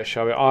on with it,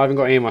 shall we? I haven't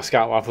got any of my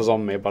scout rifles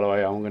on me, by the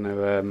way. I'm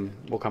gonna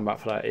we'll come back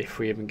for that if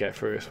we even get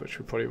through this, which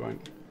we probably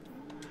won't.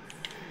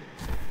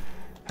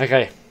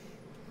 Okay,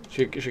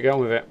 should get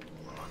on with it.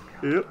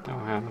 Yep. Oh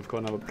man, I've got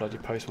another bloody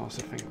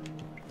postmaster thing.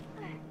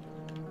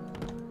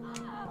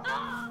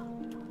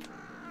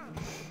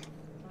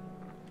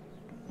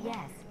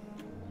 Yes.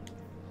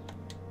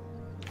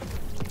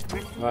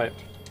 Right,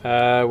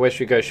 where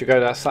should we go? Should we go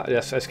to that?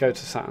 Yes, let's go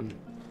to Saturn.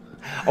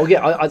 Oh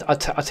yeah, I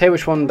tell you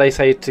which one they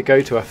say to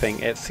go to. I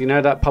think it's, you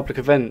know, that public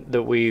event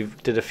that we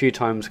did a few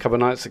times a couple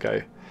of nights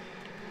ago,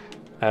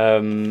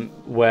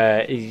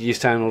 where you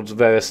stand all the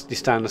various, you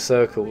stand the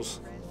circles.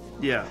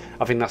 Yeah.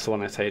 I think that's the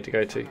one I tell you to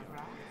go to.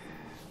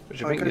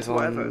 Which I think is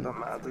whatever, it on. doesn't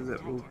matter, does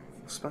it? We'll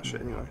smash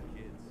it anyway.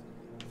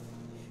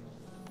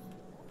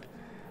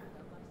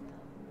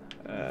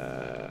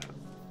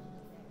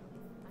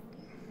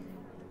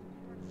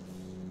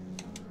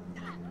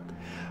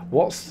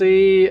 What's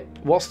the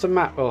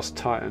map? Oh, it's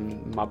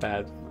Titan. My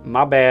bad.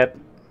 My bad.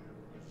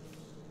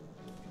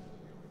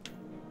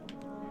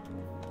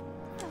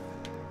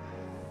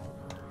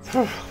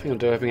 I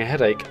think I'm having a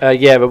headache.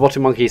 Yeah,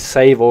 robotic monkeys,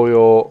 save all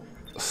your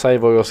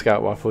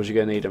scout rifles.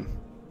 You're gonna need them.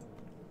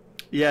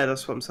 Yeah,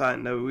 that's what I'm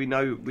saying. No, we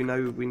know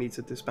we need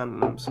to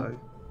disband them. So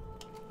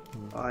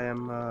I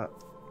am.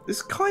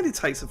 This kind of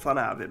takes the fun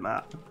out of it,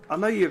 Matt. I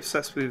know you're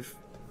obsessed with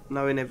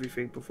knowing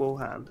everything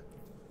beforehand.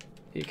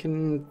 You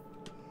can.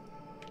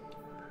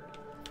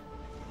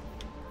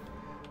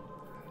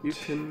 You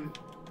can.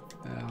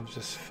 I'm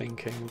just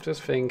thinking.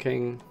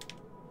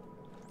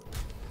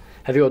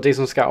 Have you got a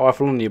decent scout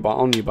rifle on you,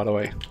 by the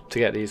way, to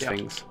get these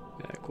things?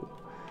 Yeah, cool.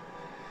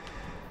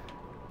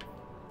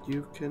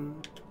 You can.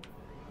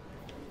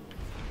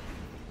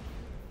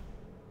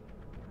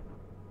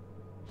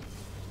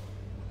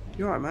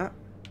 You alright, Matt?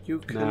 You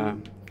can. Nah,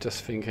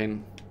 just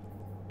thinking.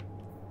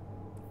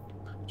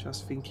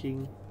 Just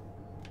thinking.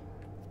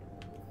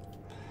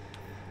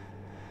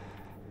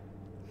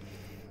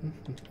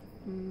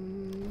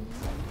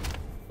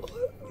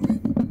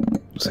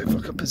 See if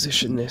I can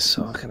position this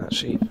so I can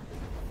actually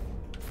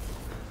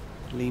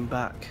lean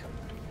back.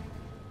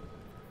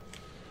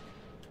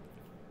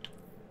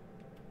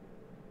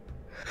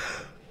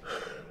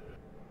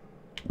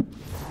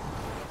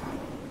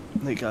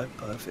 There you go,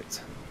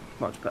 perfect.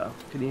 Much better.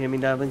 Can you hear me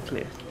loud and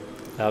clear?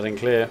 Loud and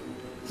clear.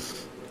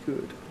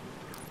 Good.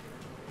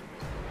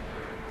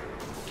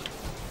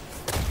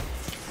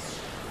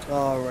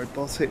 Oh,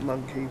 robotic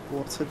monkey,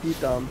 what have you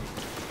done?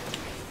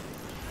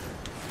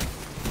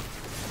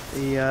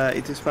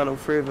 He dismantled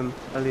 3 of them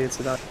earlier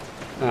today.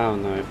 Oh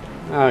no.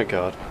 Oh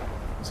god.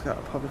 Let's go to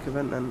a public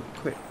event then.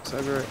 Quick, it's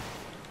over it.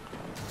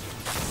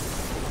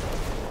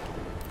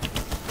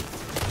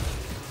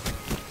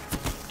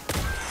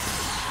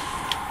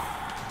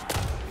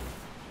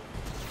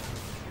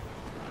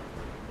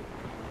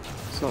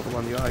 It's not the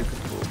one you're hoping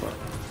for, but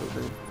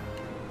it'll do.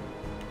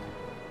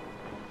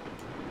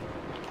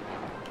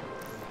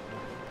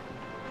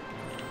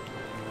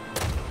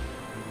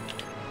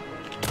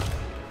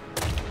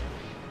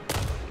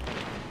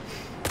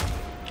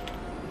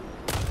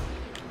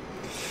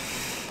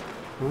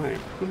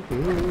 Right.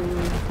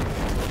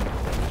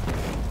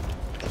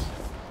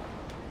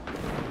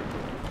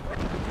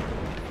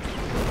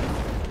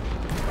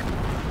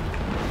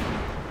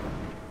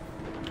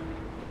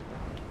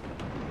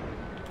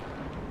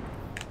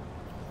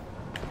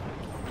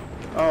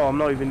 Oh, I'm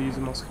not even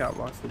using my scout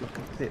rifle, look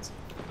at this.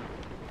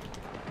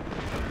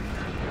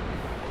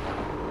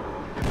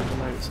 Never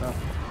noticed that.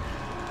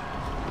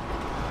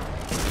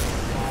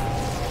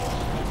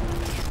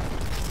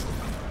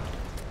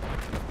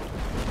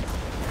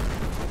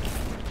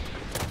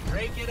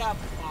 Break it up,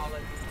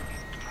 Fallen.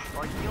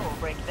 Or you'll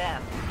break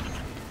them.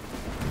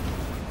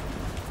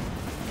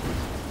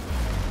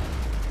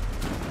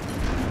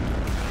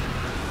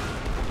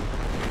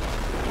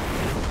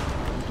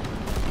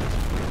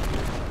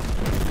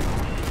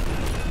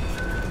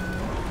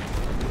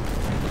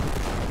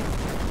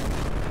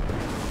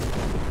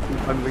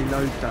 And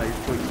reload, Dave,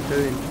 what are you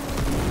doing?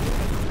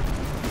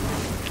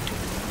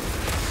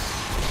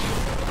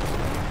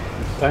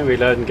 Don't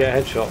reload and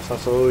get headshots.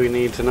 That's all you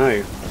need to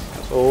know.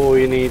 That's all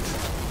you need.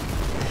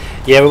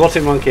 Yeah, we're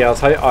watching Monkey. I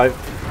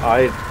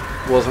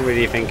wasn't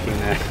really thinking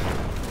there.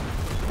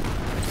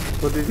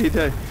 What did he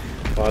do?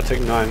 Well, I took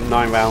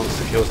nine rounds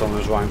to kill someone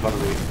who's right in front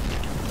of me.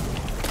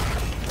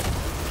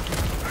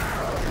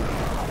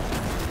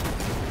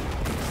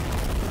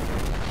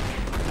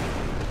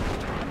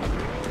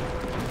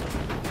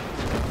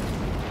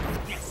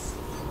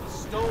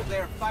 Stole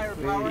their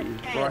firepower Right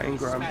in and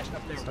Graham. smashed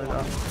up their So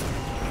port.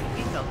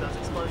 We felt those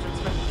explosions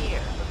from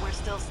here, but we're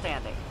still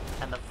standing,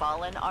 and the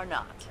fallen are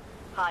not.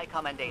 High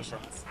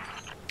commendations.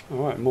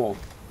 Alright, more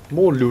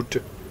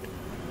loot.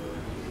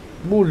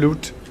 More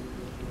loot.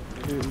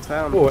 Loot in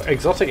town. Oh,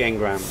 exotic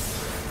engram.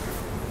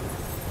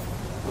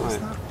 What's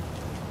Right. that?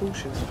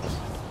 Bullshit.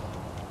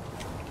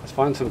 Let's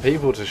find some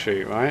people to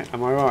shoot, right?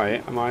 Am I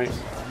right? Am I...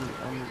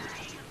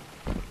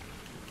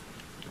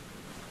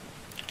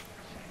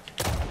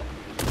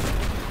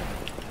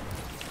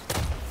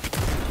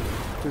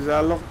 Is there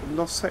a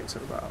lost sector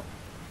about?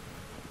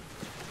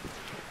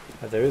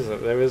 There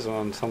is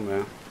one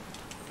somewhere.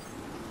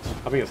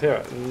 I think it's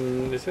here.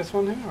 Is this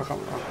one here? I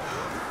can't remember.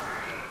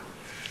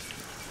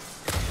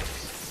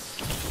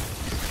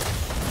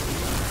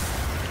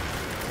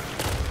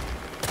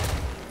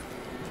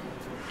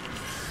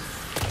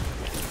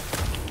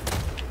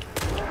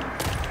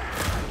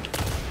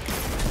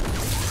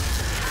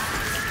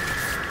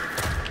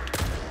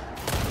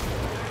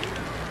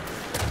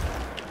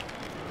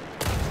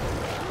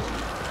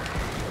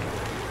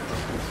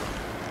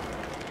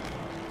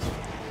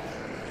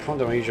 Can't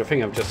do my usual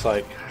thing of just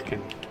like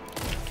hacking.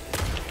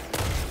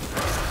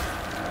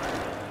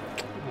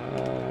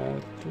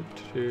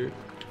 Two.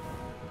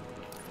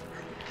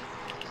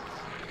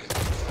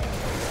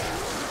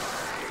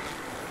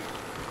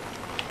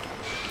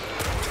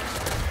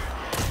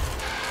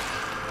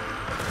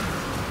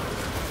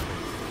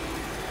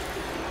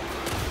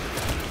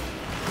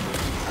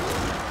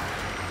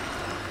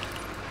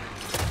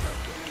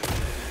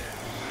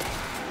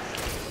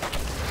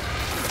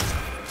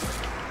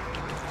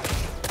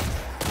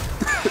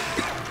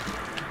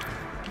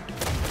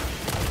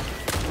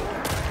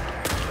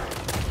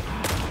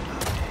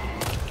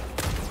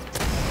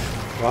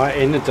 Right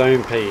in the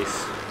dome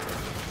piece.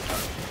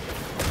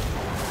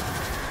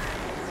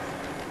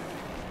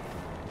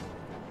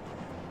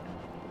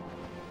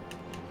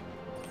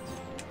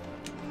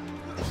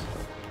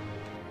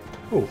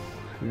 Oh,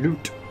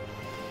 loot.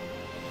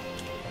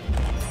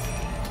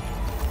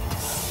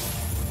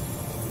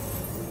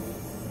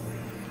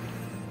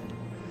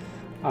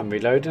 I'm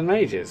reloading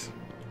ages.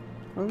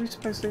 Where are we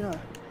supposed to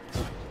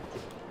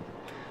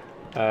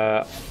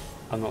go?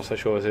 I'm not so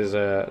sure this is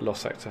a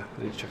lost sector.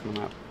 I need to check on the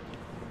map.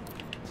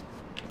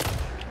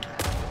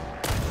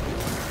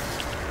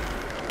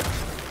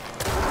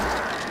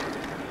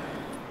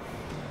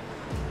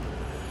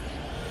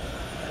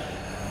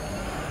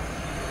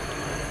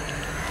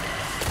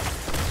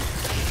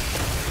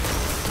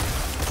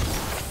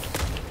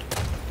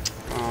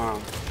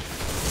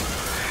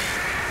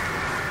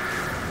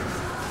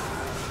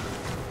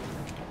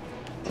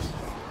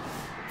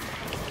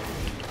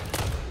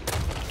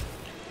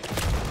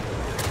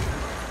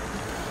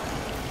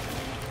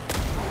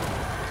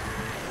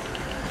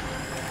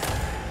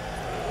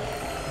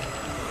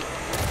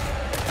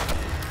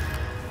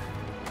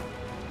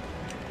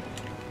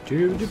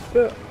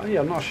 Oh,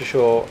 yeah, I'm not actually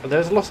sure.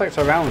 There's a lost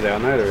sector around there. I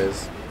know there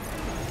is.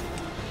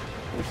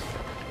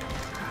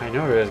 I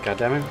know there is.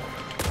 Goddammit.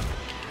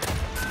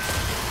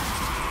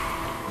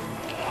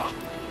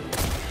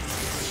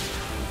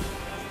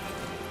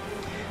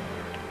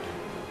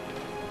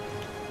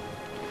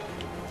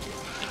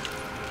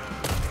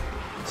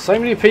 So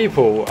many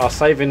people are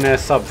saving their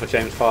sub for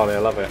James Farley. I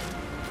love it.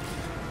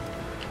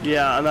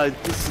 Yeah, I know.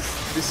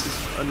 This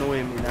is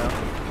annoying me now.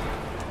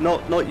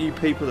 Not you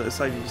people that are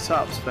saving your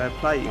subs, fair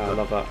play. I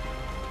love that.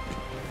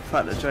 The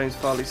fact that James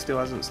Farley still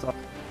hasn't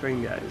started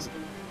stream yet is.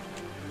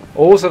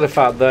 Also the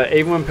fact that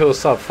even when people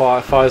sub,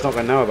 Fire's not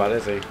going to know about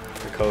it, is he?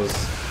 Because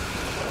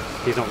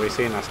he's not really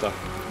seeing that stuff.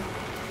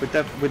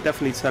 We're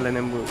definitely telling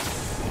him we'll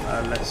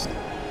less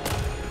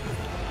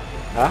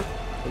Huh?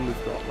 than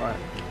we've got, right?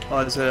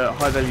 Oh, there's a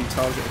high value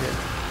target here.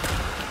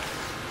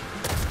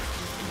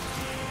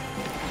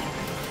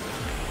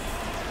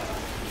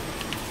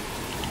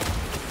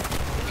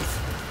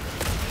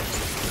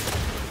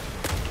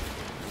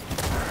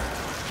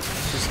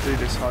 Just do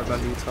this high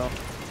value target.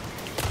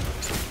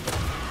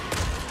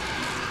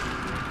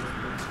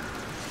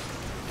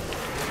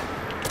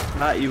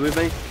 Matt, you with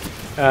me?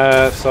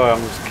 Sorry, I'm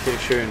just keep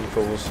shooting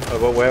fools.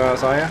 Where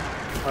else are you?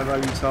 High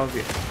value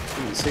target.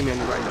 You didn't see me on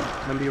your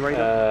radar. Remember your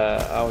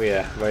radar? Oh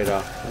yeah,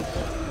 radar.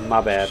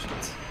 My bad.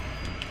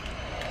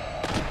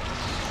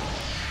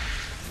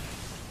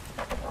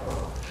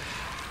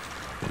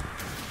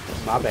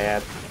 My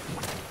bad.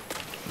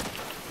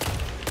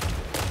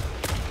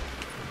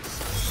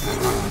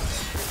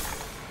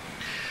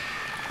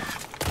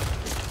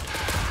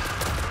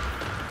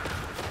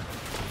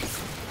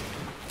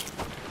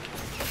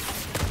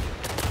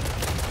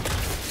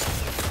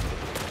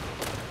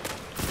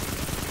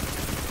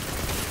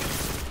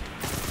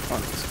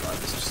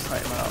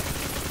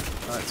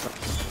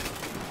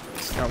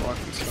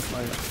 stuff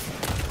later.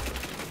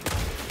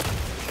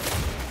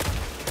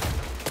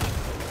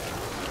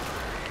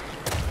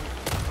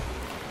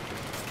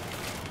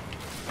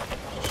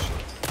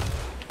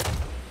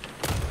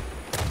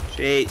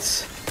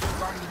 Shit.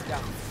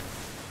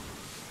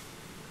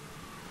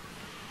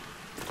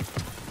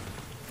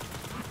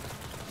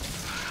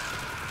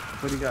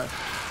 Where'd he go?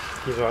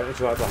 He's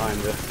right behind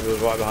you. He was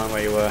right behind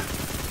where you were.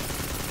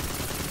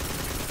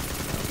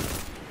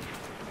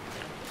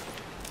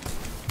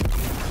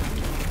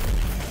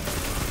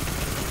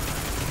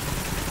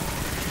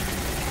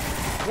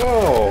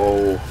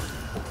 Whoa!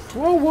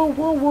 Whoa, whoa,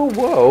 whoa, whoa,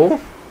 whoa!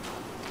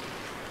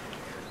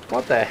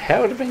 What the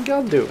hell did Ben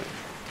Gunn doing?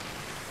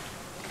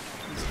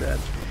 He's dead.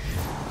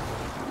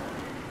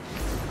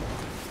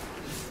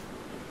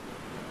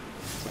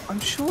 I'm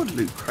sure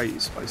loot crate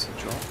is supposed to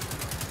drop.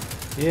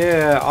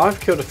 Yeah, I've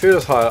killed a few of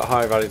those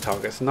high value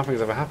targets and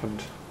nothing's ever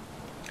happened.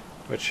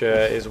 Which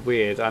is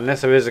weird,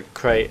 unless there is a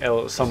crate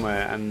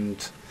somewhere and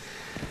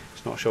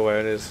it's not sure where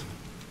it is.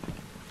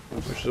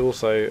 Which is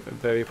also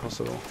very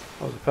possible.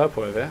 Oh, there's a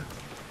purple over there.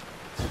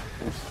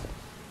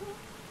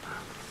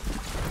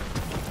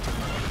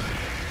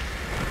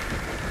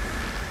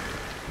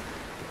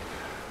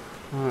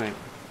 Right.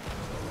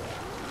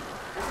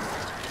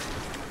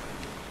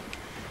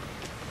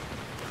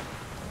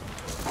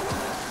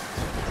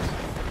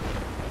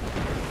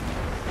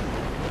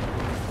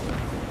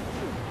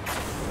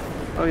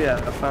 Oh yeah,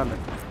 I found it.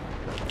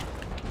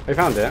 You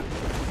found it?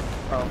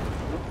 Oh,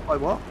 by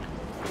what?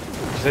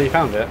 Did you say you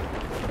found it?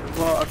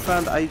 Well, I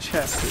found a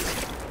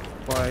chest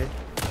by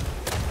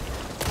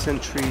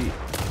Sentry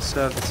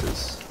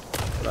Services.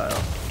 They are.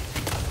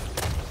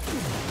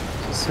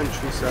 It's a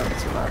Sentry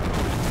Service of that.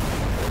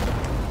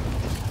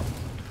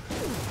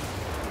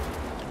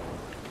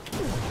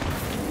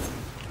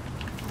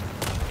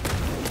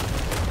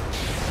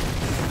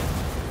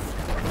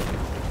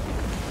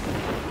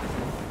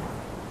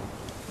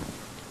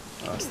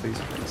 Oh, it's these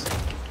ones.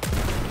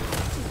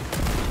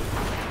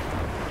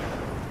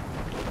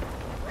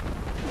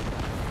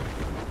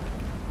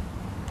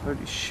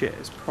 Holy shit,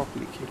 it's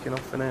properly kicking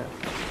off in here.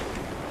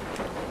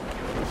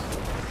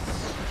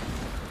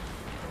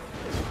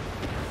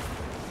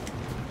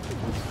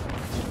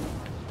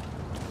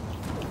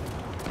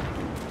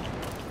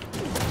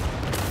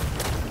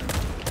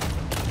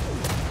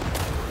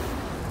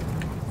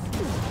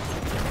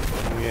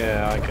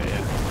 Yeah, okay,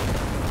 yeah.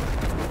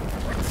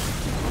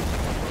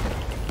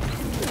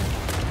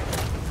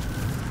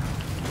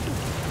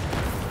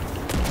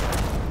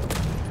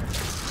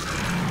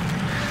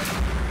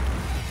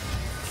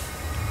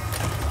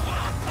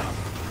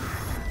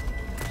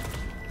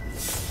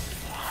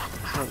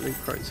 That loot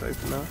crate's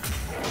open now.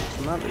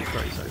 And that loot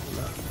crate's open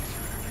now.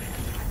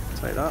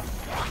 Take that.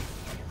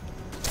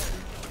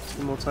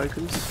 Some more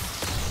tokens.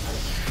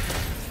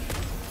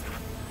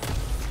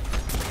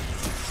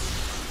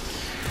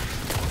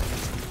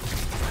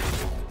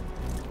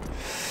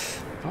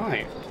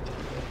 Right.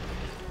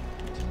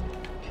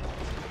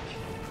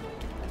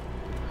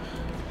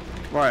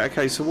 Right,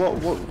 okay, so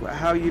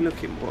how are you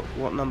looking?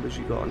 What numbers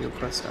you got on your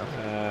quest now?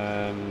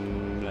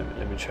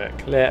 Let me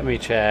check. Let me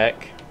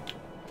check.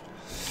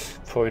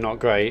 Probably not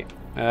great.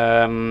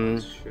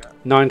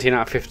 19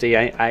 out of 50,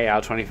 8 out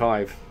of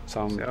 25.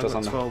 So I'm See, I've just got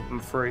under. 12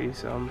 and 3,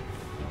 so I'm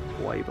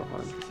way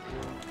behind.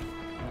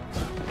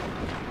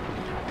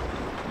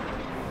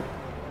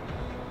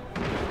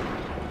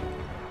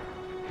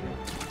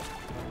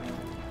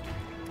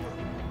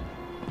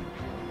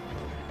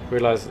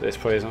 Realise that this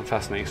probably isn't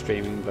fascinating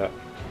streaming, but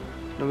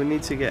No, we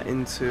need to get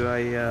into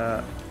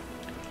a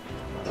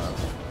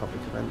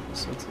public event or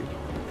something.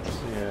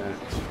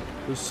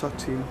 yeah. Or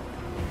something.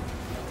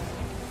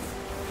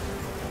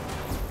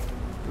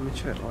 Let me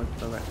check my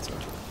director.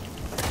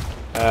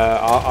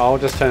 I'll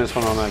just turn this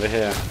one on over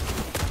here.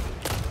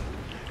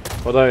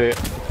 Although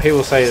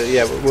people say that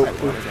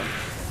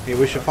yeah,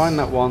 we should find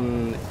that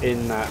one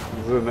in that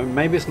room.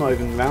 Maybe it's not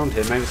even around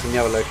here. Maybe it's in the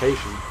other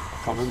location.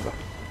 I can't remember.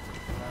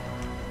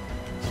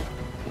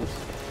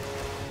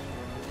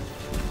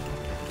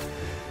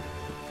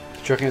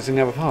 Do you reckon it's in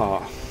the other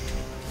part?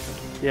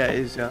 Yeah, it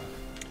is, yeah.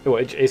 Oh,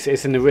 it's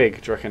in the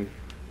rig, do you reckon?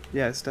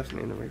 Yeah, it's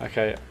definitely in the rig.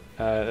 Okay,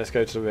 let's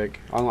go to the rig.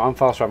 I'm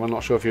fast traveling, I'm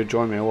not sure if you'll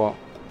join me or what.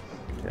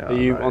 Yeah, Are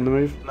you on the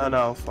move? No,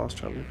 I'll fast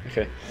travel.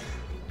 Okay.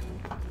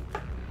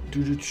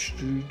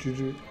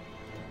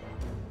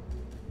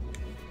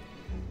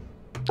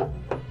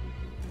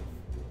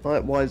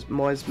 Right, wise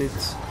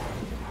mids.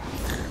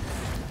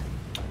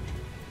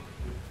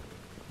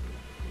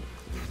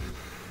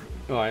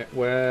 Right,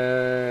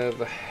 where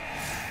the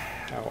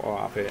hell? Oh,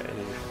 up here.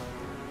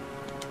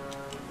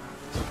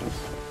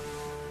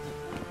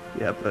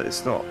 Yeah, but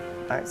it's not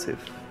active.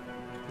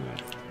 Yeah.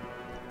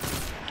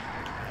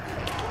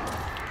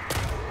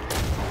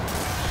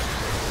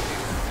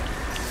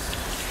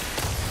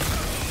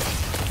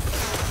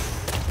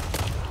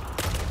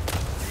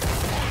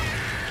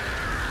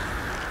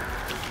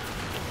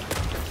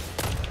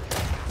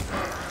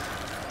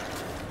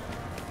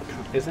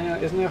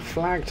 Isn't there a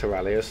flag to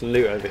rally? There's some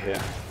loot over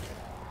here.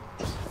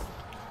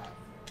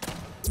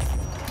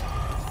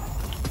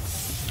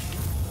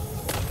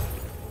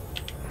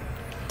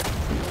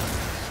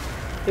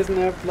 Isn't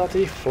there a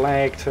bloody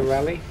flag to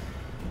rally?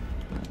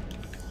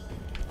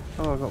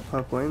 Oh, I got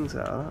purple ends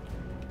out of that.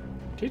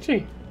 Did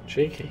you?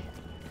 Cheeky.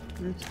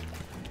 Good.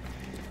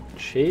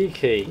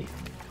 Cheeky.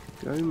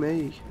 Go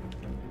me.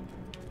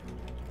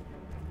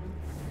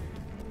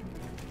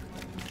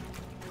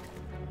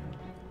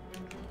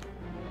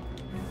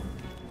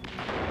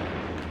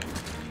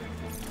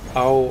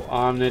 Oh,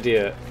 I'm an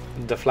idiot.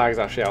 The flag's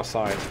actually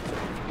outside.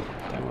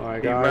 Don't worry, Are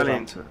you guys.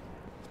 rallying to it?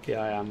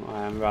 Yeah, I am.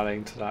 I am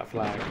rallying to that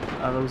flag.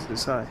 How long does it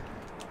say?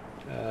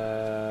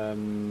 I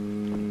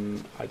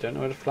don't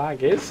know where the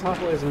flag is.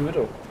 Halfway in the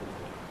middle.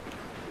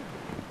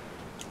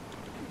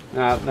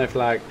 Nah, no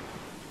flag.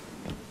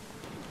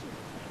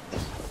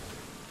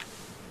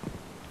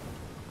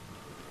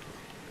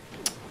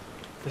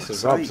 This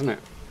is Rob's, isn't it?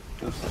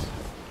 Why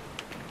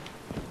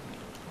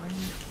are you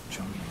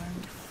jumping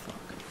around,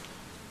 fuck?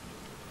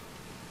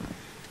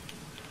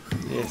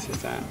 This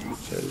is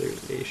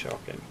absolutely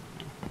shocking.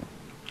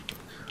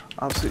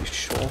 Absolutely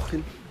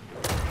shocking.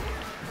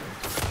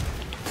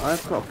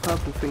 I've got a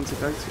purple thing to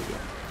go to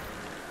yet.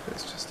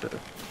 It's just a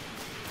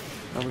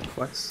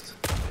request.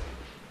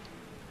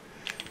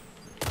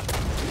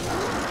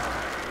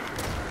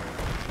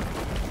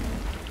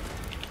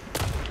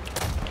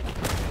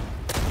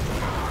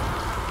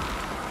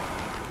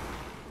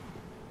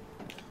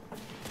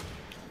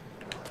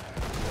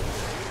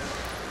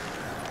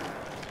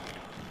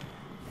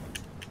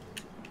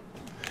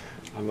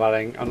 I'm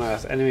rallying. Oh no,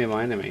 that's enemy of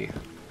my enemy.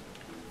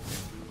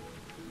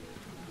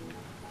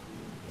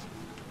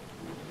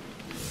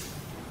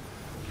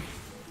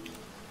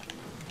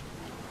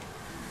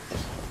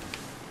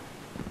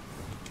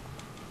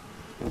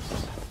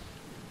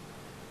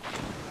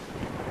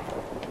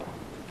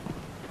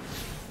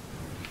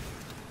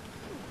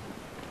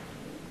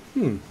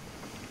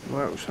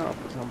 Well, shut up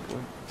at some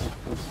point.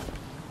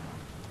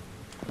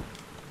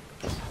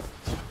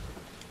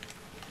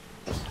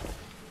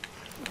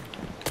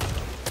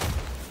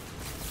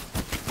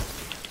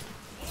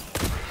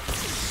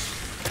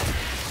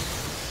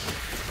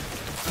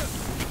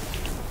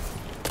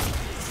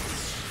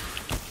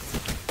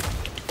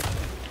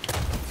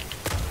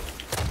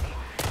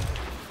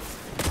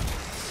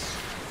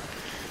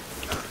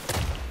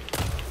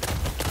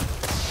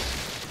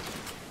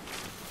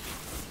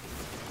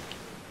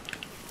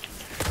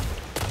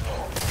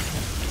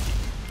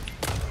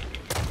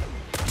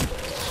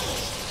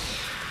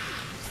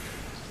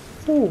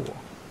 Ooh.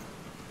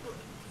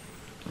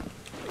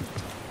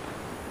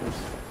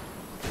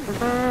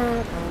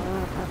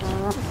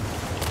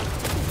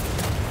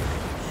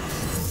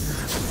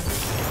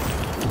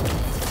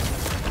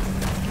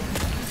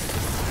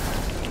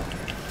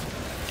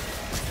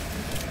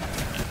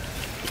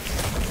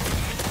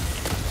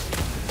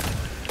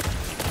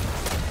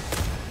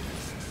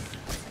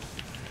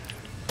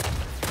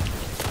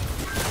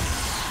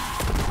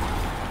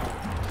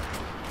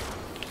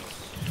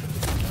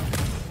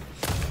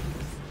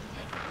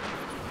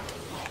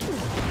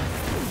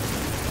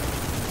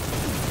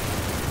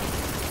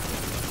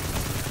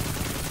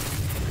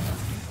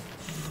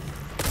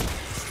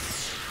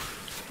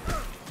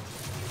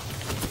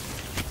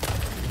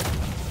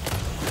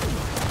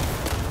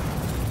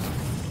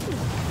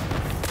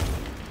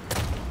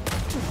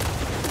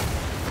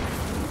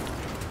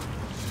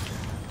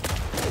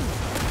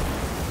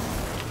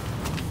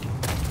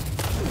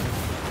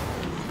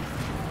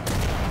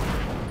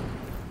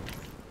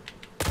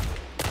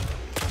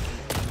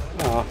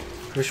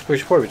 We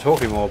should probably be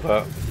talking more,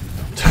 but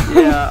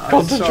Yeah,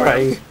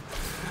 concentrating.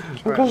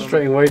 I'm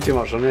concentrating way too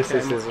much on this.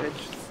 This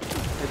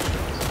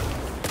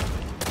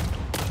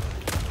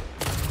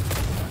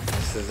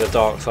is the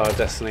dark side of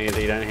Destiny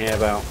that you don't hear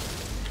about.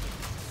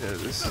 Yeah,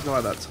 this is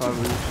like that time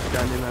we were just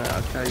going in and out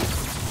of cave.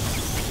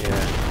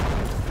 Yeah.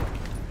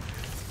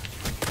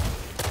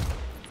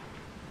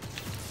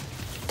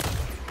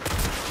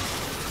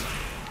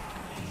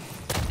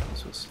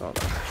 So we'll start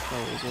that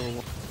control as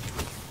well.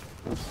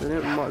 Then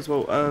it might as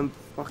well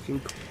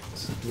fucking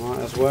Might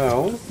as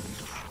well.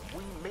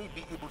 We may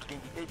be able to gain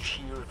the edge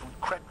here if we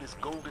crack this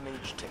golden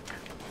age tech.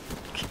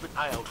 Keep an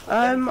eye out for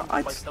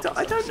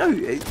I don't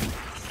know.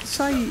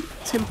 Say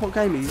Tim Pot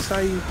Gaming, you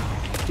say you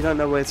don't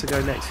know where to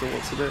go next or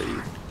what to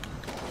do.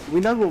 We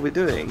know what we're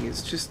doing.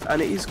 It's just,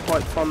 and it is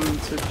quite fun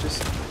to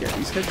just get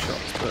these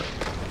headshots, but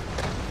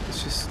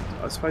it's just,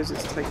 I suppose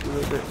it's taking a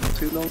little bit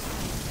too long.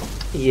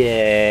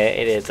 Yeah,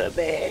 it is a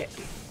bit.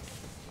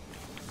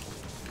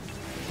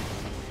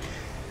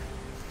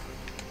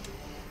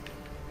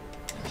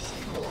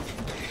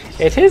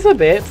 It is a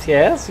bit,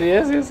 yes,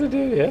 yes, it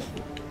is, yes.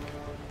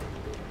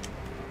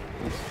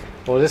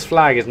 Well, this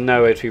flag is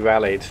nowhere to be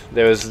rallied.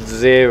 There was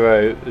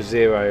zero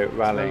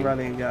rallying. No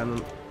rallying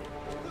going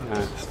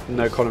on.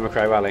 No Colin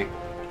McRae rally.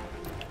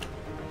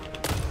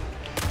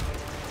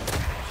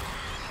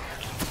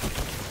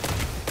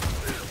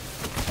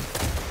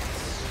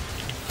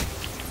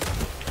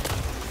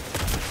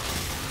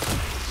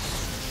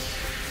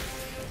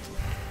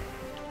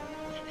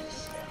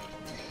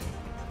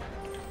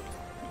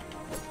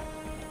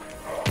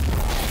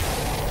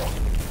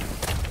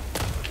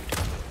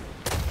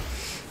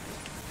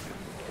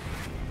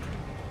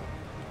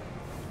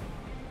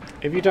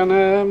 Have you done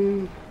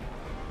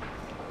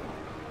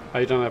Oh,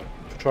 you done a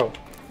patrol?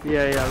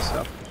 Yeah, I was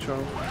up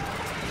patrol.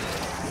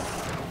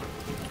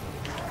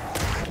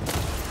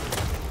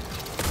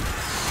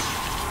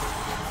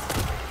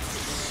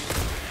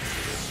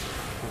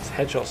 There's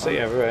headshot city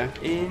everywhere.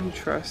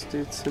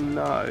 Interested to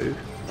know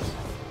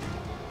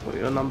what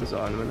your numbers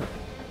are in a minute.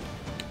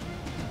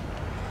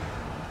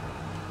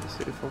 Let's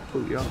see if I'll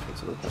pull you up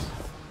at all.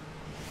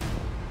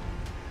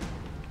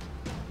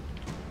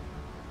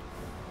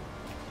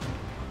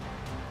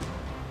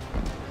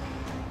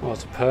 Oh,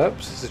 it's a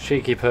perps. It's a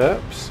cheeky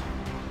perps.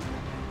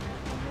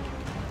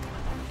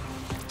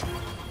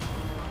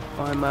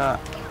 I'm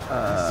at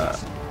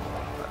that's it.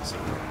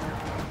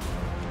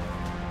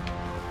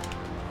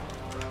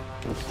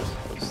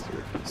 Let's do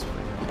it this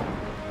way.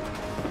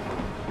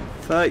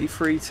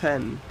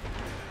 3310.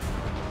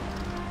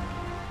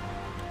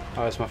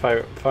 Oh, it's my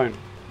favourite phone.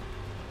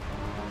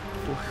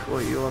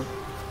 What are you on?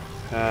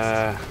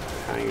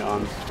 Hang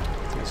on.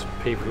 There's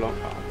people on.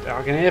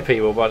 I can hear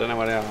people, but I don't know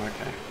where they are.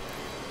 Okay.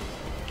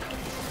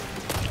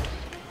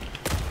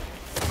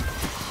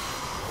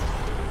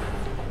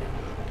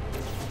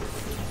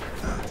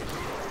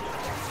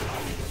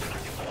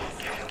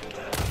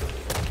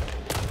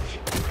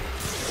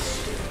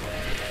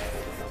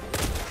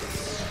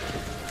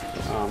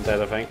 Oh, I'm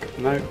dead, I think.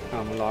 No,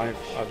 I'm alive.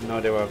 I have no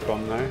idea where I've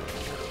gone now.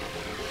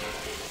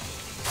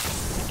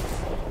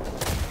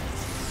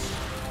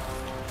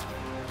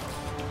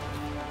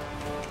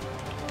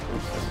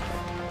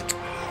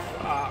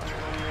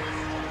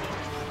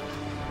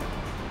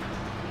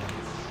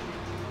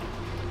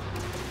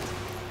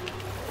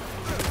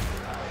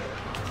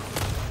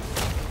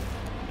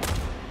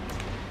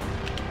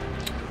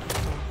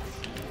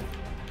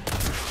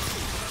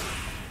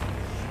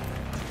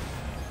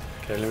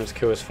 Okay, let me just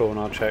kill this full and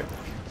I'll check.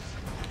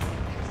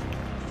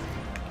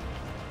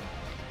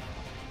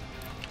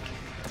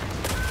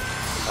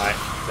 Right,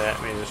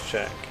 let me just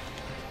check.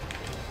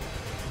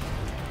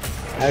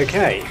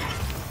 Okay.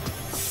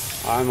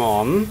 I'm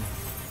on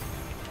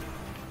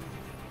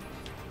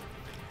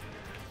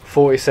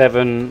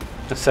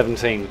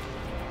 47-17.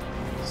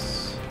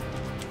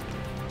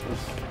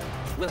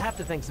 We'll have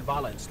to thank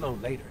Zavala and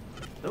Sloan later.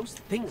 Those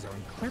things are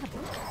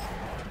incredible.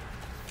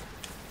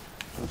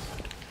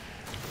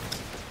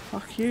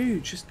 Fuck you,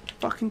 just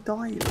fucking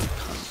die, you little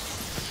cunt.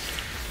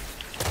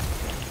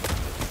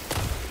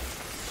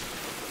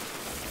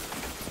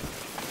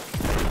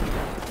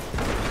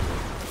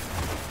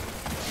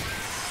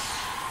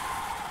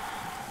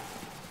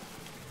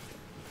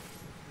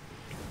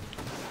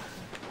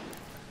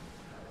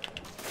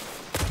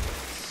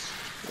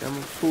 Yeah, I'm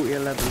on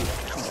 40-11.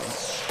 Come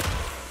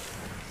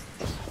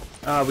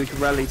on. Ah, we can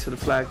rally to the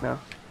flag now.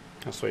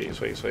 Oh, sweet,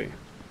 sweet, sweet.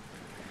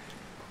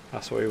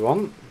 That's what we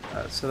want.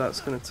 So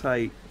that's going to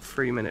take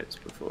 3 minutes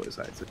before it's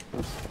active.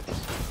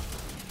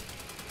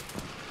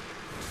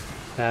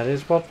 That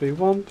is what we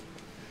want.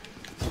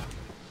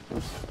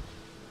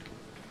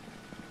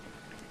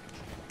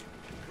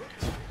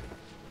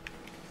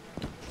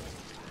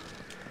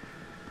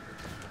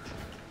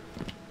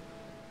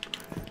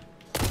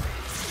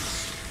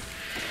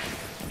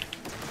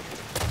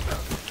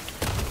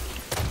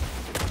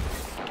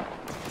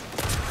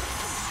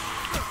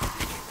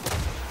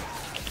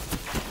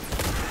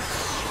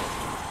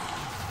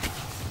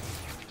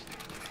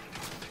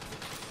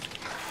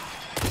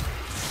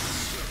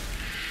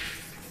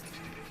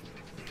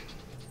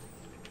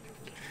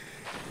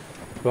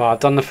 Well,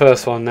 I've done the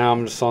first one, now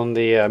I'm just on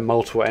the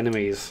multiple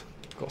enemies.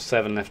 Got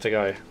 7 left to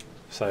go.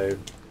 So,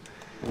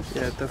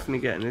 yeah, definitely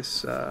getting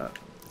this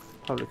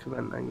public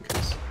event then,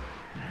 because it's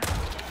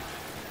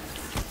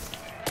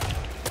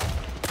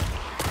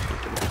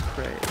going to be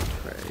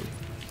pretty.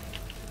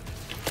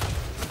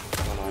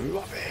 God, I'm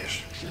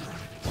rubbish.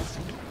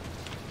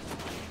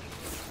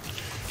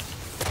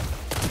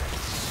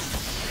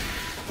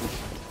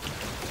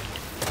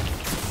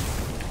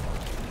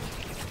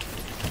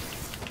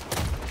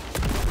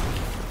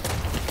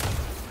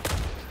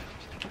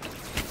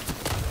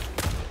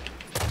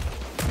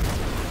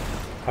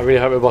 I really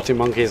hope Robotic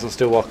Monkey isn't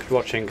still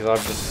watching, because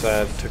I've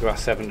just took about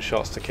 7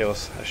 shots to kill a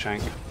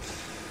shank.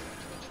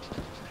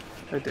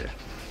 Oh dear.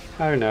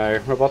 Oh no,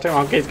 Robotic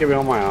Monkey's giving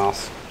on my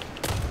ass.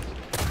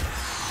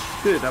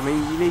 Good, I mean,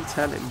 you need to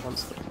tell him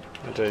once.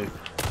 I do.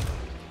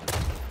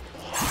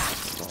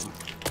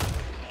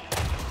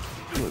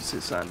 What's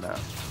it saying now?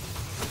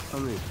 I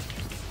mean,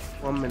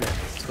 1 minute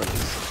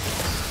 26.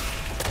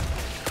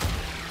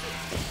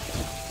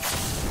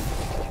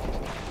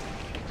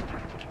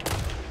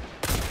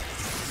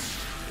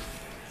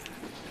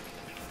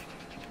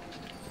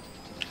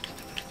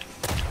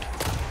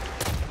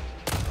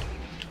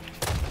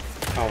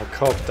 Oh,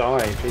 Cobb,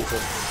 die,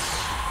 Jesus.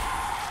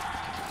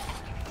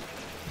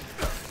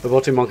 The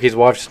Robotic Monkey's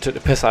wife just took the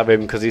piss out of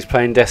him because he's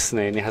playing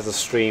Destiny and he has a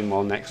stream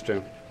on next to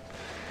him.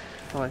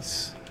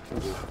 Nice.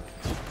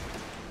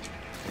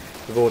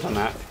 We've all done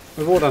that.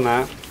 We've all done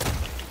that.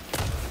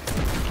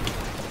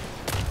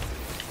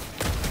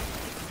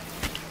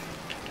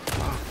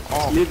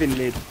 Oh. Living,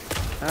 Lid.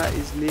 That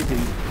is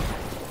living.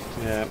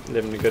 Yeah,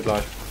 living a good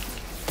life.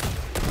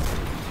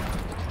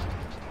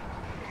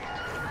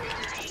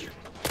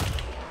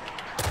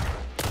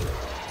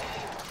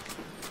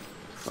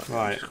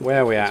 Right,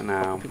 where are we at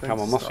now? Come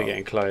on, must be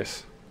getting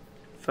close.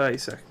 30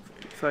 seconds.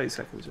 30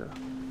 seconds, yeah.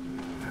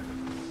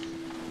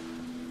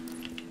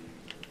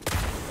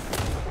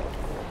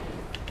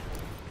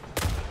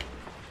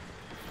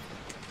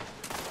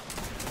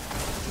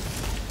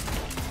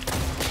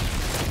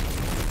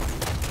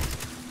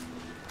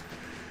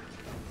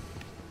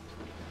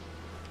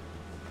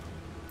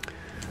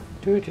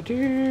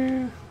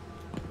 Do.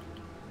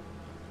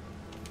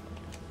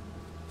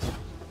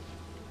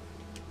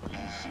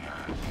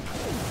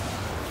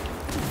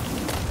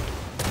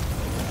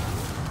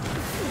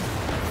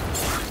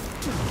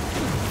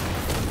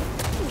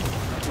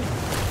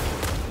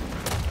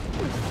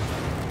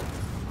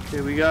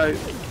 Here we go.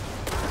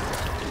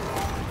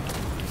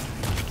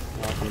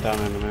 I'll come down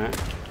in a minute.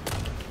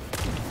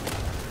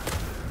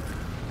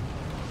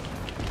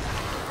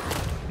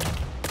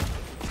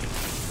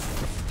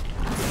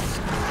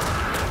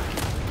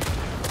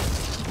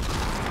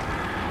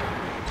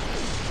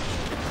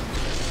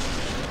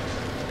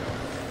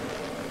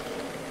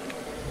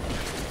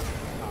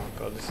 Oh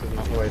god, this is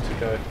not the way to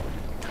go.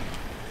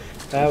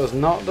 That was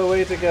not the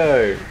way to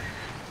go.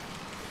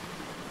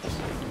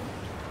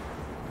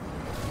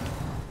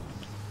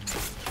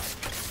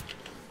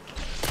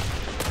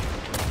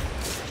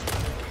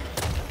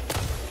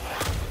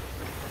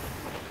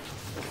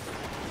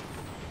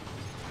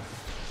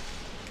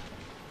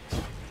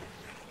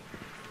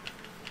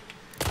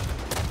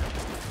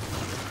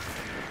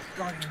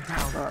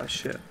 Oh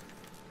shit.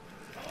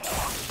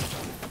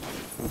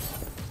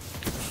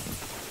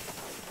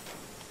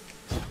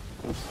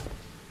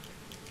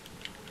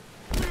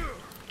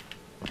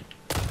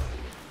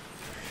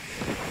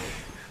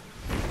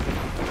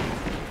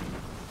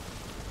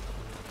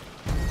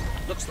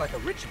 Looks like a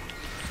ritual.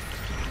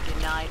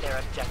 Deny their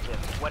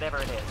objective, whatever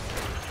it is.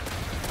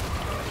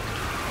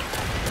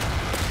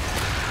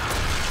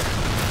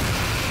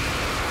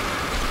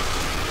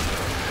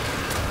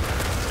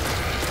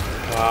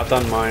 Well, I've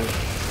done mine.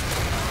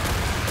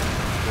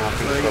 Now I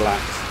can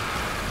relax.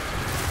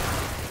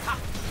 Ha!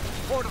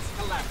 Portals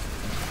collapsed.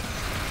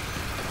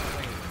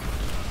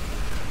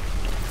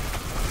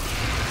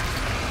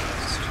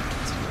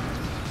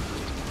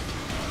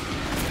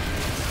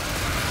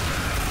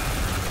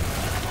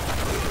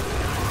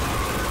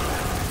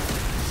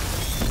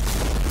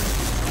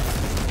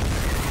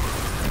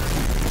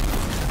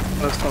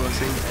 First time I've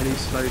seen any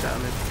slowdown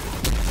in.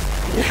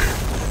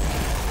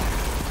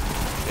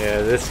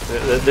 Yeah,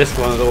 this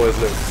one has always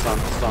looked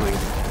stunning.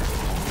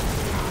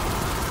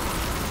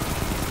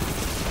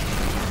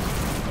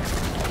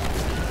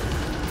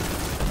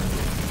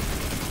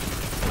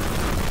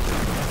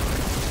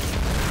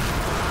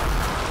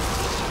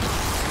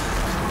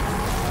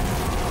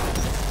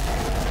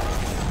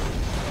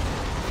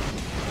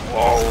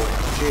 Whoa,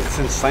 it's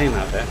insane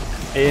out there.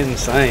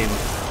 Insane.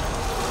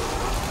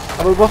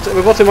 Oh,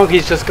 Robotic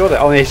Monkey's just got it.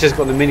 Oh, he's just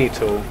got the mini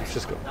tool. He's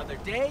just got. Another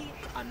day,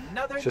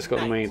 another Just got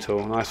the mini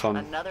tool. Nice one.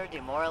 Another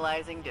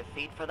demoralizing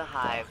defeat for the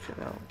Hive.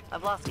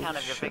 I've lost count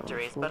of your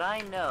victories, but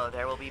I know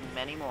there will be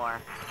many more.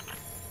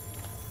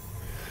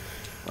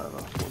 Whatever.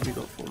 What have you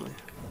got for me?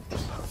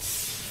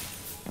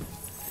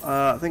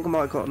 I think I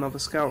might have got another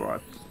scout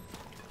rifle.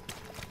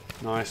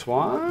 Nice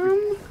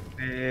one.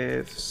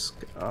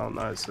 Oh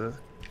no, it's a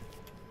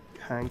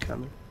hand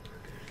cannon.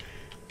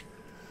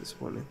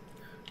 Disappointing.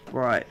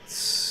 Right.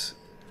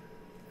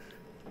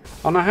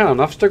 Oh no, hang on.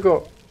 I've still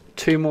got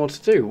 2 more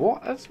to do.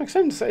 What? That doesn't make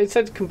sense. It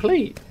said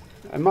complete.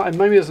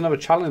 Maybe there's another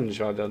challenge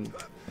I've done.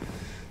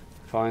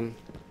 Fine.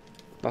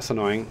 That's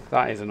annoying.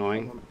 That is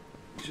annoying.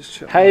 Just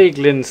check. Hey,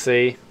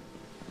 Glincy.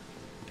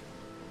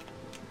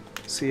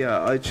 So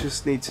yeah, I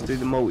just need to do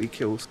the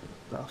multi-kill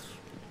stuff.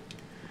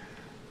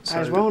 That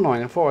was well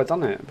annoying. I thought I'd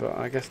done it, but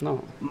I guess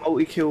not.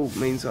 Multi-kill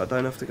means that I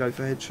don't have to go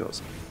for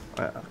headshots.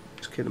 I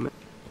just kill them.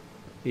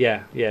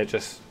 Yeah,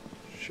 just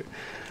shoot.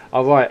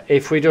 Oh, right.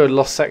 If we do a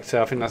lost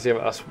sector, I think that's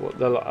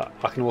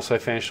I can also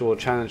finish all the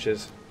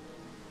challenges.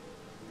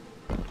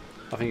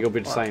 I think it'll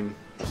be the same.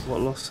 What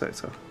lost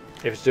sector?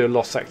 If it's do a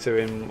lost sector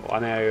in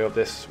an area of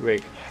this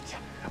rig.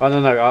 I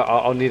don't know.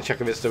 I'll need to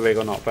check if it's the rig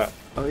or not. But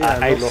oh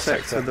yeah, a lost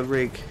sector, the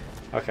rig.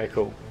 Okay,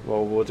 cool.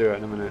 Well, we'll do it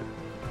in a minute.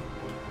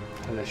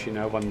 Unless you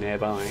know one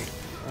nearby.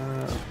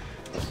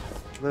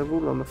 They're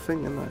all on the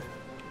thing, aren't they?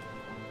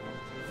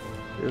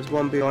 There's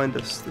one behind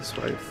us this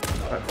way,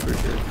 back through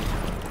here.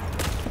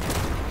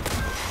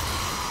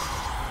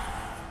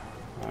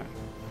 Right.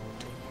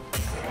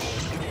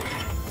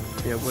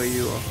 Yeah, where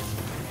you are.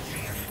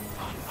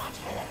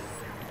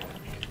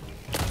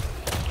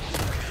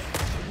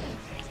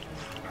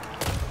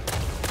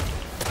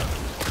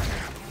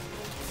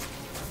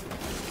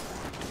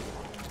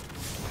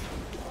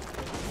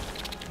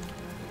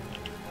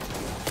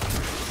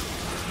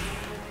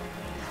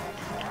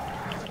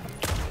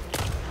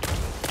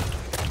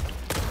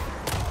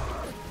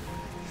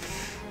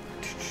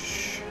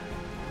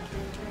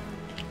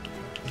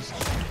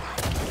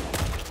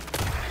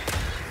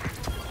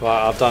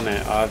 Right, I've done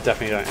it. I've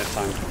definitely done it this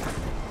time.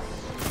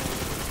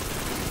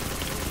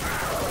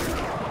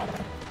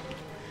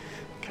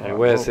 Okay,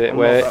 where's it? I'm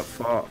Where? not that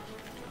far.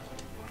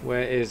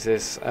 Where is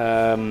this?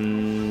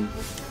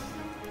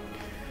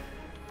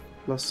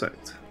 Lost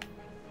sect.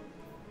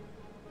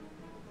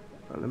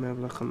 Right, let me have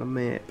a look on the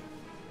map.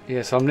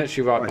 Yeah, so I'm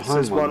literally right So behind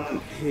there's one.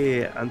 one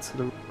here and to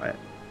the right.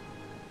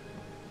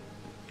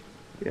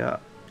 Yeah.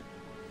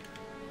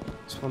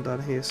 There's one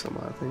down here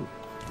somewhere, I think.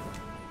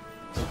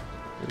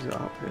 Or is it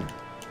up here?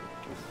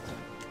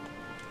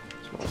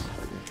 It's not up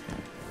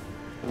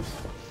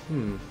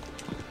here.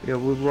 Yeah,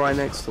 we're right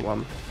next to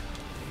one.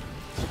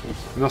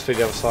 It must be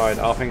the other side.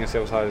 I think it's the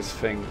other side of this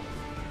thing.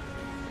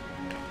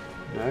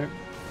 No?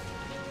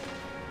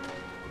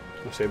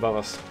 Must be above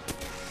us.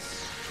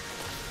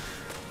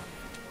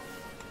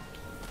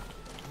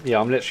 Yeah,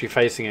 I'm literally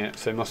facing it,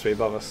 so it must be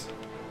above us.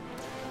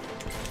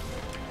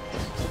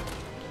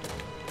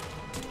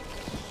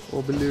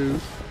 Or below.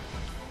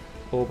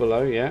 Or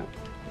below, yeah.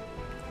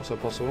 Also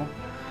possible.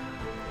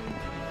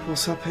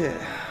 What's up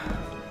here?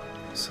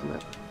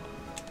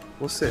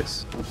 What's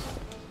this?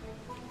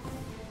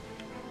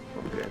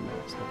 I'm getting there.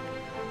 It's not.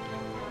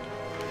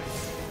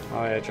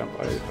 Oh yeah, jump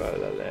over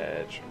the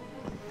ledge.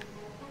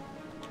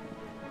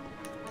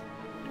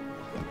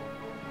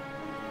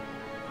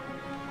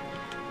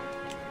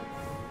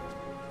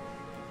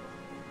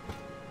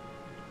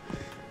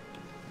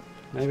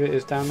 Maybe it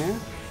is down there?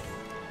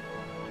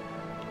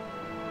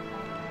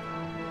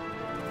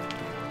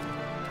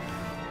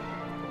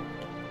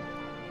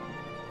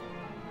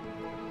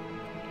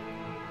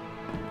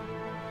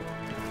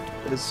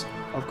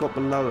 I've got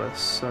below us,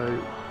 so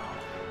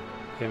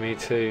Yeah, me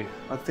too.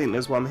 I think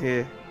there's one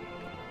here.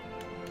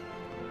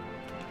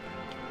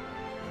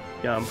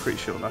 Yeah, I'm pretty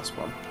sure that's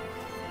one.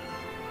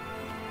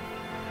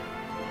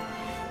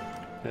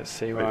 Let's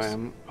see where I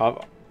am.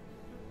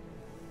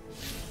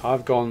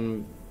 I've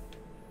gone.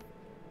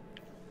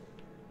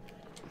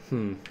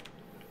 Well,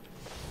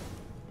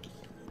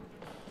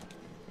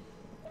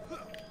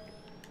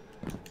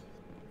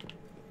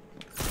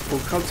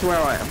 come to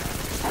where I am.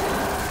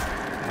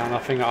 And I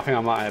think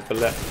I might have, but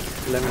let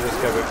me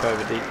just go a bit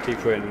further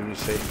deeper in and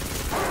see.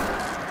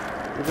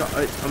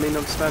 I mean,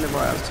 I'm standing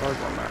right outside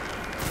on that.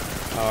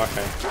 Oh,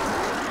 okay.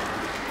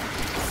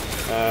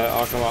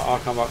 I'll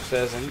come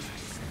upstairs then.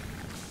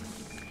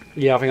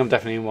 Yeah, I think I'm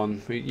definitely in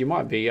one. You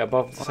might be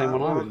above the same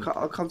one I'm in.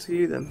 I'll come to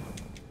you then.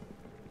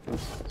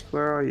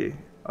 Where are you?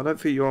 I don't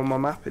think you're on my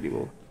map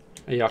anymore.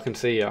 Yeah, I can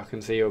see you. I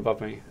can see you above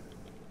me,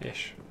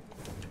 ish.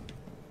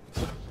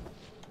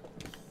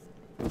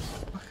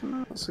 I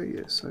cannot see you.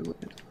 It's so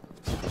weird.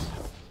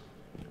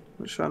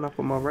 It's showing up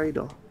on my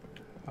radar.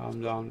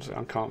 I'm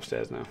come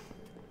upstairs now.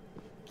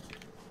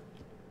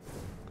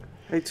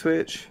 Hey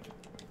Twitch.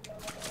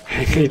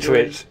 Hey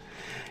Twitch.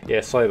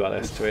 Yeah, sorry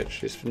about this,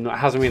 Twitch. It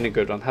hasn't been a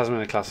good one. Hasn't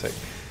been a classic.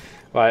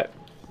 Right,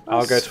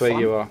 I'll go to where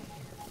you are.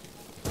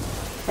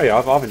 Oh yeah,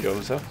 I've enjoyed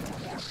myself.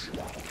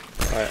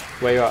 Right,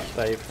 where you at,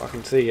 Dave? I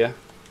can see you.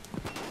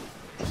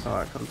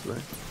 Alright, come to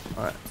me.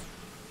 Alright.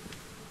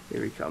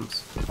 Here he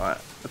comes. Alright,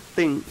 I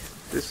think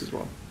this is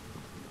one.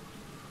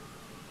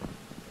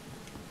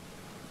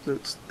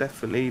 Looks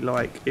definitely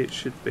like it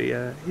should be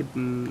a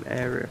hidden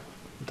area.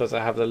 Does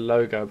it have the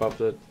logo above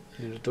the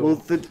door? Well,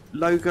 the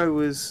logo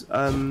was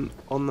on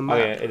the map. Oh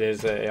yeah, it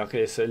is.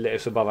 Okay,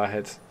 it's above our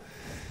heads.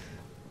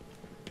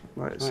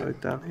 Right, so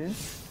down here.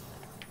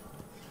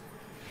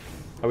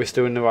 Are we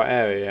still in the right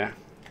area? Yeah.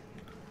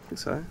 I think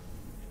so.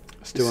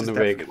 Still on the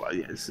rig.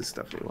 Yeah, this is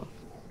definitely one.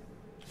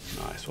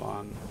 Nice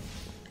one.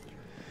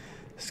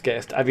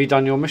 Have you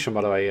done your mission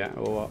by the way yet,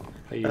 or what?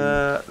 Are you...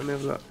 Let me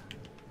have a look.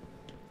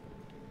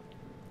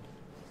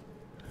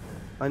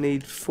 I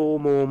need 4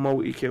 more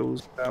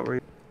multi-kills. Oh,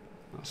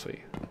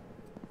 sweet.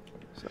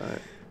 So,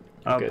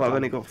 but I've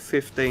only got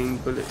 15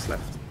 bullets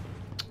left.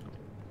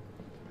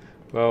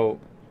 Well,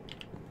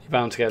 you're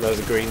bound to get loads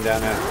of green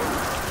down there.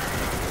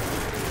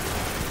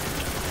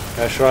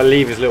 Shall I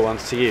leave his little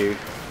ones to you?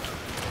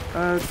 Do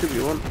what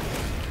you want.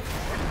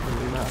 Doesn't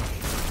really matter.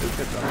 We'll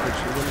get that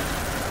eventually, won't it?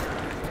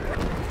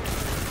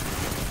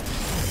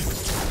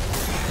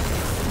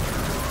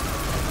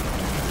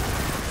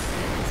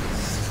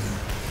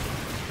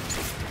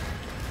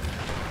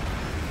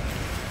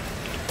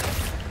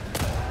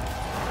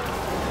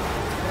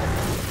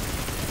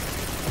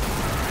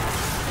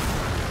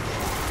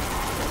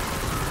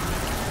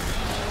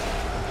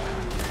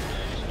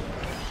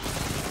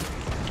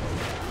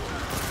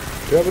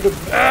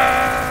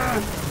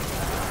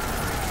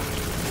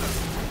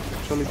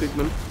 Johnny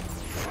Bigman.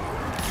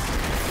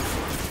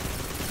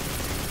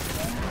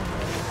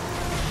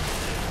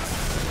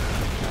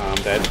 Oh,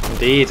 I'm dead.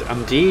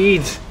 I'm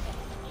dead.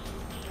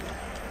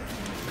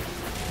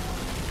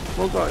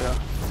 What got ya?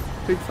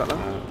 Big fella.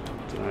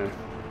 Don't know.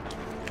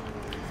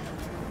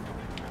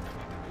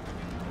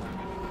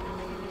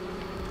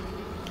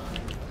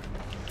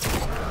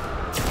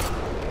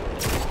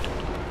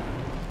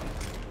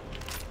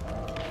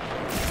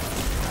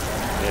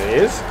 There he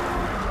is.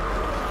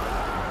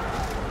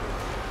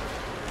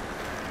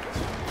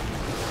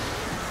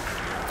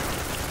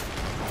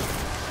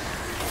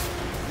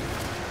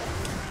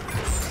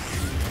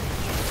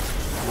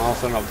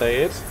 Milestone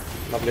updated.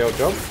 Lovely old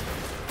job.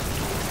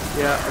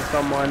 Yeah, I've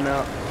done mine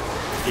now.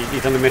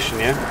 You done the mission,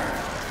 yeah?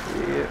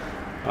 Yeah.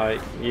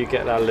 Alright, you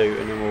get that loot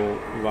and then we'll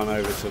run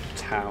over to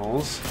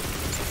towels.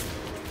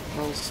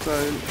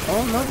 Milestone.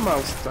 Oh, another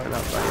milestone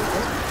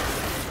updated.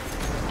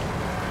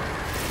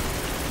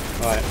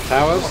 Right,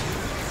 towers.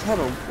 Hold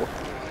on. What?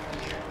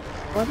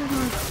 Why didn't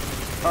I?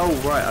 Oh,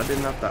 right. I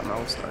didn't have that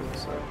milestone.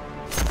 So.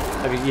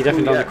 Have you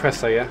definitely done yeah. the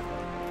quest though, yeah?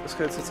 Let's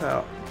go to the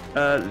tower.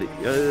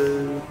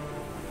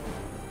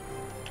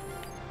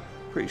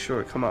 Pretty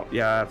sure it come up.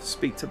 Yeah, I have to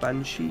speak to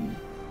Banshee.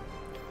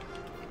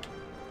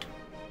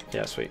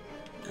 Yeah, sweet.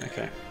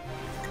 Okay.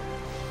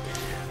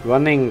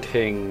 Running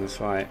things,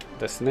 right.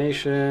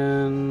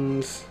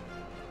 Destinations.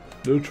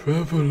 The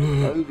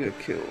Traveller. Ogre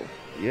kill.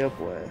 Yeah,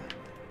 boy.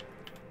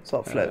 What's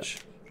up, Fletch?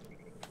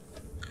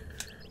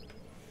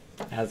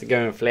 How's it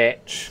going,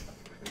 Fletch?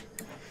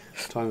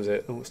 What time is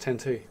it? Oh, it's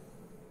 10:02.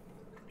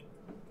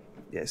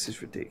 Yeah, this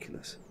is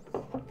ridiculous.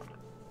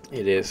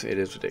 It is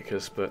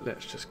ridiculous, but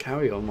let's just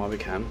carry on while we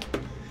can.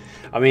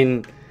 I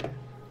mean,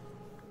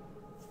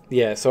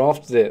 yeah, so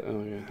after the...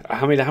 Oh, yeah.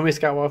 How many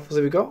scout rifles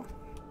have we got?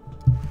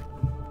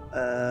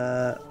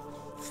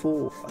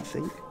 4, I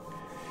think.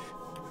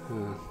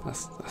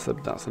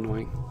 That's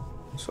annoying.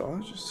 So I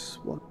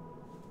just want...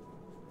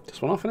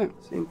 Just one off, innit?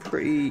 Seemed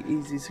pretty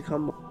easy to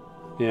come by.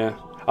 Yeah.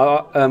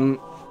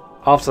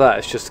 After that,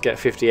 it's just to get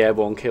 50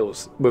 airborne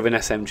kills with an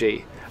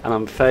SMG. And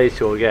I'm fairly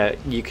sure, yeah,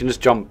 you can just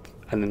jump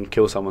and then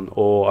kill someone.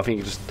 Or I think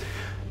you just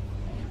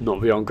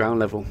not be on ground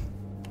level.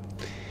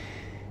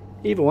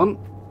 Either one.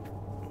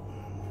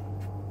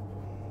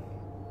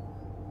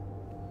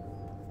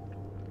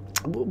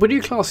 Would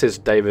you class this,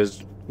 Dave,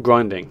 as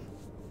grinding?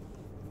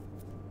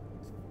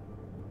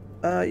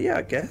 Yeah,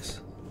 I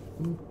guess.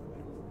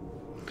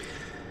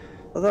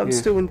 Although I'm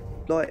still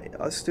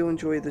I still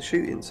enjoy the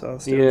shooting, so I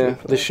still yeah,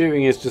 the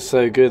shooting is just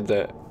so good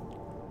that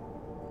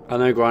I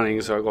know grinding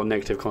has got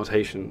negative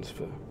connotations,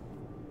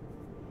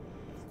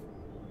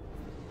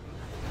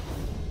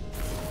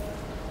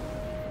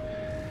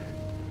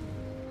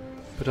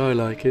 but I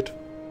like it.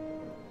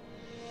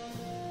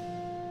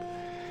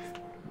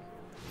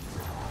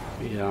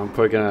 Yeah, I'm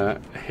probably gonna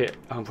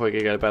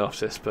go to bed off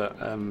this, but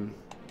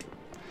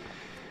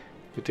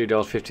we do the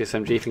old 50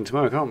 SMG thing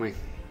tomorrow, can't we?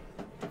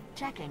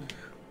 Checking.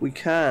 We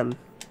can.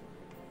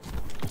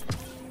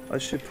 I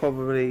should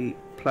probably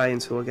play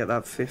until I get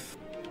that 5th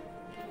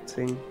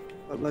thing.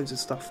 Got loads of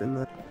stuff in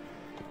there.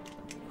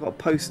 Got a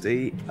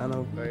postie and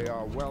I'll. They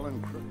are well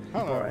encrypted.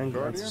 Hello, Alright, I'm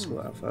going to Guardian.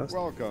 sort out first.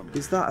 Welcome.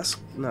 Is that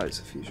a... No, it's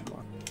a fusion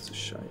one. It's a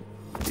shame.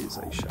 It is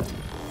a shame.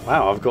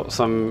 Wow, I've got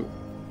some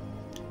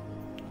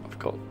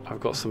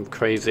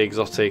crazy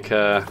exotic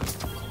gun.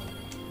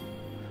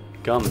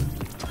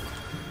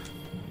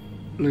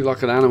 Look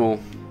like an animal.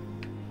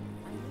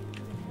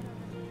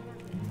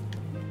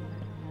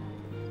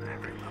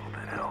 Every little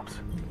bit helps.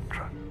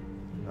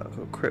 I've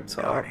got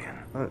Cryptar.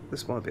 Oh,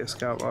 this might be a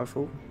scout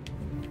rifle.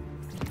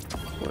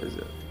 What is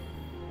it?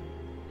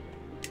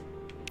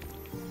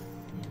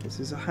 This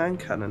is a hand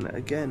cannon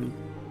again.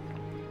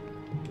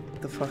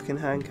 The fucking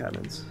hand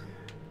cannons.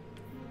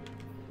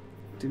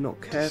 Do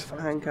not care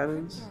for hand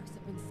cannons.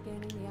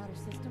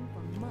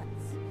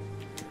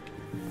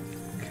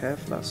 Care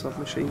for that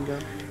submachine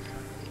gun.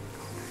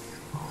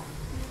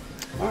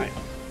 Right.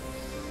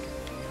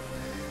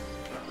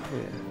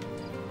 Yeah.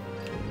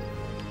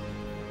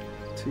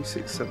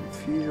 267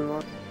 fusion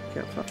rifle.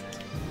 Get fucked.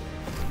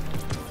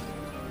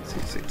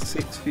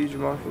 666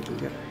 fusion rifle can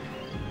get.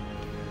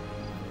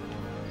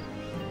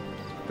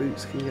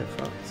 Boots can get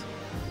fucked.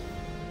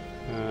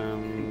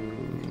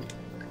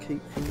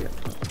 Keep can get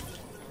fucked.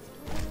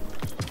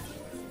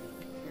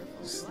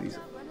 These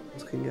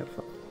ones can get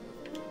fucked.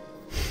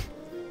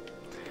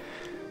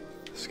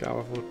 Scout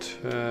rifle.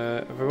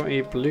 Have I got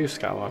any blue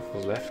scout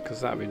rifles left?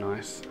 Because that'd be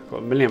nice. I've got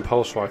a million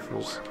pulse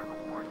rifles.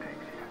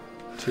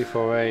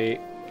 248.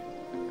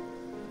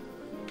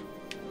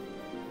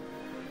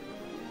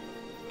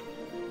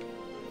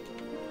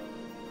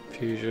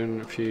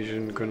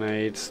 Fusion,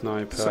 grenade,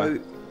 sniper. So,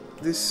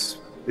 this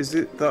is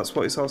it. That's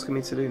what it's asking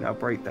me to do now.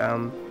 Break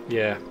down.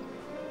 Yeah.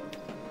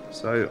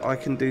 So I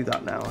can do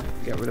that now. I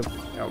can get rid of the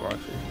scout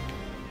rifle.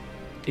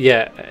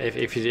 Yeah.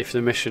 If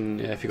the mission,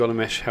 yeah, if you got a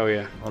mission, hell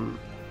yeah. 1,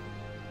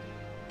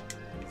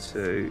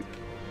 2.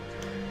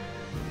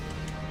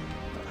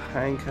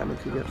 Hand cannon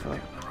can get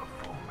fucked.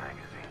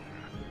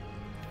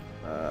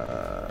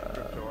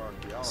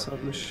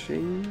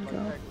 Submachine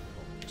gun.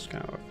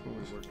 Scout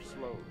rifles. We're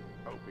slow,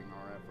 hoping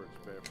our efforts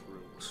bear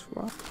fruit.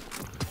 Swap.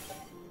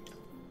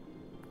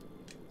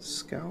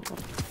 Scout rifle.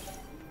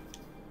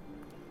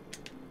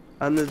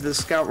 And the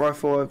scout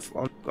rifle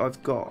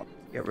I've got.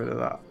 Get rid of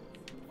that.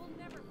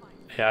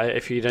 Yeah,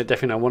 if you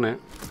definitely don't want it.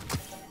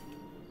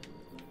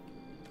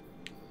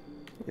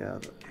 Yeah.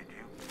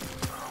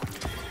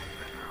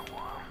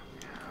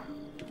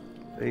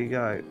 There you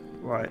go.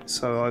 Right,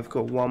 so I've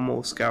got one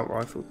more scout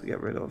rifle to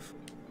get rid of.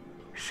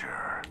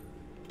 Sure.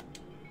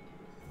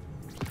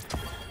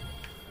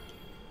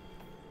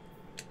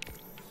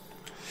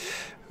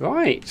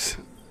 Right.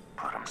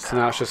 So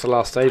now it's just the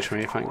last stage for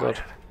me, thank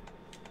God.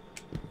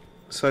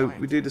 So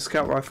we do the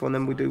scout rifle and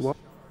then we do what?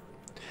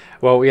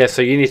 Well, yeah.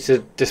 So you need to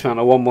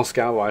dismount one more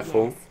scout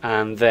rifle,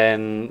 and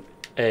then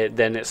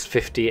it's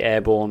 50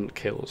 airborne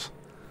kills.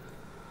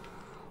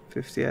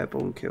 50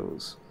 airborne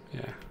kills.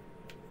 Yeah.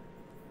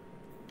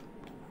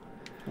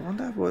 I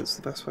wonder what's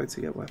the best way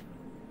to get weapons.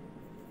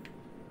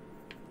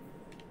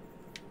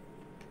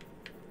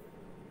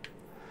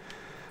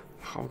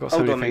 I've got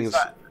so many things.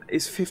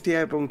 It's 50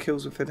 airborne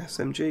kills with an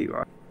SMG,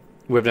 right?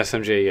 With an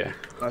SMG, yeah.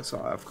 That's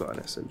right, I've got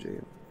an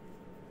SMG.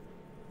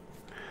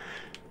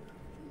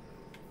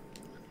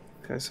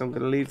 Okay, so I'm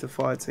going to leave the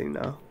fire team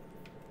now.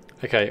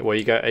 Okay, well,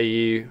 you go. Are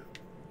you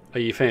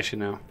finishing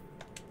now?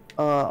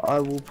 I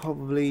will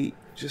probably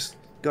just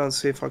go and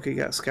see if I could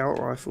get a scout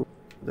rifle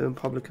doing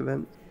public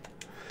event.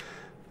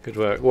 Good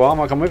work. Well, I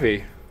might come with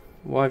you.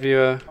 Why have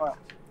you?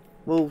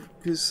 Well,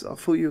 because I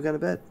thought you were going to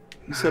bed.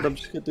 You said I'm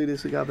just going to do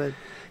this and go to bed.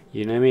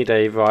 You know me,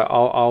 Dave. Right,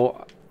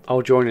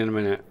 I'll join in a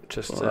minute.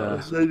 Just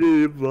send you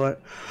an invite.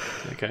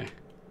 Okay.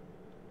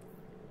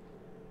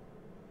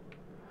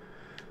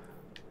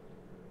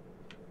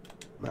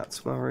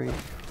 Matt's Murray.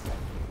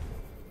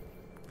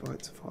 Right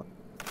to fight.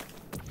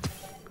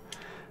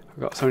 I've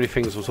got so many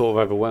things. I'm sort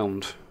of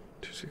overwhelmed.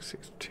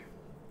 2662.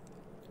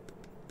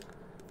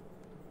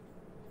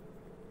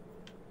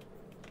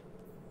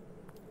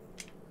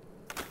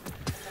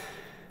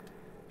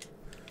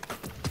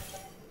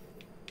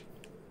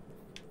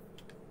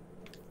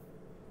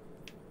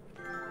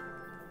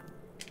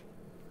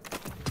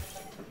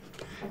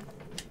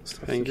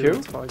 Thank you.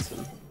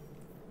 Titan.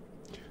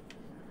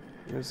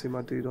 You see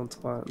my dude on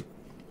Titan.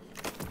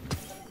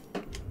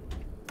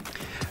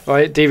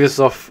 Right, Devious is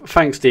off.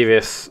 Thanks,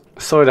 Devious.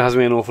 Sorry there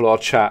hasn't been an awful lot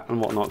of chat and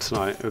whatnot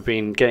tonight. We've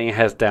been getting our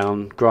heads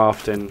down,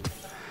 grafting.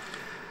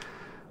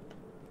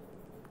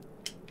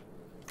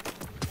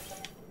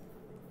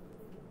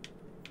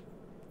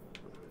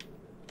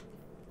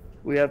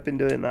 We have been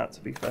doing that,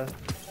 to be fair.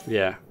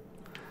 Yeah.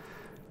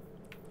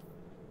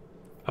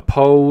 A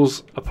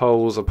polls,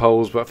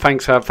 but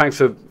thanks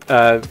for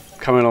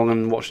coming along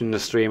and watching the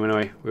stream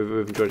anyway.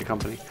 We've enjoyed your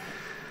company.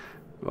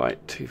 Right,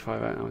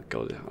 258. Oh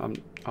god,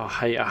 I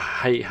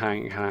hate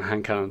hand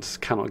cannons.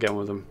 Cannot get on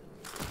with them.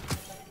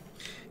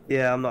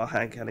 Yeah, I'm not a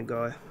hand cannon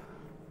guy.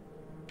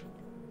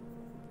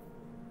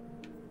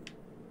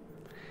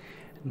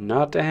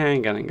 Not a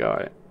hand cannon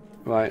guy.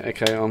 Right,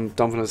 okay, I'm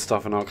dumping the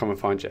stuff and I'll come and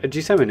find you. Did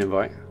you send me an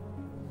invite?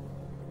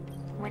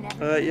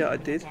 Yeah, I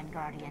did.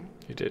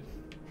 You did.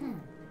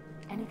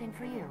 Anything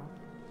for you?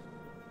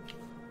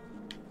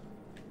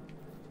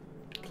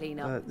 Clean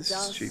up This is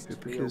stupid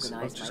because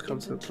I've just come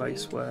to a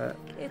place where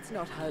it's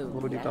not home I've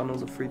already done all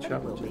the free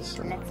challenges.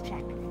 So. Let's check.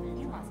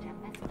 You must have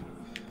messages.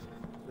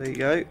 There you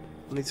go.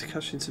 I need to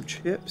cash in some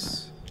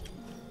chips.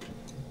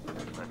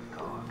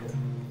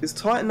 Is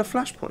Titan a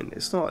flashpoint?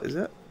 It's not, is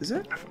it? Is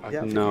it? I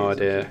have no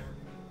idea.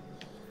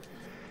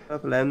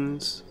 Purple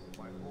ends.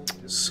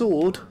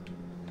 Sword.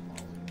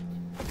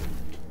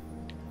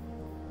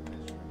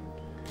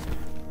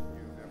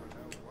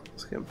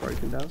 It's getting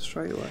broken down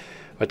straight away.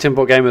 Right,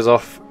 Timpot Gamer's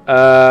off.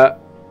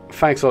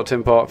 Thanks a lot,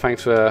 Timpot.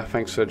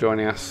 Thanks for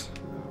joining us.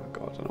 Oh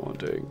god, I don't know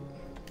what I'm doing.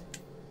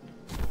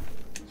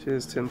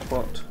 Cheers,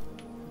 Timpot.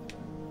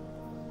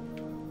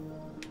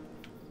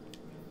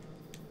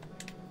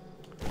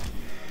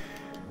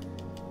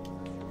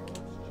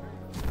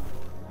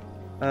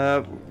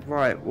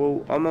 Right,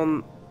 well, I'm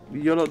on...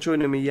 You're not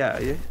joining me yet,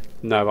 are you?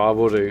 No, but I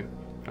will do.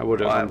 I will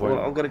do at some point.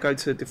 Well, I'm going to go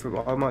to a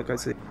different... I might go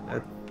to...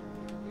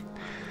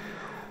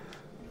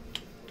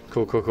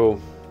 Cool.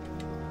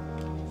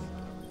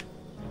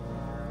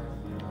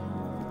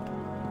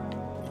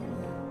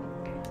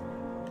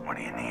 What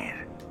do you need?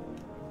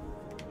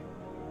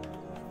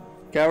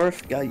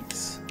 Gareth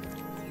Gates.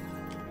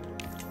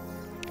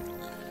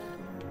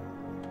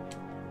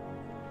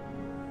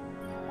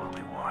 We'll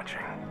be watching.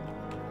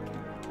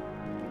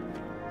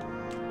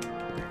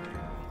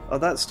 Oh,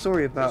 that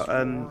story about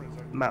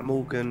Matt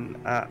Morgan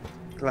at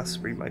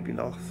Glastonbury made me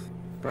laugh.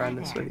 Brand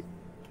this week.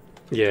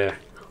 Yeah.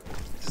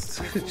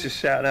 Just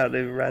shouting out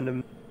the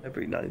random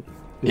every name.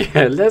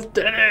 Yeah, let's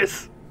do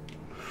this!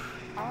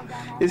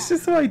 It's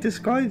just the way he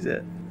describes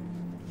it.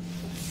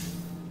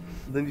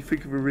 Then you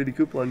think of a really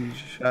good one, you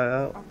just shout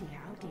out. Oh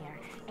dear.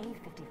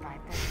 A55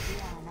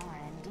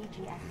 and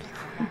DGS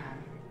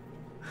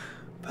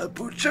But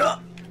butcher!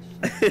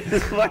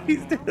 Why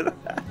he's doing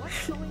that?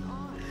 What's going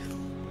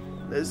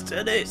on? Let's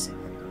do this!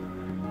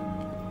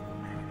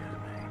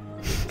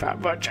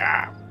 Fat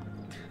butcher!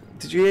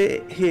 Did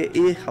you hear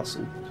Ear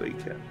Hustle this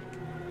week yet?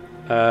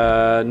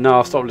 No,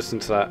 I'll stop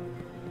listening to that.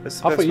 That's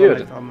the I best thought you one had-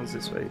 they've done was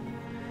this week.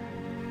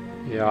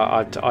 Yeah,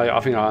 I think I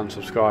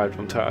unsubscribed.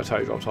 I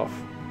totally dropped off.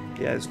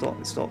 Yeah, it's not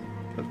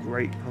a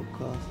great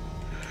podcast.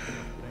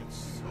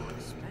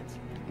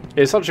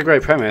 It's such a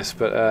great premise,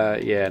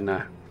 but yeah,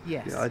 no.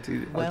 Yes. Yeah, I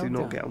do Well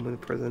not done. get on with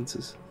the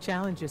presenters.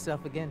 Challenge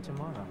yourself again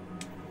tomorrow.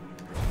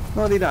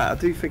 Not only that, I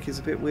do think it's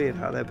a bit weird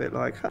how they're a bit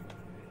like,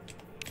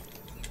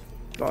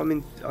 I'm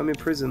in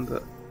prison,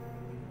 but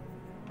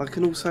I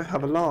can also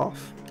have a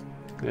laugh.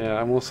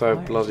 Yeah, I'm also a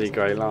bloody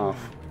great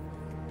laugh.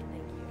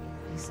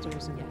 He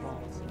stirs in the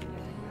balls.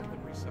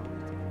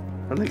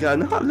 And they go,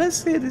 no,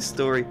 let's hear this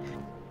story.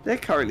 They're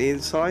currently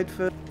inside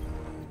for...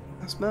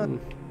 That's mad.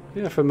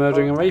 Yeah, for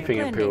murdering and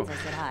raping people.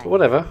 But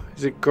whatever.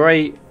 It's a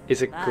great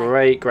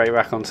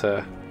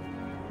raconteur.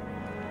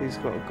 He's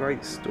got a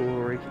great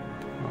story.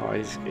 Oh,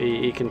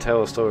 he can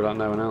tell a story like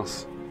no one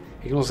else.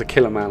 He can also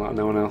kill a man like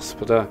no one else.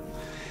 But I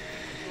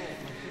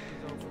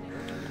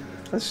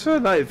just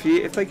don't know if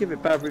they give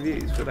it bad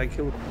reviews, will they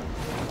kill?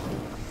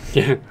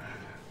 Yeah.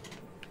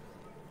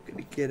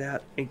 Gonna get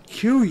out and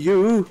kill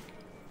you.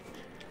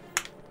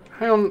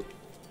 Hang on.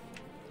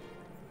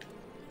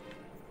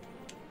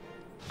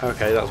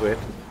 Okay, that's weird.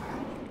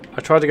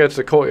 I tried to go to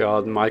the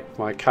courtyard and my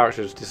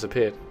character just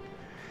disappeared.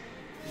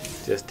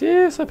 Just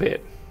disappeared.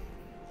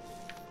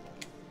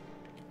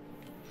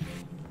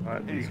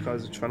 Right, these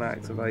guys are trying to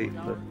activate,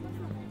 but...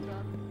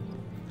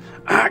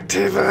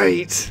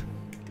 Activate!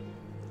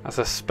 That's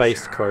a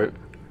spaced quote.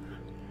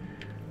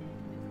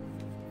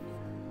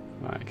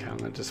 Right, okay, I'm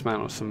going to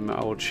dismantle some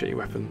old shitty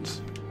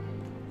weapons.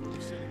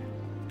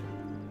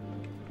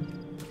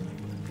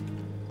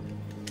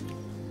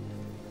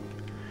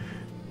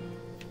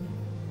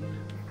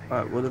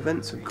 Right, well the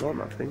vents are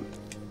gone, I think.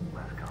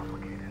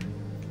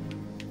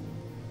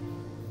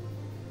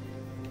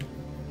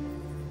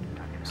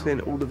 I'm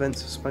seeing all the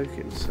vents are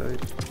smoking, so...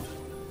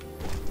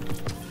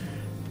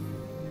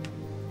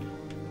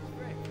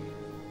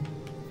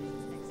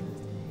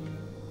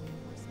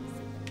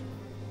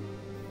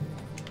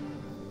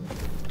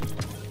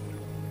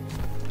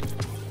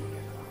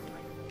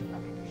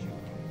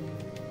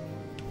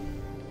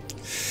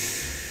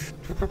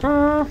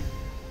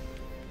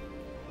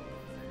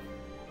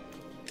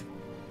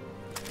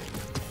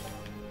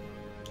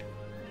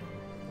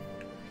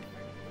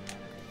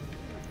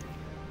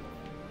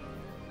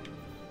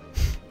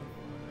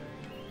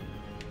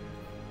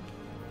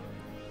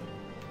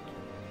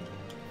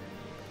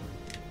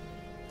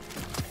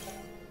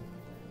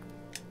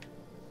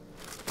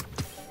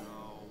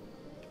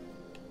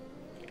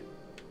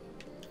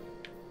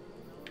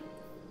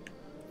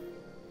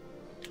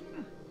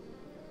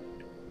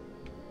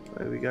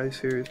 There we go,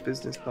 serious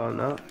business time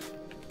now.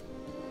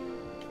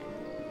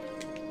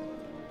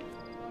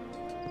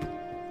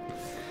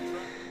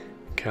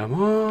 Come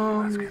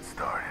on. Let's get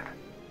started.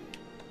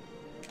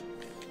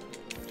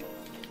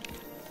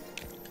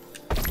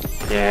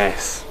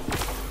 Yes.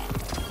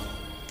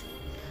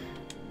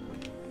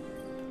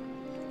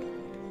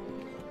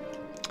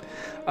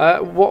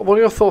 What are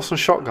your thoughts on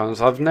shotguns?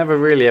 I've never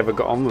really ever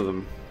got on with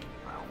them.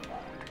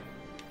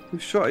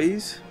 With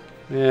shotties,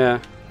 Yeah.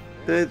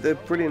 they're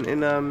brilliant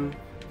in what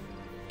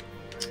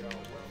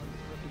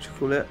do you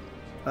call it?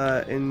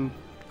 In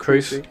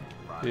Cruise?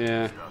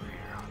 Yeah.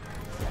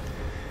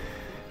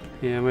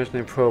 Yeah, I imagine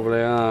they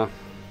probably are.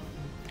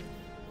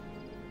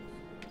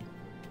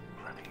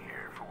 Plenty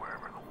here for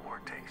wherever the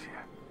war takes you.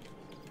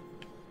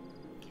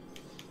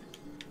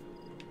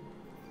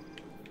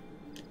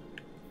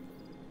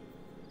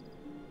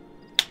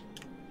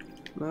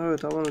 No, I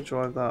don't want to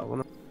drive that. I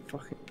want to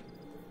fucking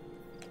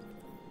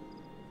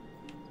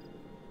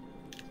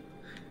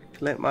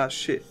collect my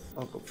shit.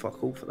 I've got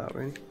fuck all for that,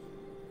 really.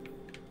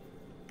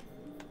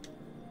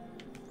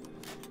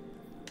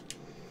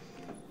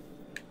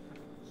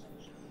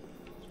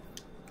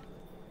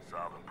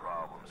 Solving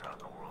problems out in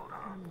the world,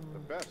 huh? The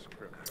best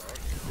crypt dogs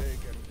dig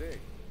and dig,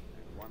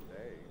 and one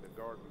day the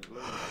garden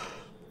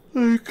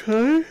blooms.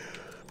 Okay.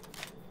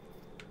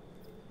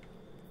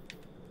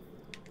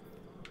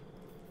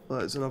 Well,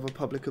 there's another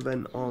public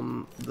event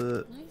on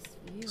the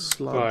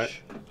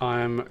sludge. Right,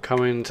 I'm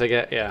coming to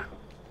get you.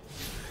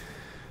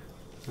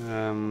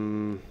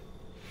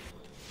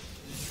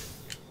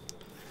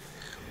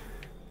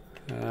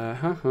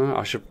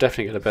 I should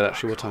definitely get to bed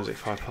actually. What time is it?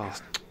 5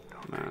 past.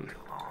 Man.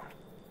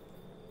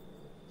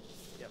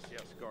 Yes,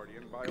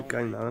 Guardian. By Good all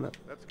game means. though, isn't it?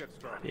 Let's get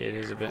started. Yeah, it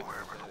is a bit.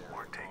 Wherever the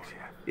war takes you.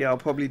 Yeah, I'll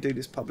probably do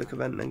this public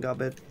event and then go to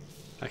bed.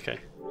 Okay.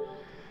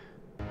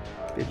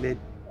 Diddly.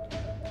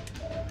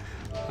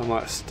 I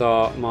might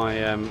start my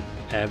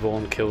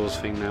airborne kills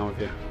thing now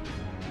with you.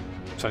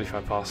 It's only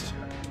 5 past.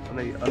 I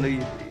knew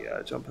you'd be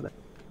jumping it.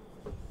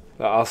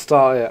 But I'll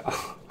start it.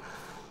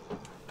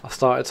 I'll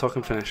start it so I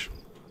can finish.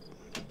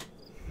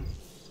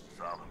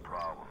 Solving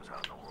problems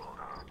out in the world,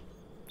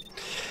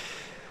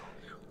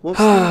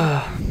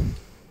 huh?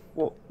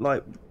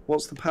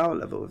 What's the power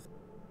level of?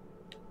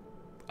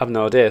 I've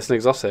no idea. It's an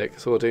exotic.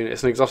 That's all we're doing.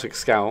 It's an exotic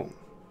scout.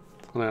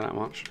 I don't know that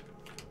much.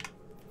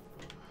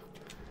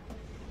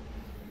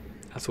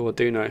 That's all I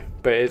do know.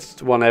 But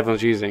it's one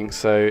everyone's using,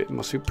 so it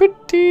must be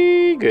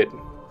pretty good.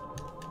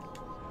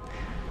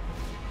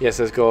 Yes,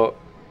 it's got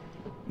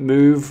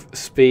move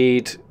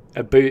speed.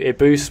 It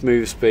boosts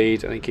move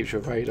speed and it keeps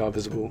your radar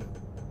visible.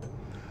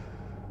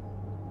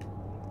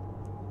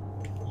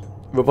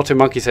 Robotic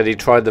Monkey said he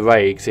tried the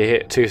raid because he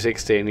hit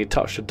 260 and he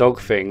touched a dog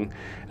thing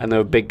and there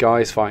were big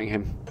guys fighting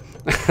him.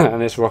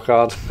 And it's rock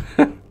hard.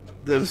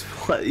 There was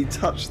what, he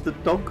touched the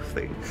dog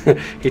thing.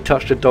 He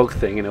touched a dog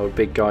thing and there were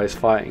big guys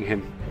fighting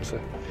him. So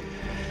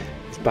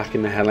it's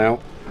backing the hell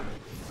out.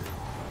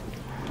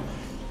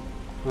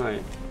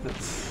 Right,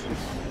 let's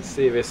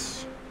see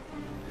this.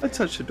 I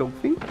touched the dog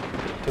thing.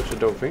 Touch the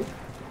dog thing.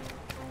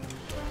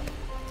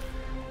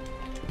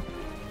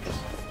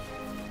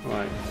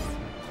 Right.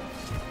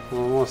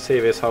 Well, I want to see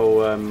if this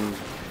whole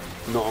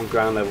not on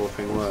ground level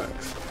thing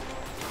works.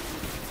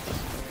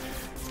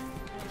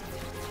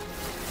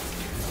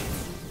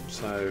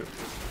 So,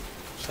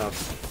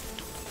 subs.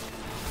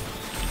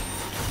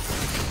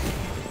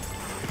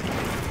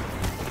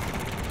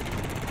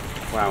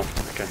 Wow,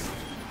 okay.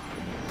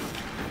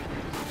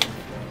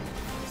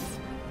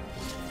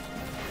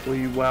 Were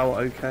you wow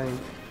okay?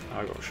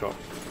 I got shot.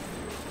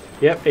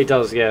 Yep, it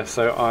does, yeah.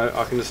 So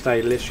I can just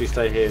literally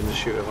stay here and just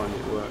shoot if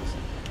it works.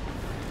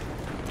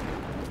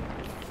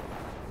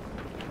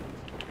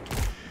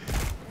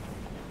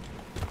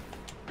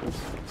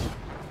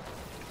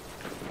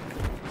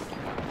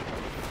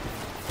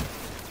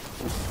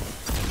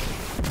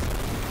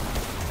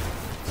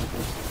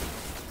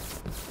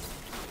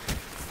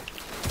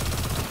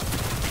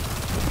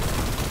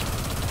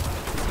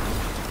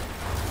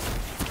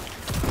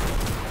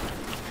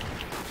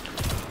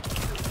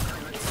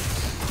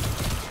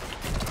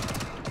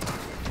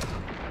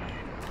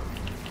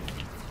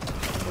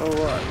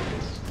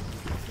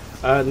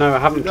 Alright. No, I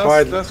haven't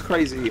tried. That's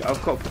crazy.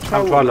 I've got I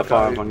patrol haven't tried on the the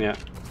fire go. one yet.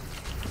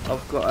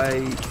 I've got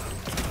a.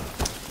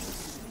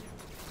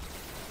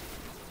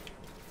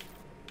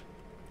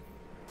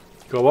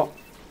 Got what?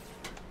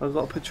 I've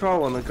got a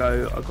patrol on the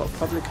go. I've got a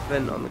public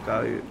event on the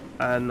go,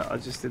 and I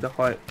just did a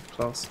high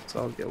class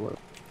target work.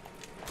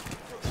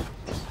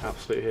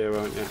 Absolute hero,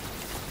 aren't you?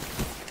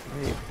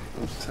 Hey,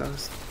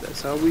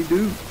 that's how we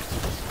do.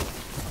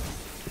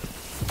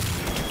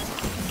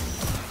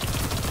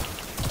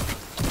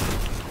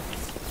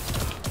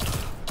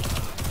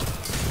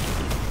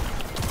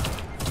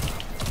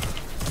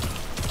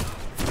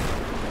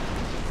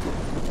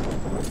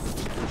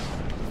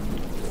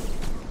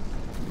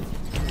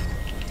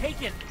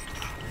 Taken.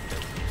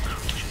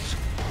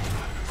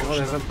 Oh,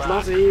 there's a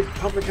bloody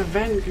public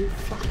event, you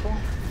fuck off.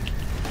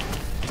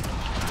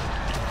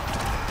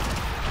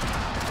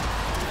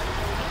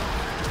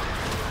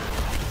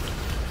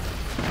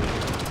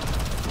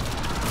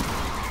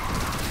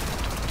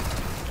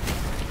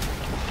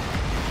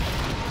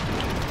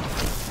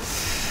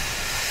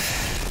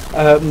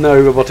 No,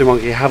 Robotic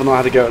Monkey, have not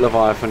had a go at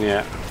Leviathan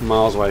yet.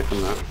 Miles away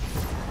from that.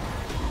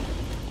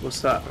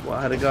 What's that? What,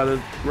 I had a go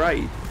to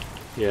raid?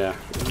 Yeah.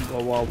 We've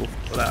got a while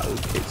before that all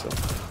kicks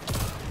off.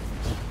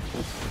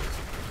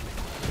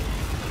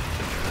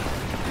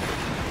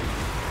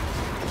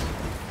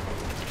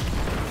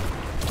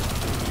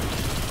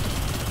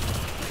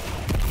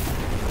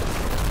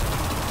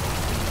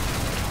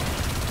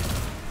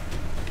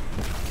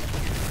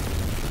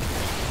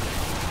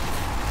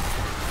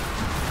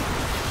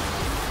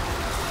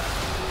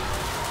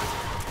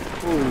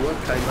 Oh,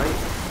 okay, mate.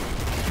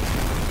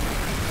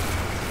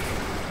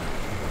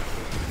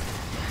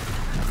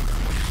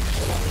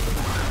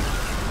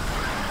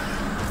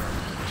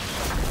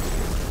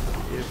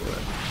 Yeah,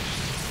 but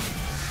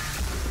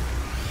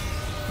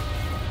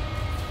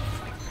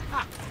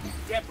Ha!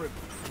 Deborah,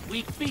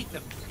 we beat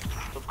them.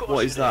 Of course what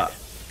you is that? did.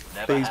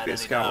 Never Please had be a any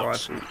scout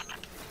doubts. rifle.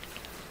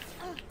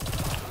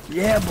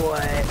 Yeah,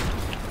 boy.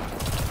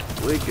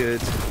 We're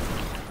good.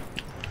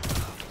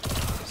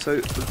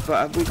 So, but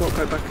have we got to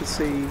go back and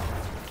see?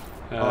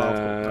 Oh, I've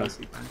got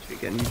Mercy Banshee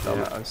again. You've done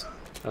yeah. that. Us.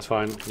 That's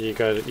fine. You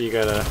go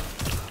there.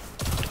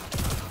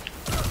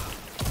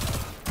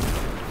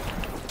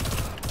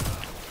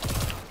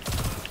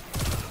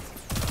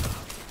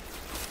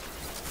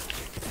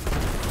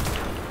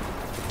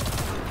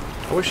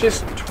 I wish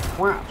this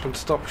twat would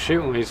stop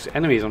shooting these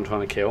enemies I'm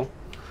trying to kill.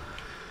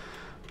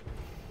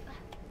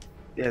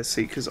 Yeah,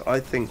 see, because I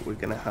think we're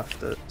going to have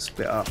to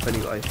split up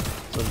anyway.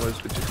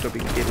 Otherwise, we're just going to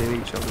be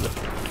killing each other.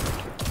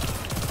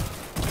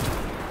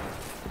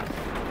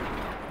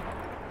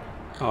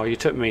 Oh, you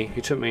took me.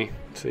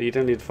 So you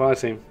don't need the fire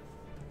team.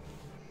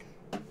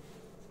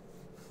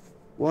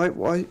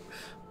 Why?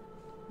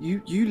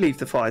 You leave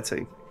the fire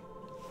team.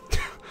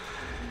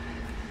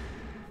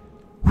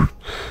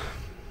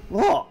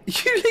 What?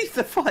 You leave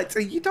the fire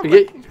team? You don't.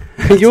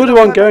 You're the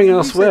one going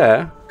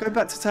elsewhere. Go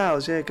back to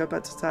towers. Yeah, go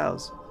back to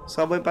towers.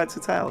 So I went back to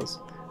towers.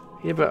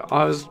 Yeah, but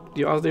I was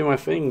doing my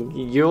thing.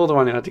 You're the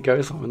one who had to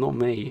go somewhere, not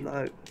me.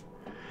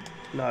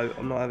 No,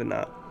 I'm not having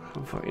that.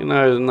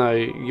 No,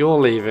 you're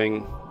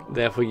leaving.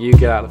 Therefore, you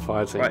get out of the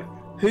fire team. Right.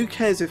 Who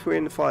cares if we're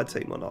in the fire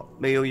team or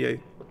not? Me or you?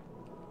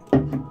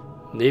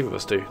 Neither of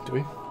us do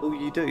we? Oh,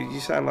 you do. You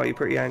sound like you're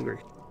pretty angry.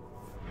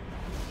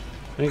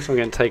 I think I'm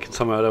getting taken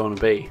somewhere I don't want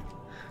to be.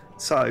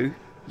 So,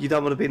 you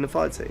don't want to be in the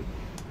fire team?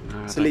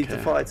 No, I So don't leave care.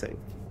 the fire team?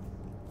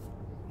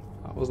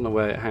 I wasn't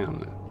aware. Hang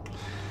on.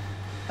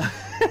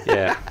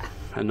 Yeah,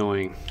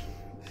 annoying.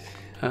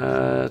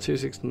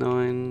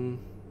 269.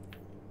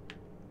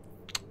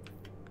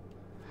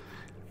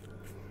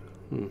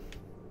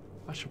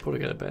 I should probably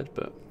go to bed,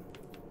 but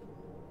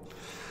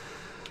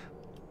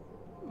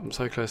I'm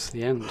so close to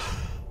the end.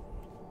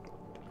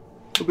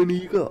 How many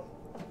you got?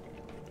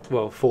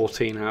 Well,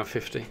 14 out of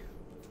 50.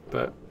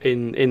 But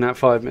in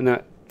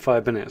that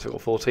 5 minutes. I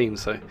got 14.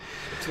 So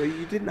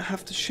you didn't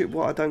have to ship.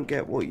 What I don't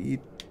get what you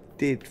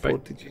did for.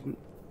 Right. Did you?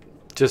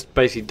 just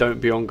basically don't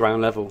be on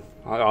ground level.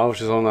 I was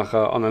just on like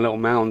on a little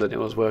mound and it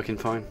was working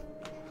fine.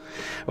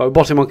 Right,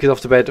 Robotic Monkey's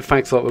off to bed.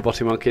 Thanks a lot,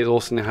 Robotic Monkey. It's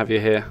awesome to have you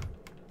here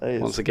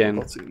once again.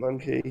 Robotic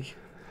Monkey. Did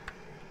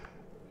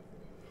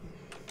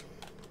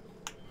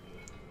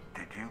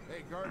you?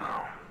 Hey, Guardian.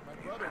 My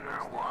brother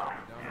works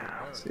down in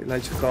Paris. See you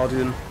later,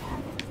 Guardian.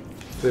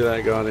 See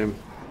that, Guardian.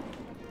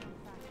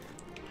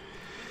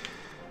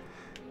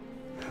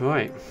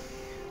 Right.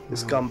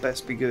 This gun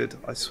best be good.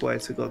 I swear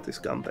to God, this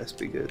gun best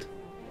be good.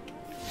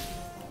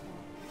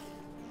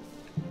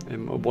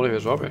 What if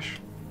it's rubbish?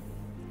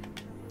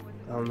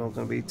 I'm not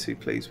going to be too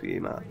pleased with you,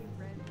 Matt.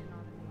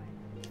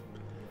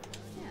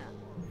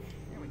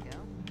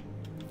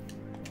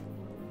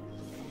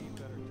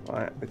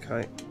 Right,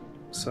 okay.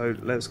 So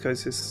let's go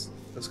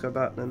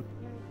back then.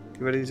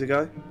 You ready to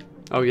go?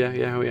 Oh yeah,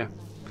 yeah, oh yeah.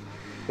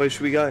 Where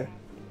should we go?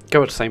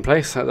 Go to the same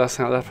place. That's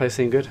how that place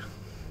seemed good.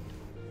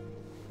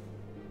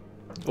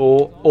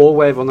 Or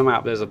wherever on the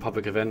map there's a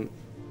public event.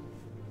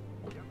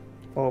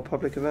 Or a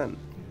public event?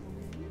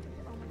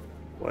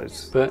 Well,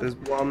 But there's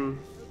one.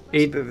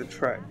 It's a bit of a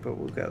trek, but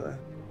we'll get there.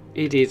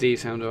 EDZ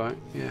sound alright,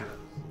 yeah.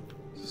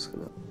 Just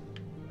gonna...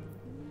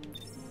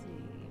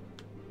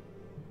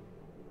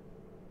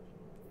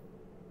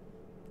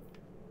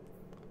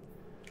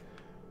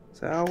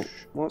 So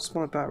what's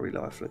my battery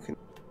life looking?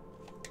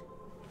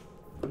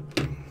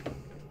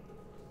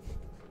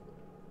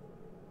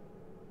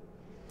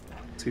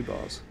 Two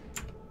bars.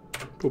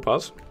 2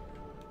 bars.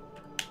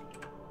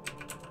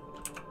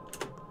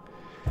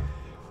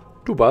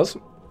 2 bars.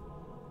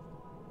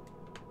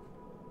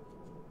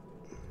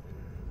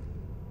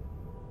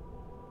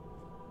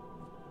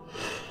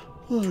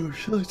 Oh, I'm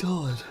so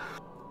tired.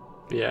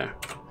 Yeah.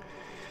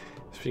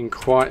 It's been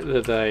quite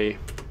the day.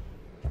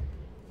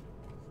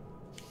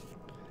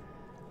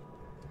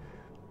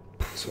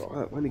 It's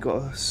alright, I've only got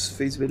a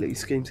feasibility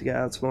scheme to get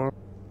out tomorrow.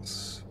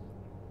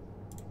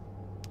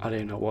 I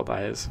don't know what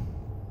that is.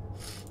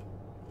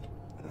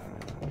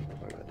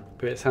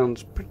 But it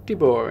sounds pretty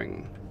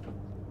boring.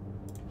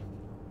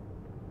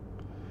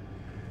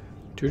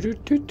 Doot.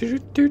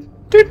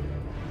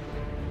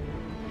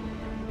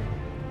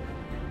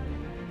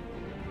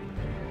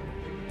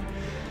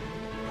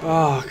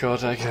 Oh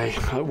god, okay.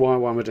 Why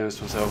am I doing this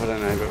to myself? I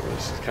don't know, but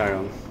let's just carry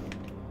on.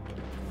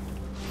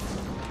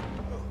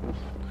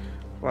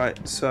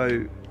 Right,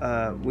 so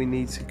we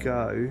need to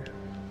go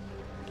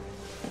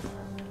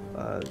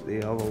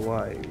the other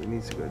way. We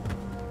need to go.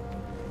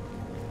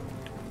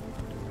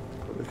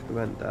 Public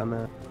event down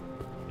there.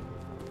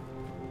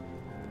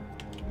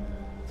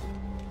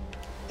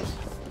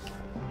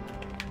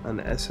 And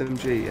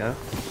SMG, yeah.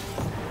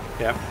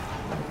 Yeah.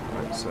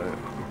 Right, so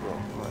what?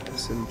 My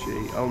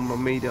SMG. Oh, my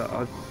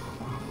Mida.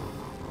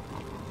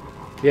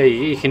 Yeah,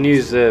 you can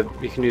use the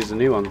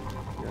new one.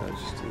 Yeah,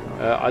 just do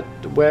that.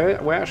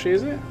 Where actually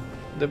is it?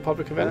 The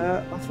public event?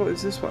 I thought it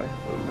was this way,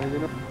 but maybe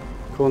not.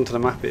 According to the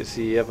map, it's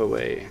the other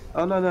way.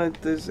 Oh no,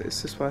 it's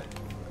this way.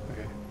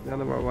 Okay. Down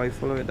the right way.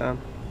 Follow it down.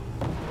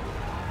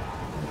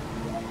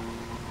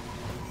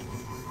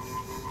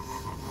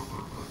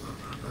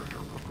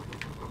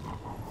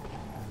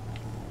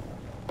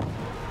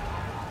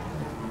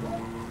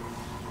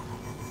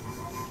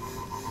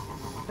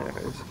 There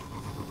it is.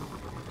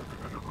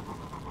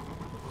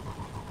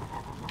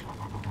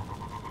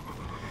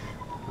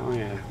 Oh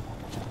yeah.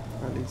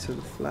 Rally to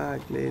the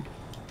flag, lid.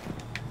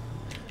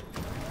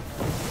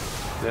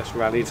 Let's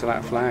rally to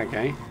that flag,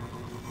 eh?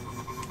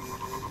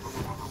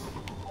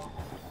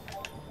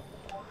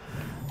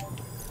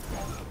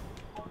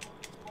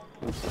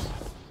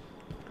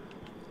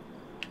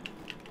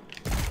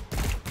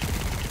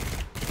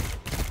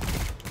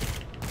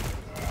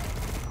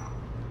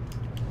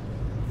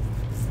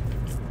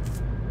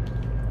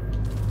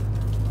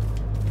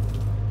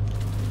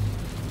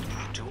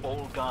 To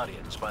all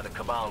Guardians by the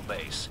Cabal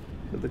base,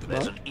 With the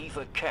there's club. an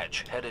ether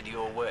catch headed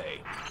your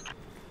way.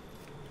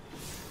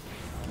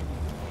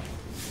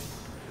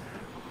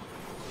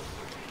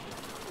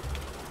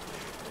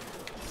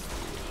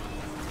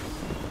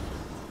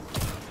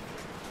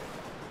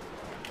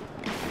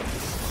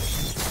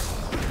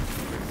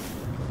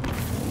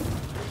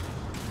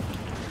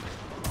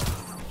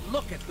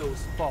 Look at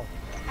those folk,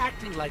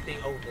 acting like they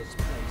own this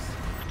place.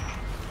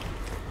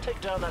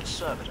 Take down that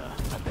servitor,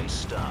 and they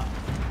starve.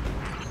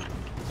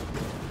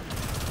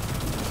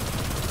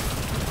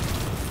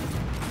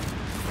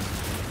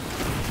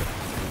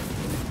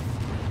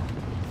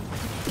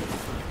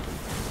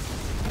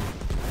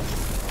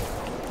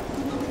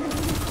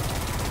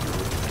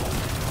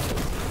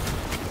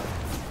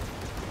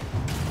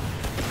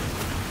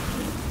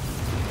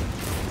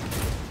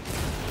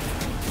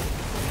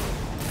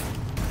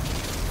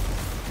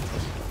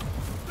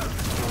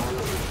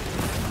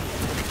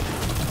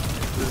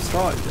 Has it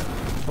started yet?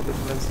 Public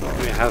event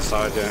started. It has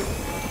started, yeah.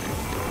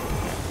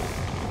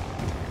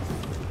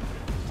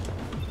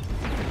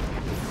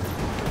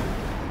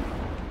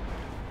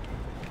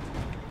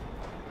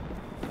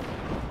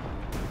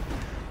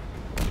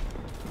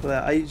 Well,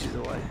 they're ages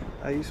away.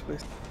 How are you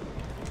supposed to...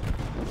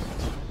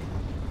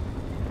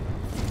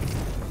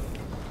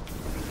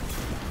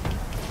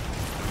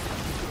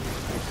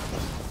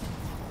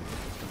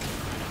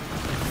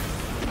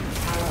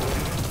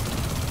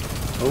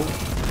 Oh.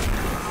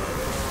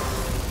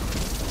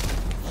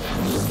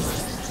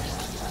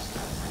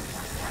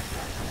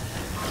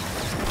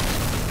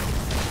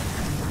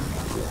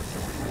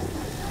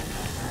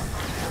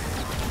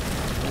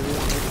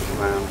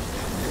 Wow.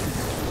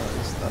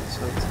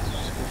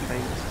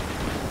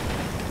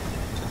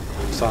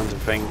 I'm starting to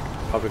think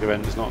public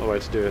event is not the way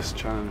to do this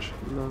challenge.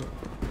 No.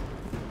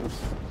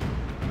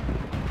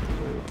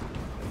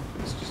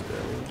 It's just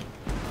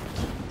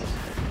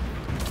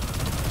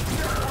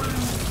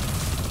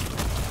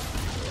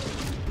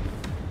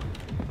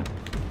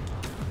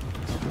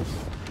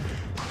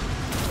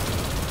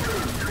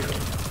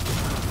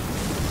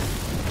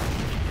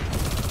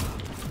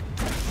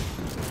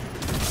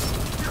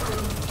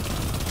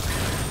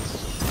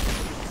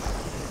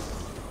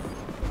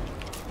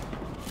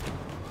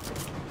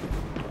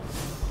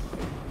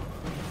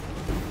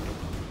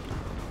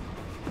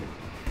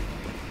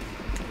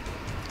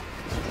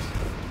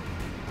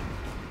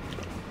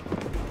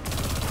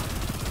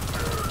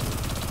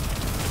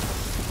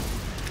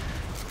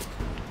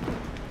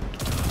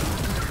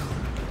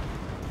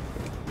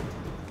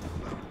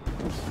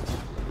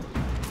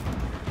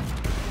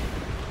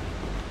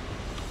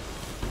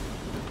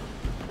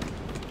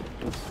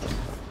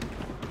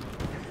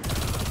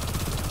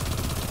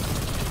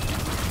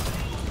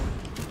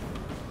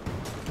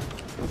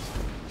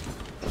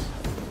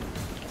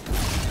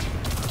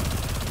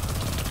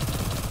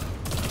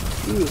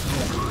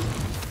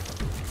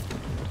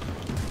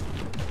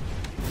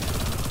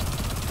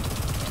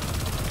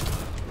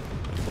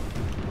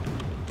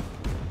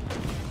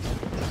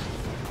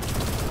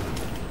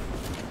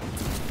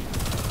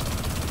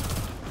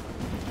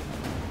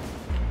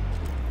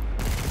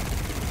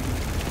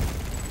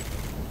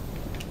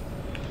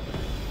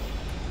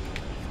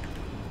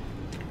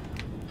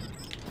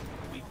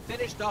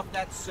Finished off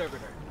that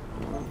servitor.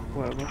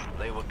 whatever.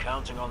 They were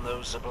counting on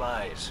those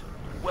supplies.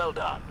 Well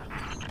done.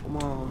 Come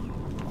on.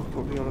 I'm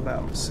probably on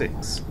about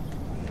 6.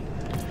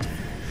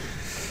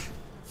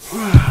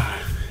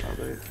 I'll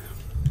do.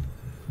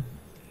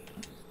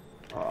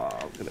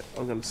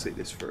 I'm gonna see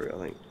this through, I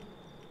think.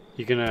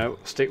 You gonna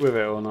stick with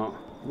it or not?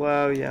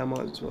 Well, yeah, I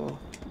might as well.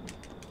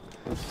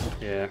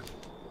 Yeah.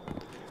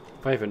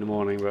 Pay for it in the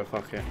morning, but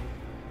fuck it.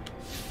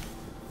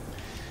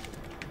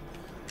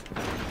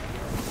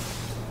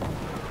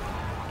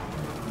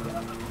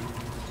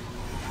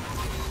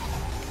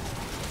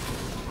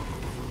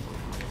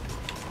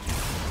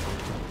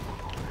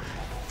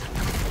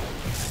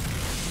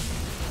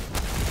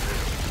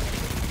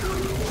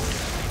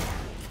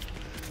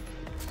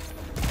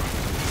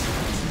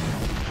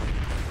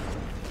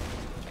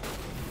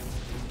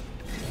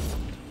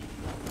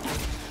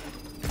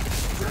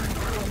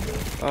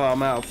 Oh,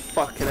 I'm out of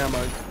fucking ammo.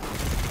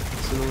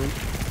 It's annoying.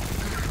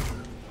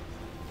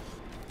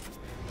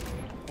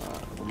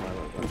 I'm out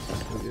of ammo.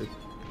 That's good.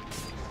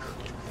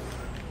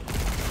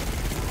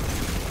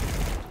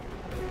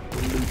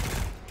 Loot.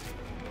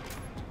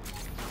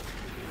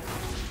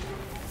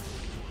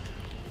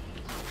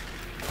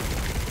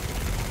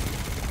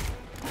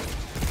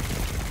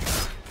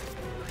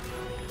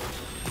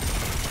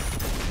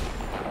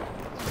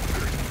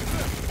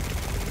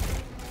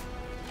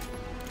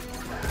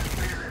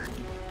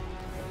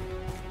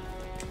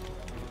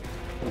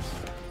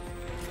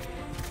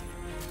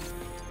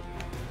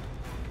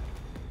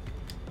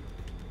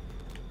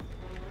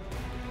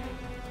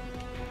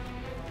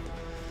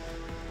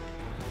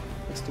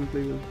 That's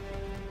completely.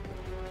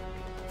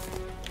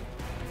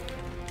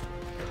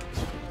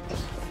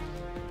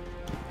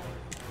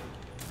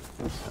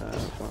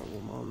 Right,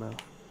 one more now.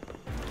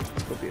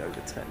 It's got to be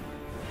over 10.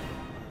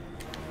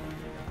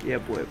 Yeah,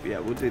 boy, yeah,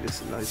 we'll do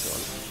this in no time.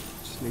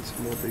 Just need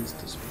some more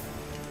boosters.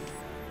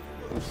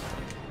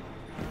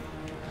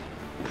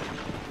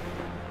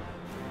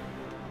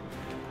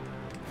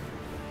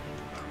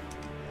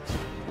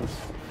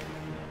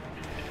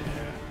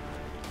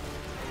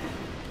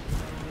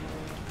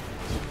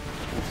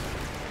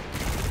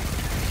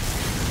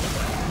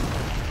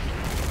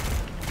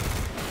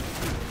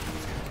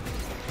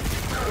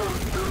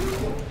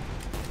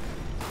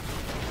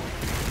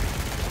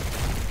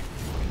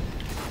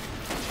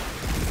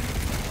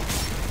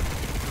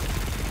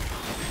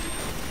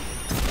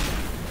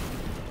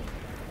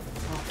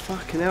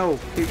 Fucking hell,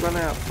 keep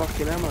running out of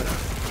fucking ammo.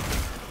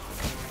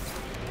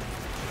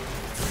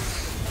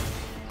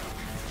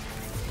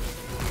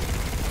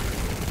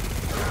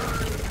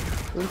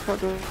 Where the fuck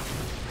do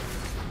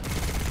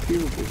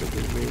fumables have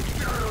been made?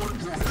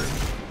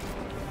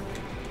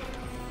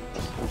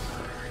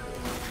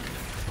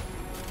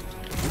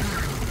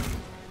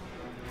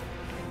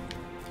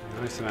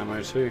 Nice and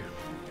ammo too.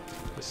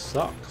 This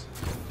sucks.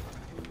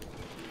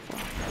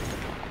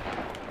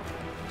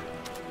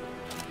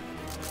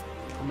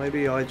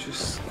 Maybe I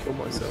just kill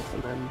myself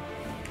and then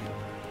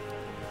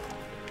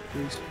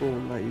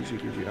respawn. That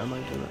usually gives you ammo,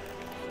 doesn't it?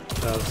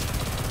 It does.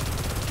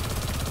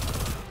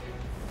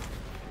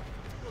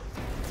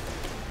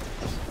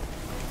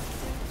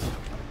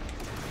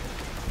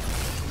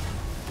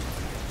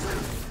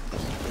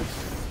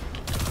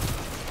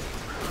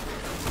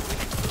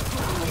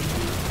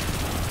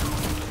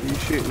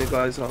 the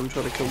guys that I'm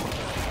trying to kill.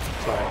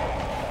 Sorry.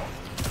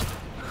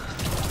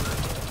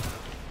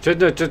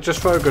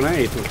 Just throw a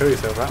grenade and kill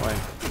yourself that way.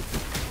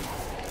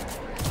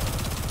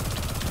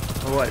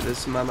 Oh wait, there's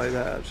some ammo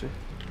there actually.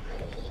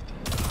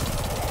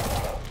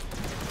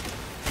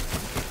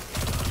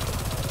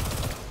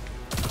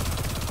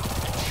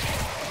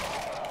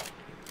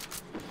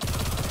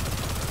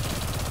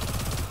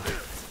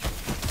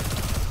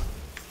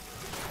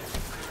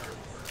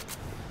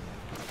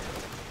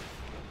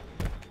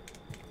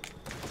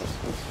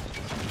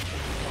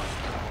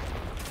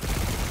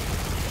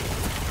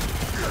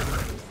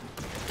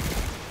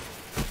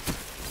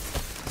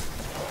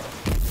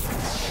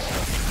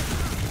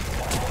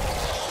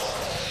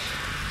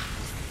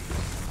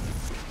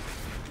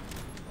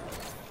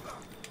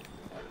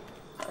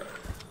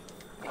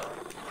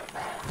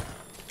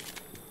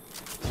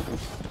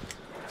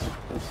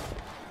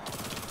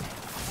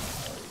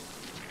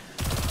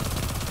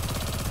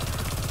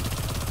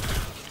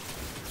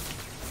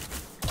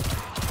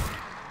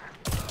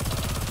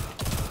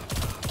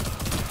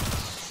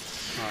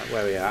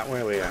 Where we at?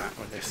 Where we at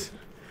with this?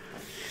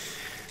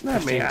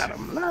 Let me at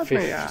him. Let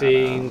me at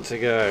 15 him. to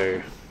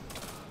go.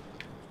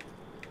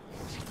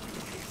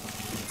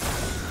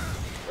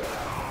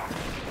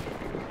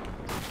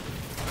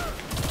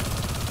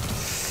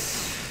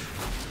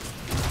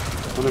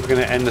 I'm never going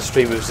to end the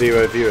stream with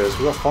 0 viewers.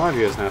 We've got 5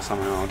 viewers now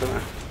somehow, I don't know.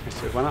 I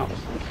guess it went up.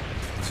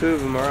 2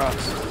 of them are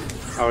us.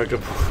 Oh, good.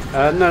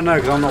 No,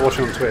 because I'm not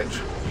watching on Twitch.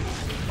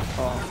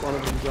 Oh, one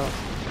of them's us.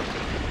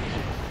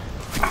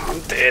 I'm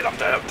dead, I'm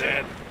dead, I'm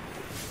dead.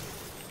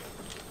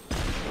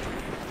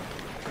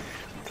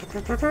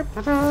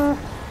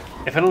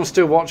 If anyone's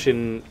still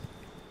watching,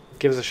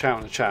 give us a shout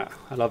in the chat.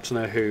 I'd love to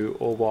know who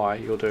or why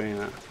you're doing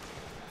that.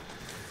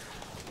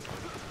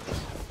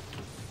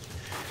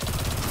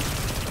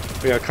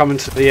 We are coming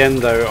to the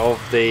end though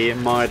of the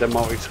Mida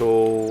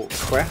multi-tool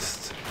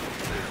quest.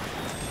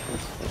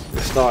 We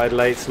started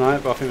late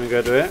tonight, but I think we're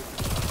going to do it.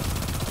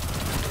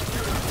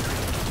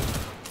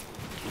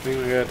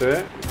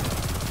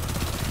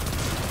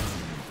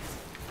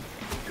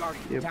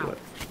 Yeah, but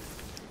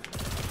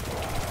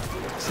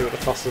See what the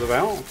fuss is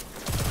about.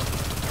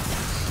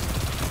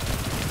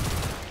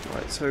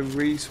 right, so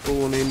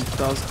respawning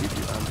does give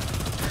you ammo.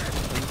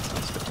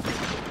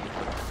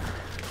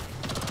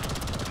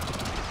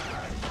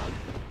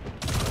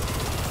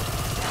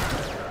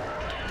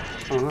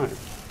 Oh no.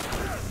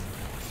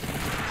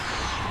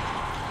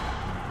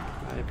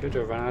 I appear to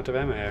have run out of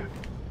ammo.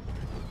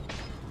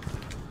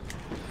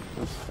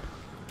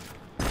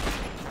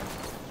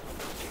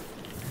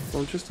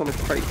 I'm just on a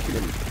crate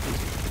killing.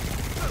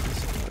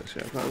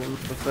 Actually, I've got one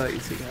for 30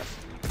 to get.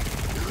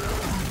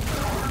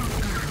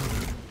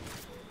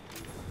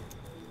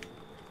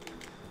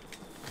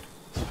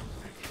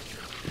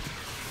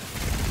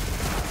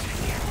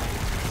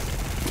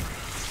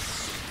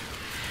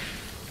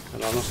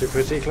 Well, I'm honestly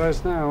pretty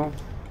close now,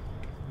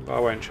 but I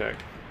won't check.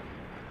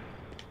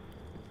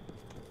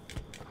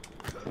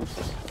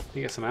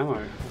 You get some ammo,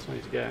 that's what I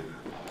need to get.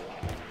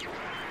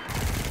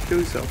 Kill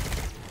yourself.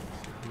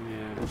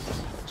 Yeah,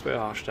 it's a bit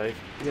harsh, Dave.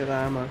 You get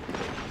that ammo.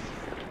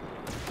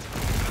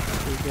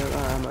 You get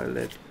that ammo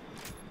lid.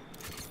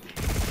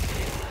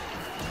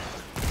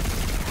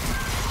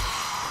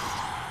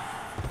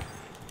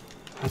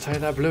 I'll take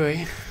that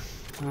bluey.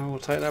 I will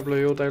take that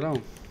bluey all day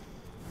long.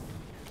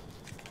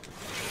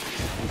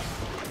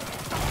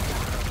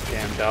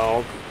 Damn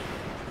dog.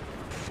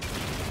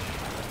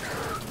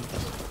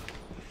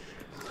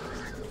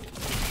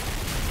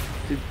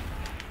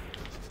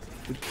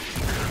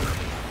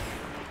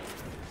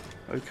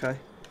 Okay.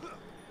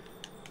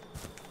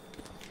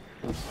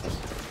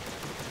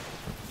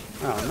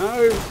 Oh no!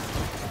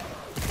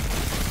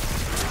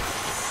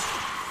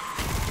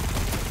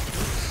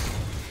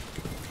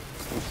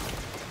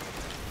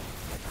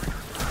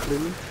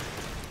 Lily?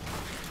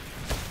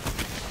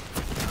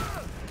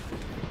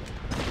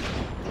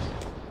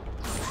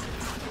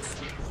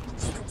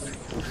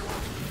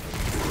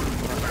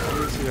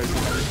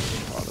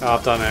 Oh,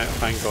 I've done it.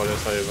 Thank God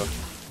it's over.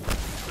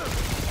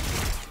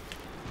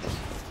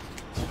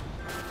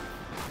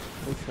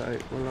 Okay,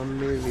 well I'm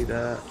nearly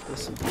there.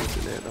 There's some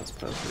things in it, that's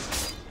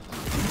perfect.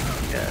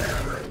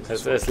 Yeah.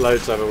 There's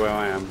loads over where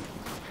I am.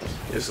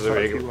 This is a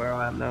really good. Where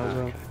I am now as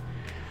well.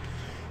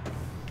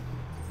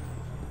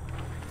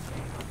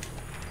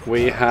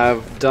 We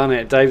have done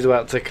it. Dave's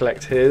about to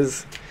collect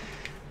his.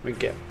 We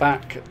get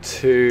back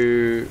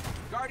to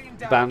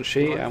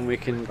Banshee and we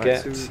can Back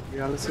get to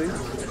reality.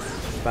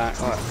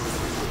 back. Alright.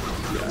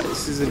 Yeah,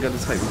 this isn't going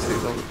to take me too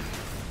long.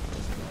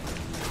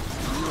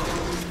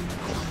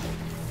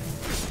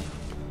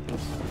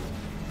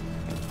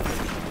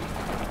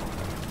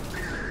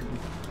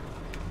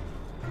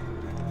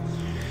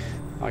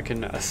 I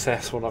can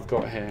assess what I've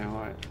got here.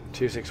 Alright,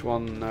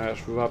 261, no,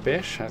 that's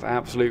rubbish. That's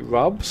absolute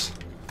rubs.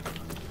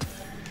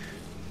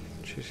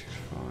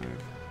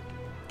 265.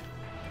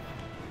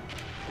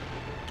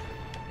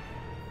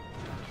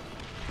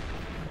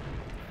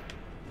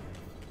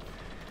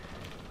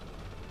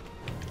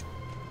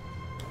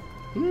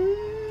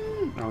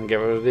 I'm gonna get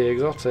rid of the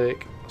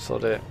exotic.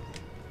 Sod it.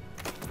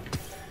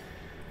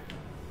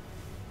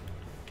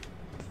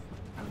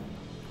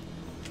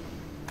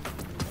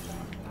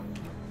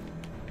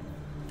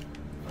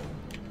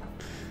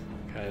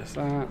 Okay, that's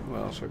that. What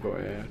else have I got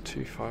here?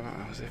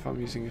 258. As if I'm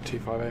using a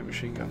 258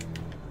 machine gun.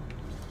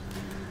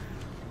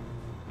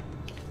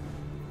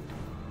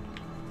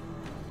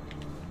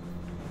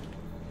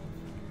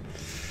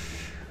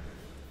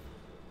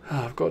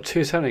 Oh, I've got a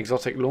 270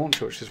 exotic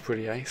launcher, which is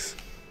pretty ace.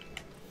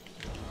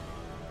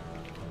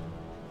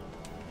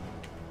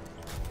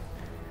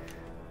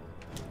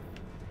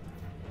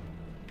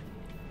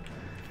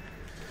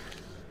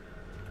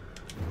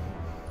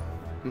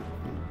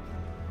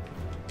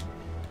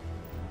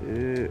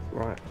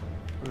 Right.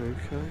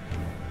 Okay.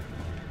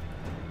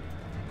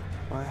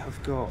 I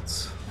have got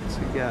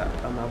to get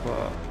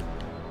another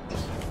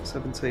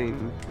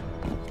 17.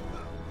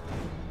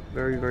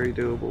 Very, very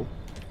doable.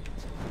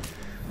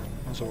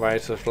 That's a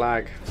raise to the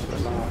flag.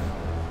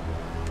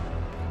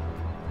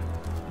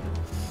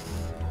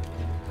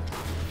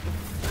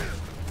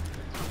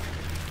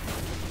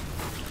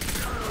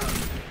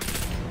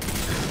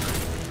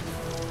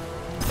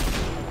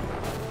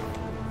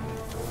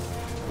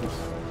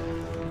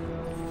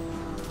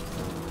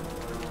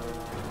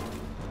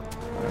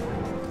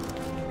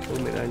 Kill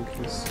me then,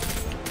 because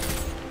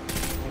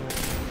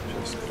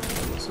just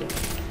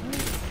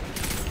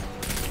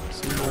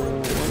some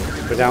more.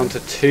 We're down to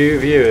 2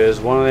 viewers.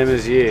 One of them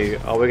is you.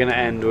 Are we going to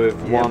end with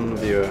 1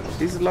 viewer?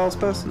 He's the last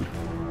person.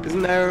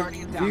 Isn't there a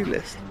view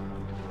list?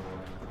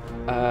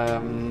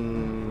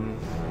 No.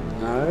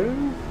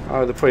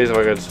 Oh, the point is if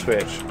I go to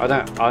Twitch.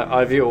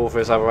 I view it all for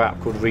this other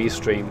app called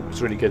Restream.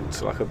 It's really good.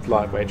 It's like a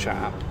lightweight chat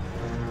app.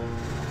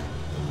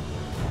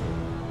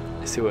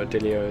 Let's see what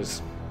Delio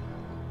is.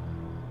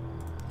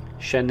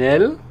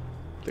 Chanel.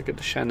 Look at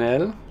the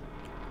Chanel.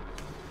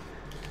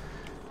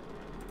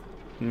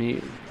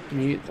 Mute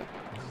that.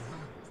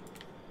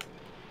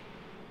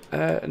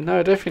 No,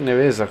 I don't think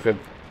there is like a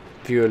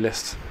viewer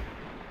list.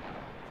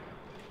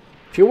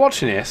 If you're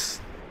watching this,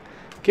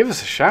 give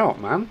us a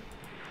shout, man.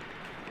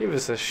 Give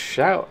us a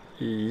shout,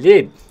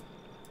 lid.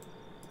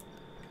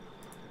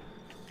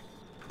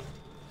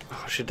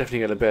 Oh, I should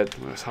definitely go to bed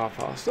when it's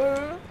past.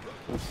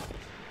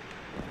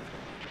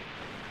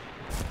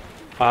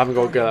 I haven't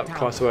got to get up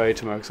quite so early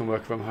tomorrow because I'm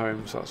working from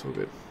home, so that's all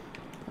good.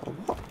 Oh,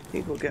 what? You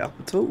ain't got to get up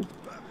at all.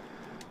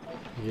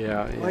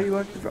 Yeah. Why are you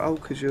working for? Oh,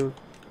 because you're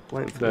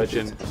waiting for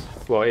Virgin.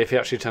 Well, if he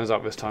actually turns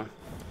up this time.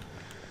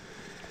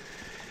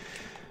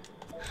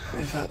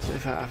 If that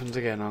happens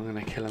again, I'm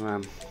gonna kill a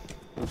man.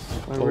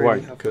 Or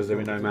won't, because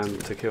there'll be no man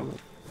to kill.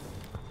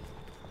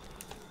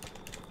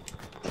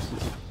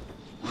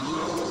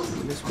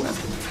 This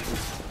weapon.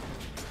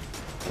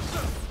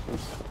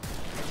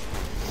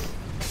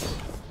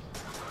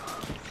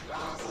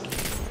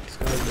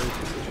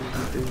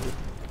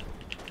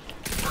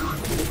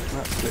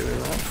 That's clearing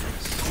that.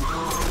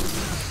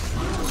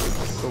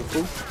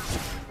 Cool.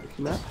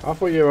 That. I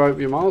thought you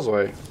were miles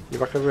away. You're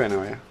back over here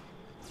now, yeah?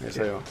 Yes,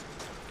 they are.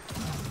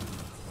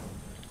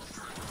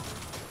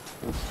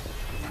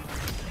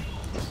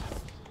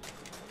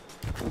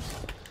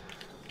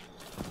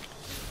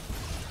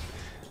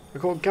 I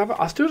got Gabba.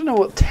 I still don't know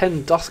what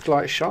 10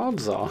 Dusklight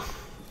shards are.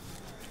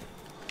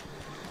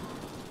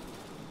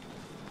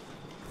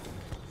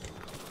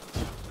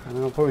 I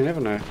know, I'll probably never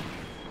know.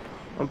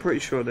 I'm pretty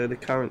sure they're the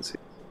currency.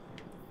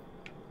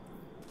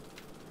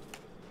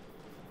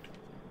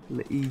 And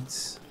the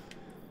Eads.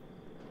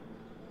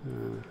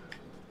 Well,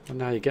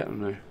 now you get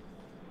them now.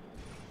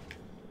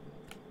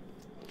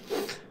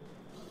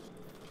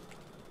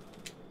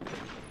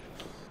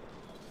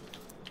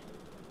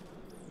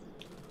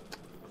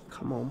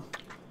 Come on.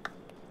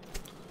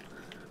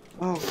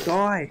 Oh,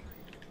 die!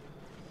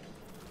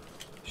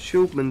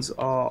 Shieldmans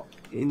are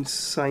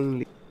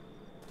insanely.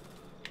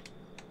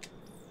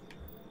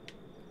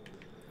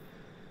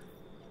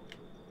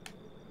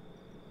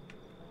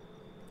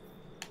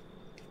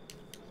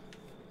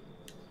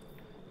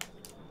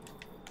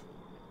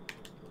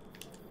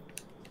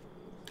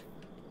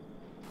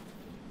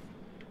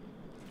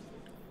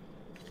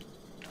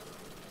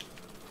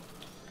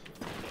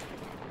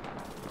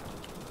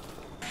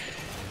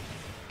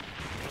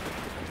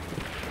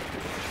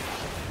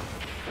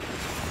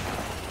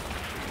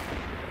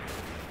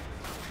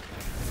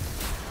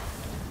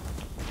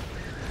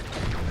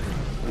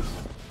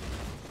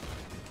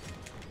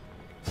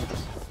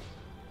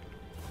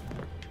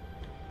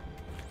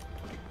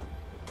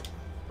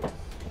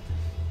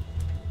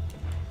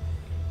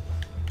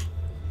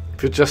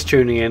 If you're just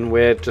tuning in,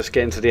 we're just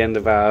getting to the end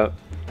of our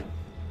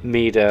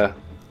Mida.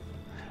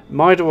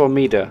 Mida or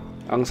Mida?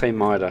 I'm going to say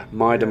Mida.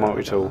 Mida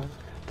multi-tool.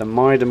 The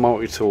Mida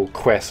multi-tool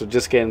quest. We're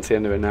just getting to the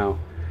end of it now.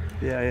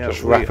 Yeah.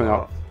 Just wrapping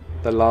up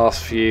the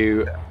last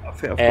few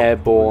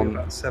airborne,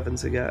 about 7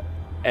 to get.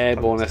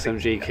 Airborne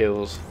SMG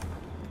kills.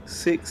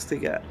 6 to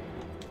get.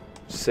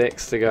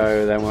 6 to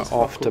go, then we're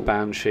off to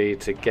Banshee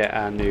to get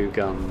our new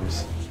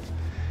guns.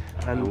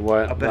 And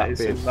won't I bet that it's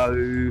be a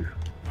low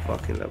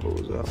fucking level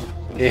as well.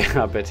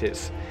 Yeah, I bet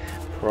it's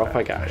We're up,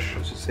 I gash.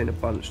 I've just seen a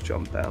bunch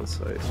jump down,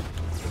 so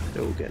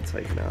they're all getting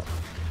taken out.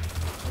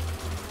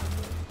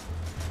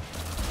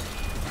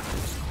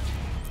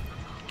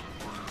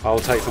 I'll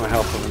take some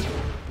health from them.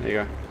 There you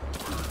go.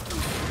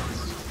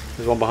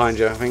 There's one behind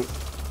you, I think.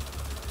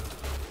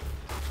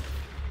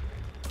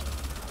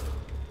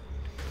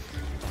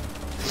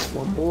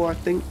 One more, I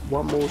think.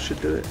 One more should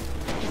do it.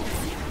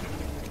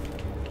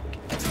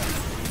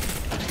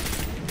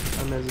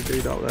 And there's a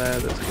dude up there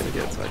that's going to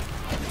get taken.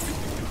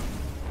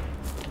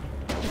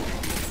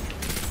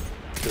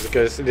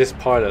 Because this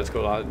pilot's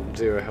got like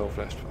 0 health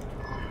left.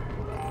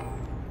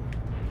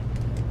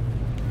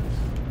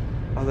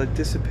 Oh, they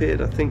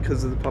disappeared, I think,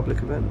 because of the public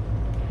event.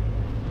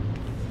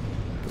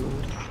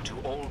 To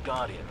all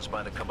Guardians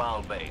by the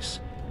Cabal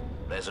base,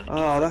 there's an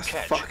Oh, that's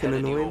catch fucking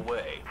headed your annoying.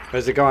 way.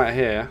 There's a guy out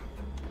here.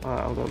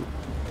 Alright, hold on.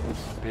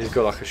 He's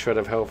got like a shred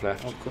of health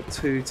left. I've got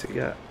 2 to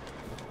get.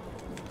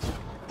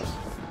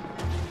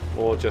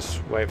 Or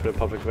just wait for the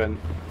public event.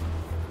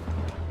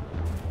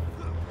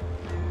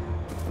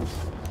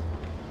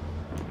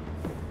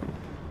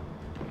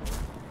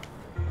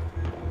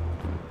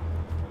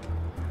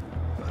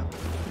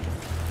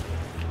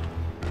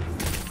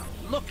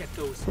 Look at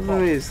those. The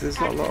problem is, there's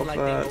not a lot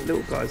of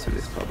little guys in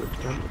this public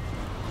event.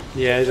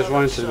 Yeah, just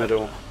run into the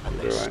middle. And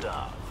You'll they be alright.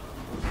 starve.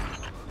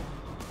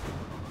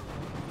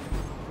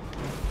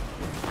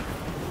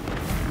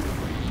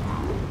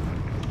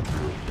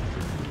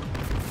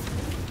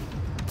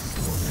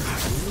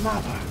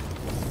 Mother.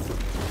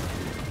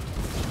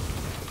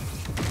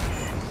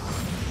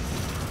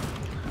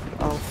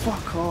 Oh,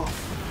 fuck off.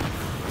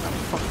 That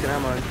fucking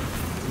ammo.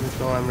 And this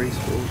guy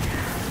respawned.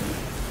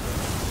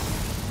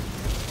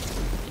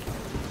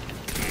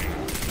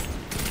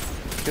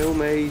 Kill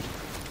me.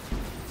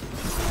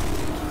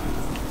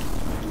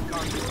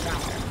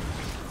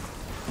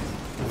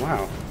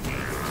 Wow.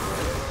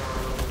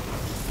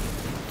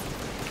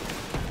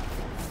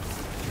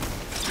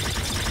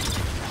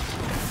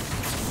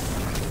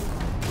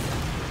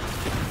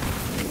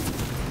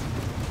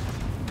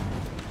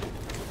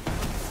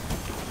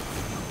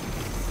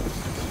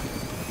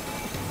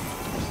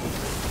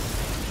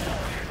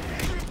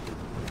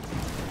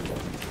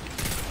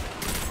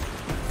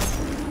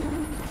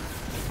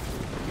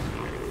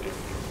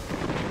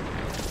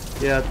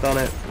 Yeah, done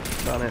it.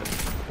 Done it.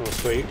 Oh,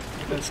 sweet.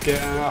 Let's get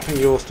out. I think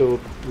you're still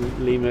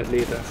lead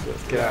leader, so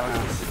let's get out.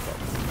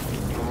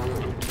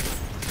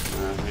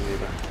 Me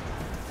neither.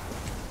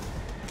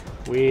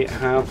 We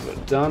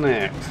have done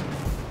it.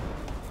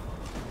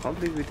 I can't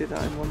believe we did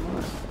that in one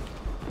night.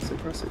 That's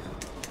impressive.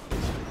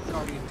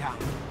 Guardian down.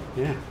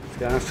 Yeah, let's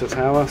get out to the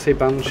tower, see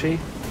Banshee. And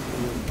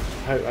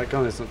hope that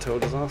gun isn't a total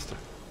disaster.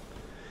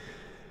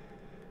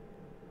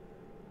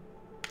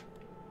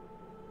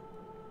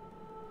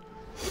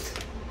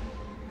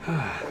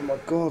 Oh my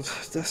god,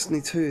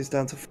 Destiny 2 is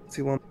down to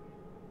 41.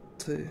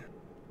 2.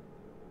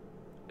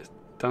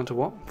 Down to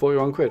what?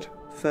 41 quid?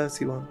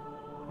 31.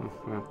 Oh,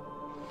 wow.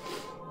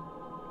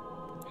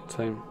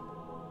 Same.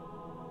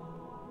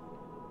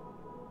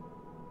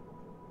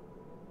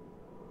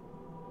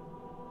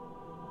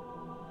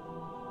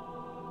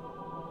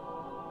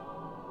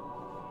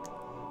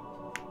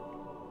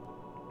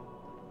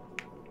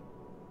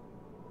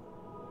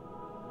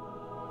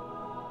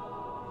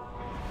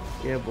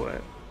 Yeah, boy.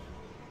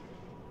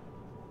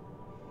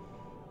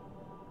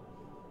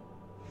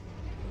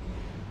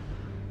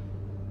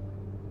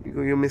 You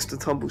got your Mr.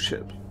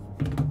 Tumbleship.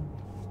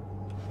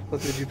 Or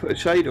did you put a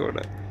shader on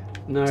it?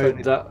 No,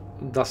 Totally.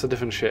 that's a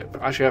different ship.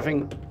 Actually, I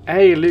think...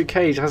 Hey, Luke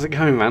Cage, how's it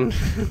going, man?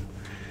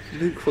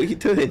 Luke, what are you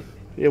doing?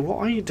 Yeah, what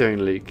are you doing,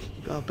 Luke?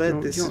 I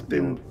bet this has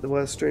been the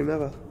worst stream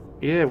ever.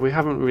 Yeah, we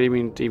haven't really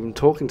been even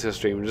talking to the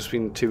stream. We've just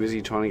been too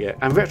busy trying to get...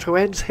 And Retro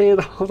Ed's here,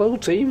 the whole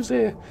team's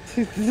here.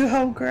 The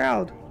whole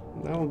crowd.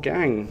 The whole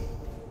gang.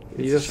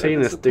 You It's just showing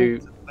seen us us do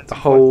support. the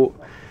whole...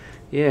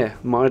 Yeah,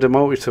 Mida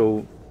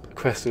multi-tool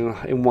quest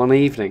in one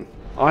evening.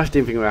 I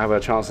didn't think we'd have a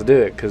chance to do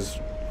it, because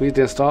we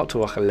didn't start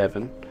till like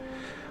 11.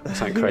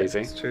 That's like crazy.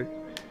 It's true.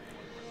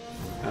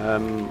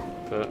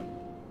 But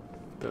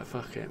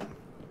fuck it.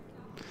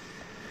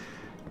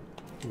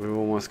 We've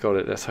almost got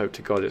it. Let's hope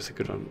to God it's a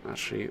good one.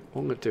 Actually,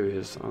 what I'm going to do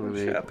is I'm going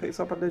Shit, I to... picked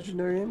up a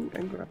legendary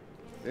engram.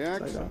 The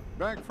axe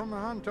back from the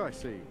hunt, I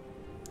see.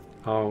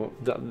 Oh,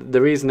 the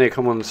reason they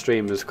come on the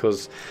stream is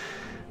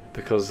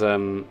because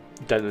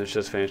Denton's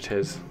just finished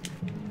his.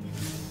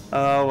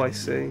 Oh, I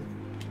see.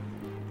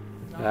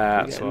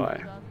 That's We're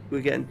why. We're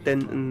getting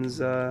Denton's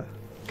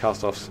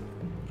Cast-offs.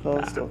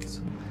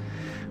 cast-offs.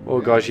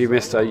 Well, guys, you've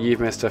missed a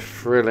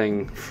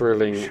thrilling.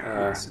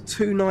 It's a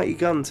 290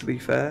 gun, to be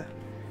fair.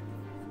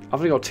 I've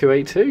only got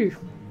 282.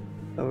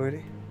 Oh,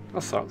 really?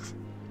 That sucks.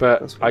 But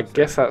That's what I I'm saying.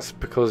 guess that's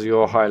because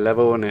you're high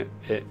level and it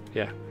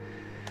yeah.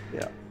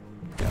 Yeah.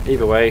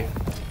 Either way,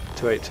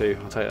 282.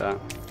 I'll take that.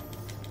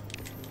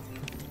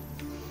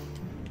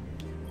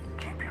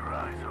 Keep your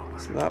eyes open.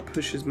 So that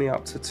pushes me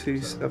up to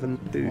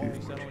 272.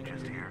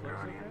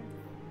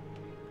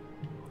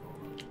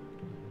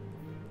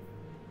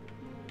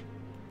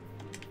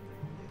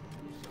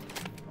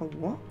 Oh,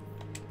 what?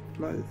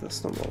 No,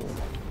 that's not what I want.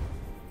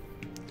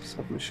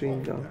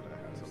 submachine gun.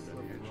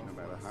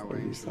 I'll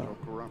use that.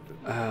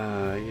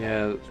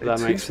 Yeah, that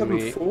makes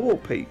me. 274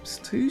 peeps.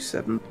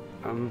 27.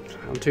 I'm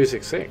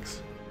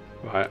 266.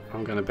 Right,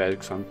 I'm going to bed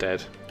because I'm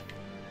dead.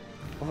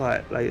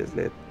 Alright, laters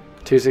lid.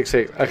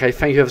 266. Okay,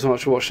 thank you ever so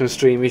much for watching the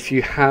stream. If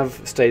you have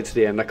stayed to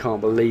the end, I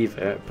can't believe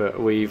it, but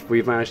we've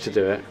managed to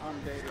do it.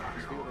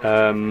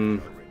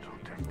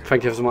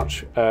 Thank you ever so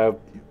much.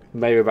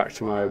 Maybe we're back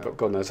tomorrow, but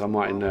God knows, I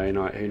might in early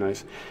night, who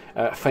knows.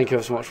 Thank you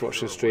ever so much for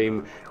watching the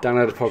stream.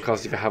 Download the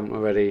podcast if you haven't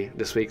already.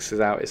 This week's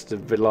is out. It's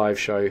the live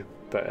show,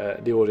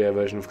 but the audio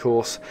version, of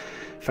course.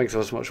 Thanks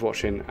ever so much for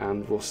watching,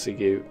 and we'll see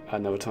you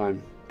another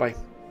time. Bye.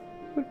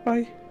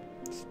 Goodbye.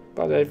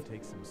 Bye, Dave.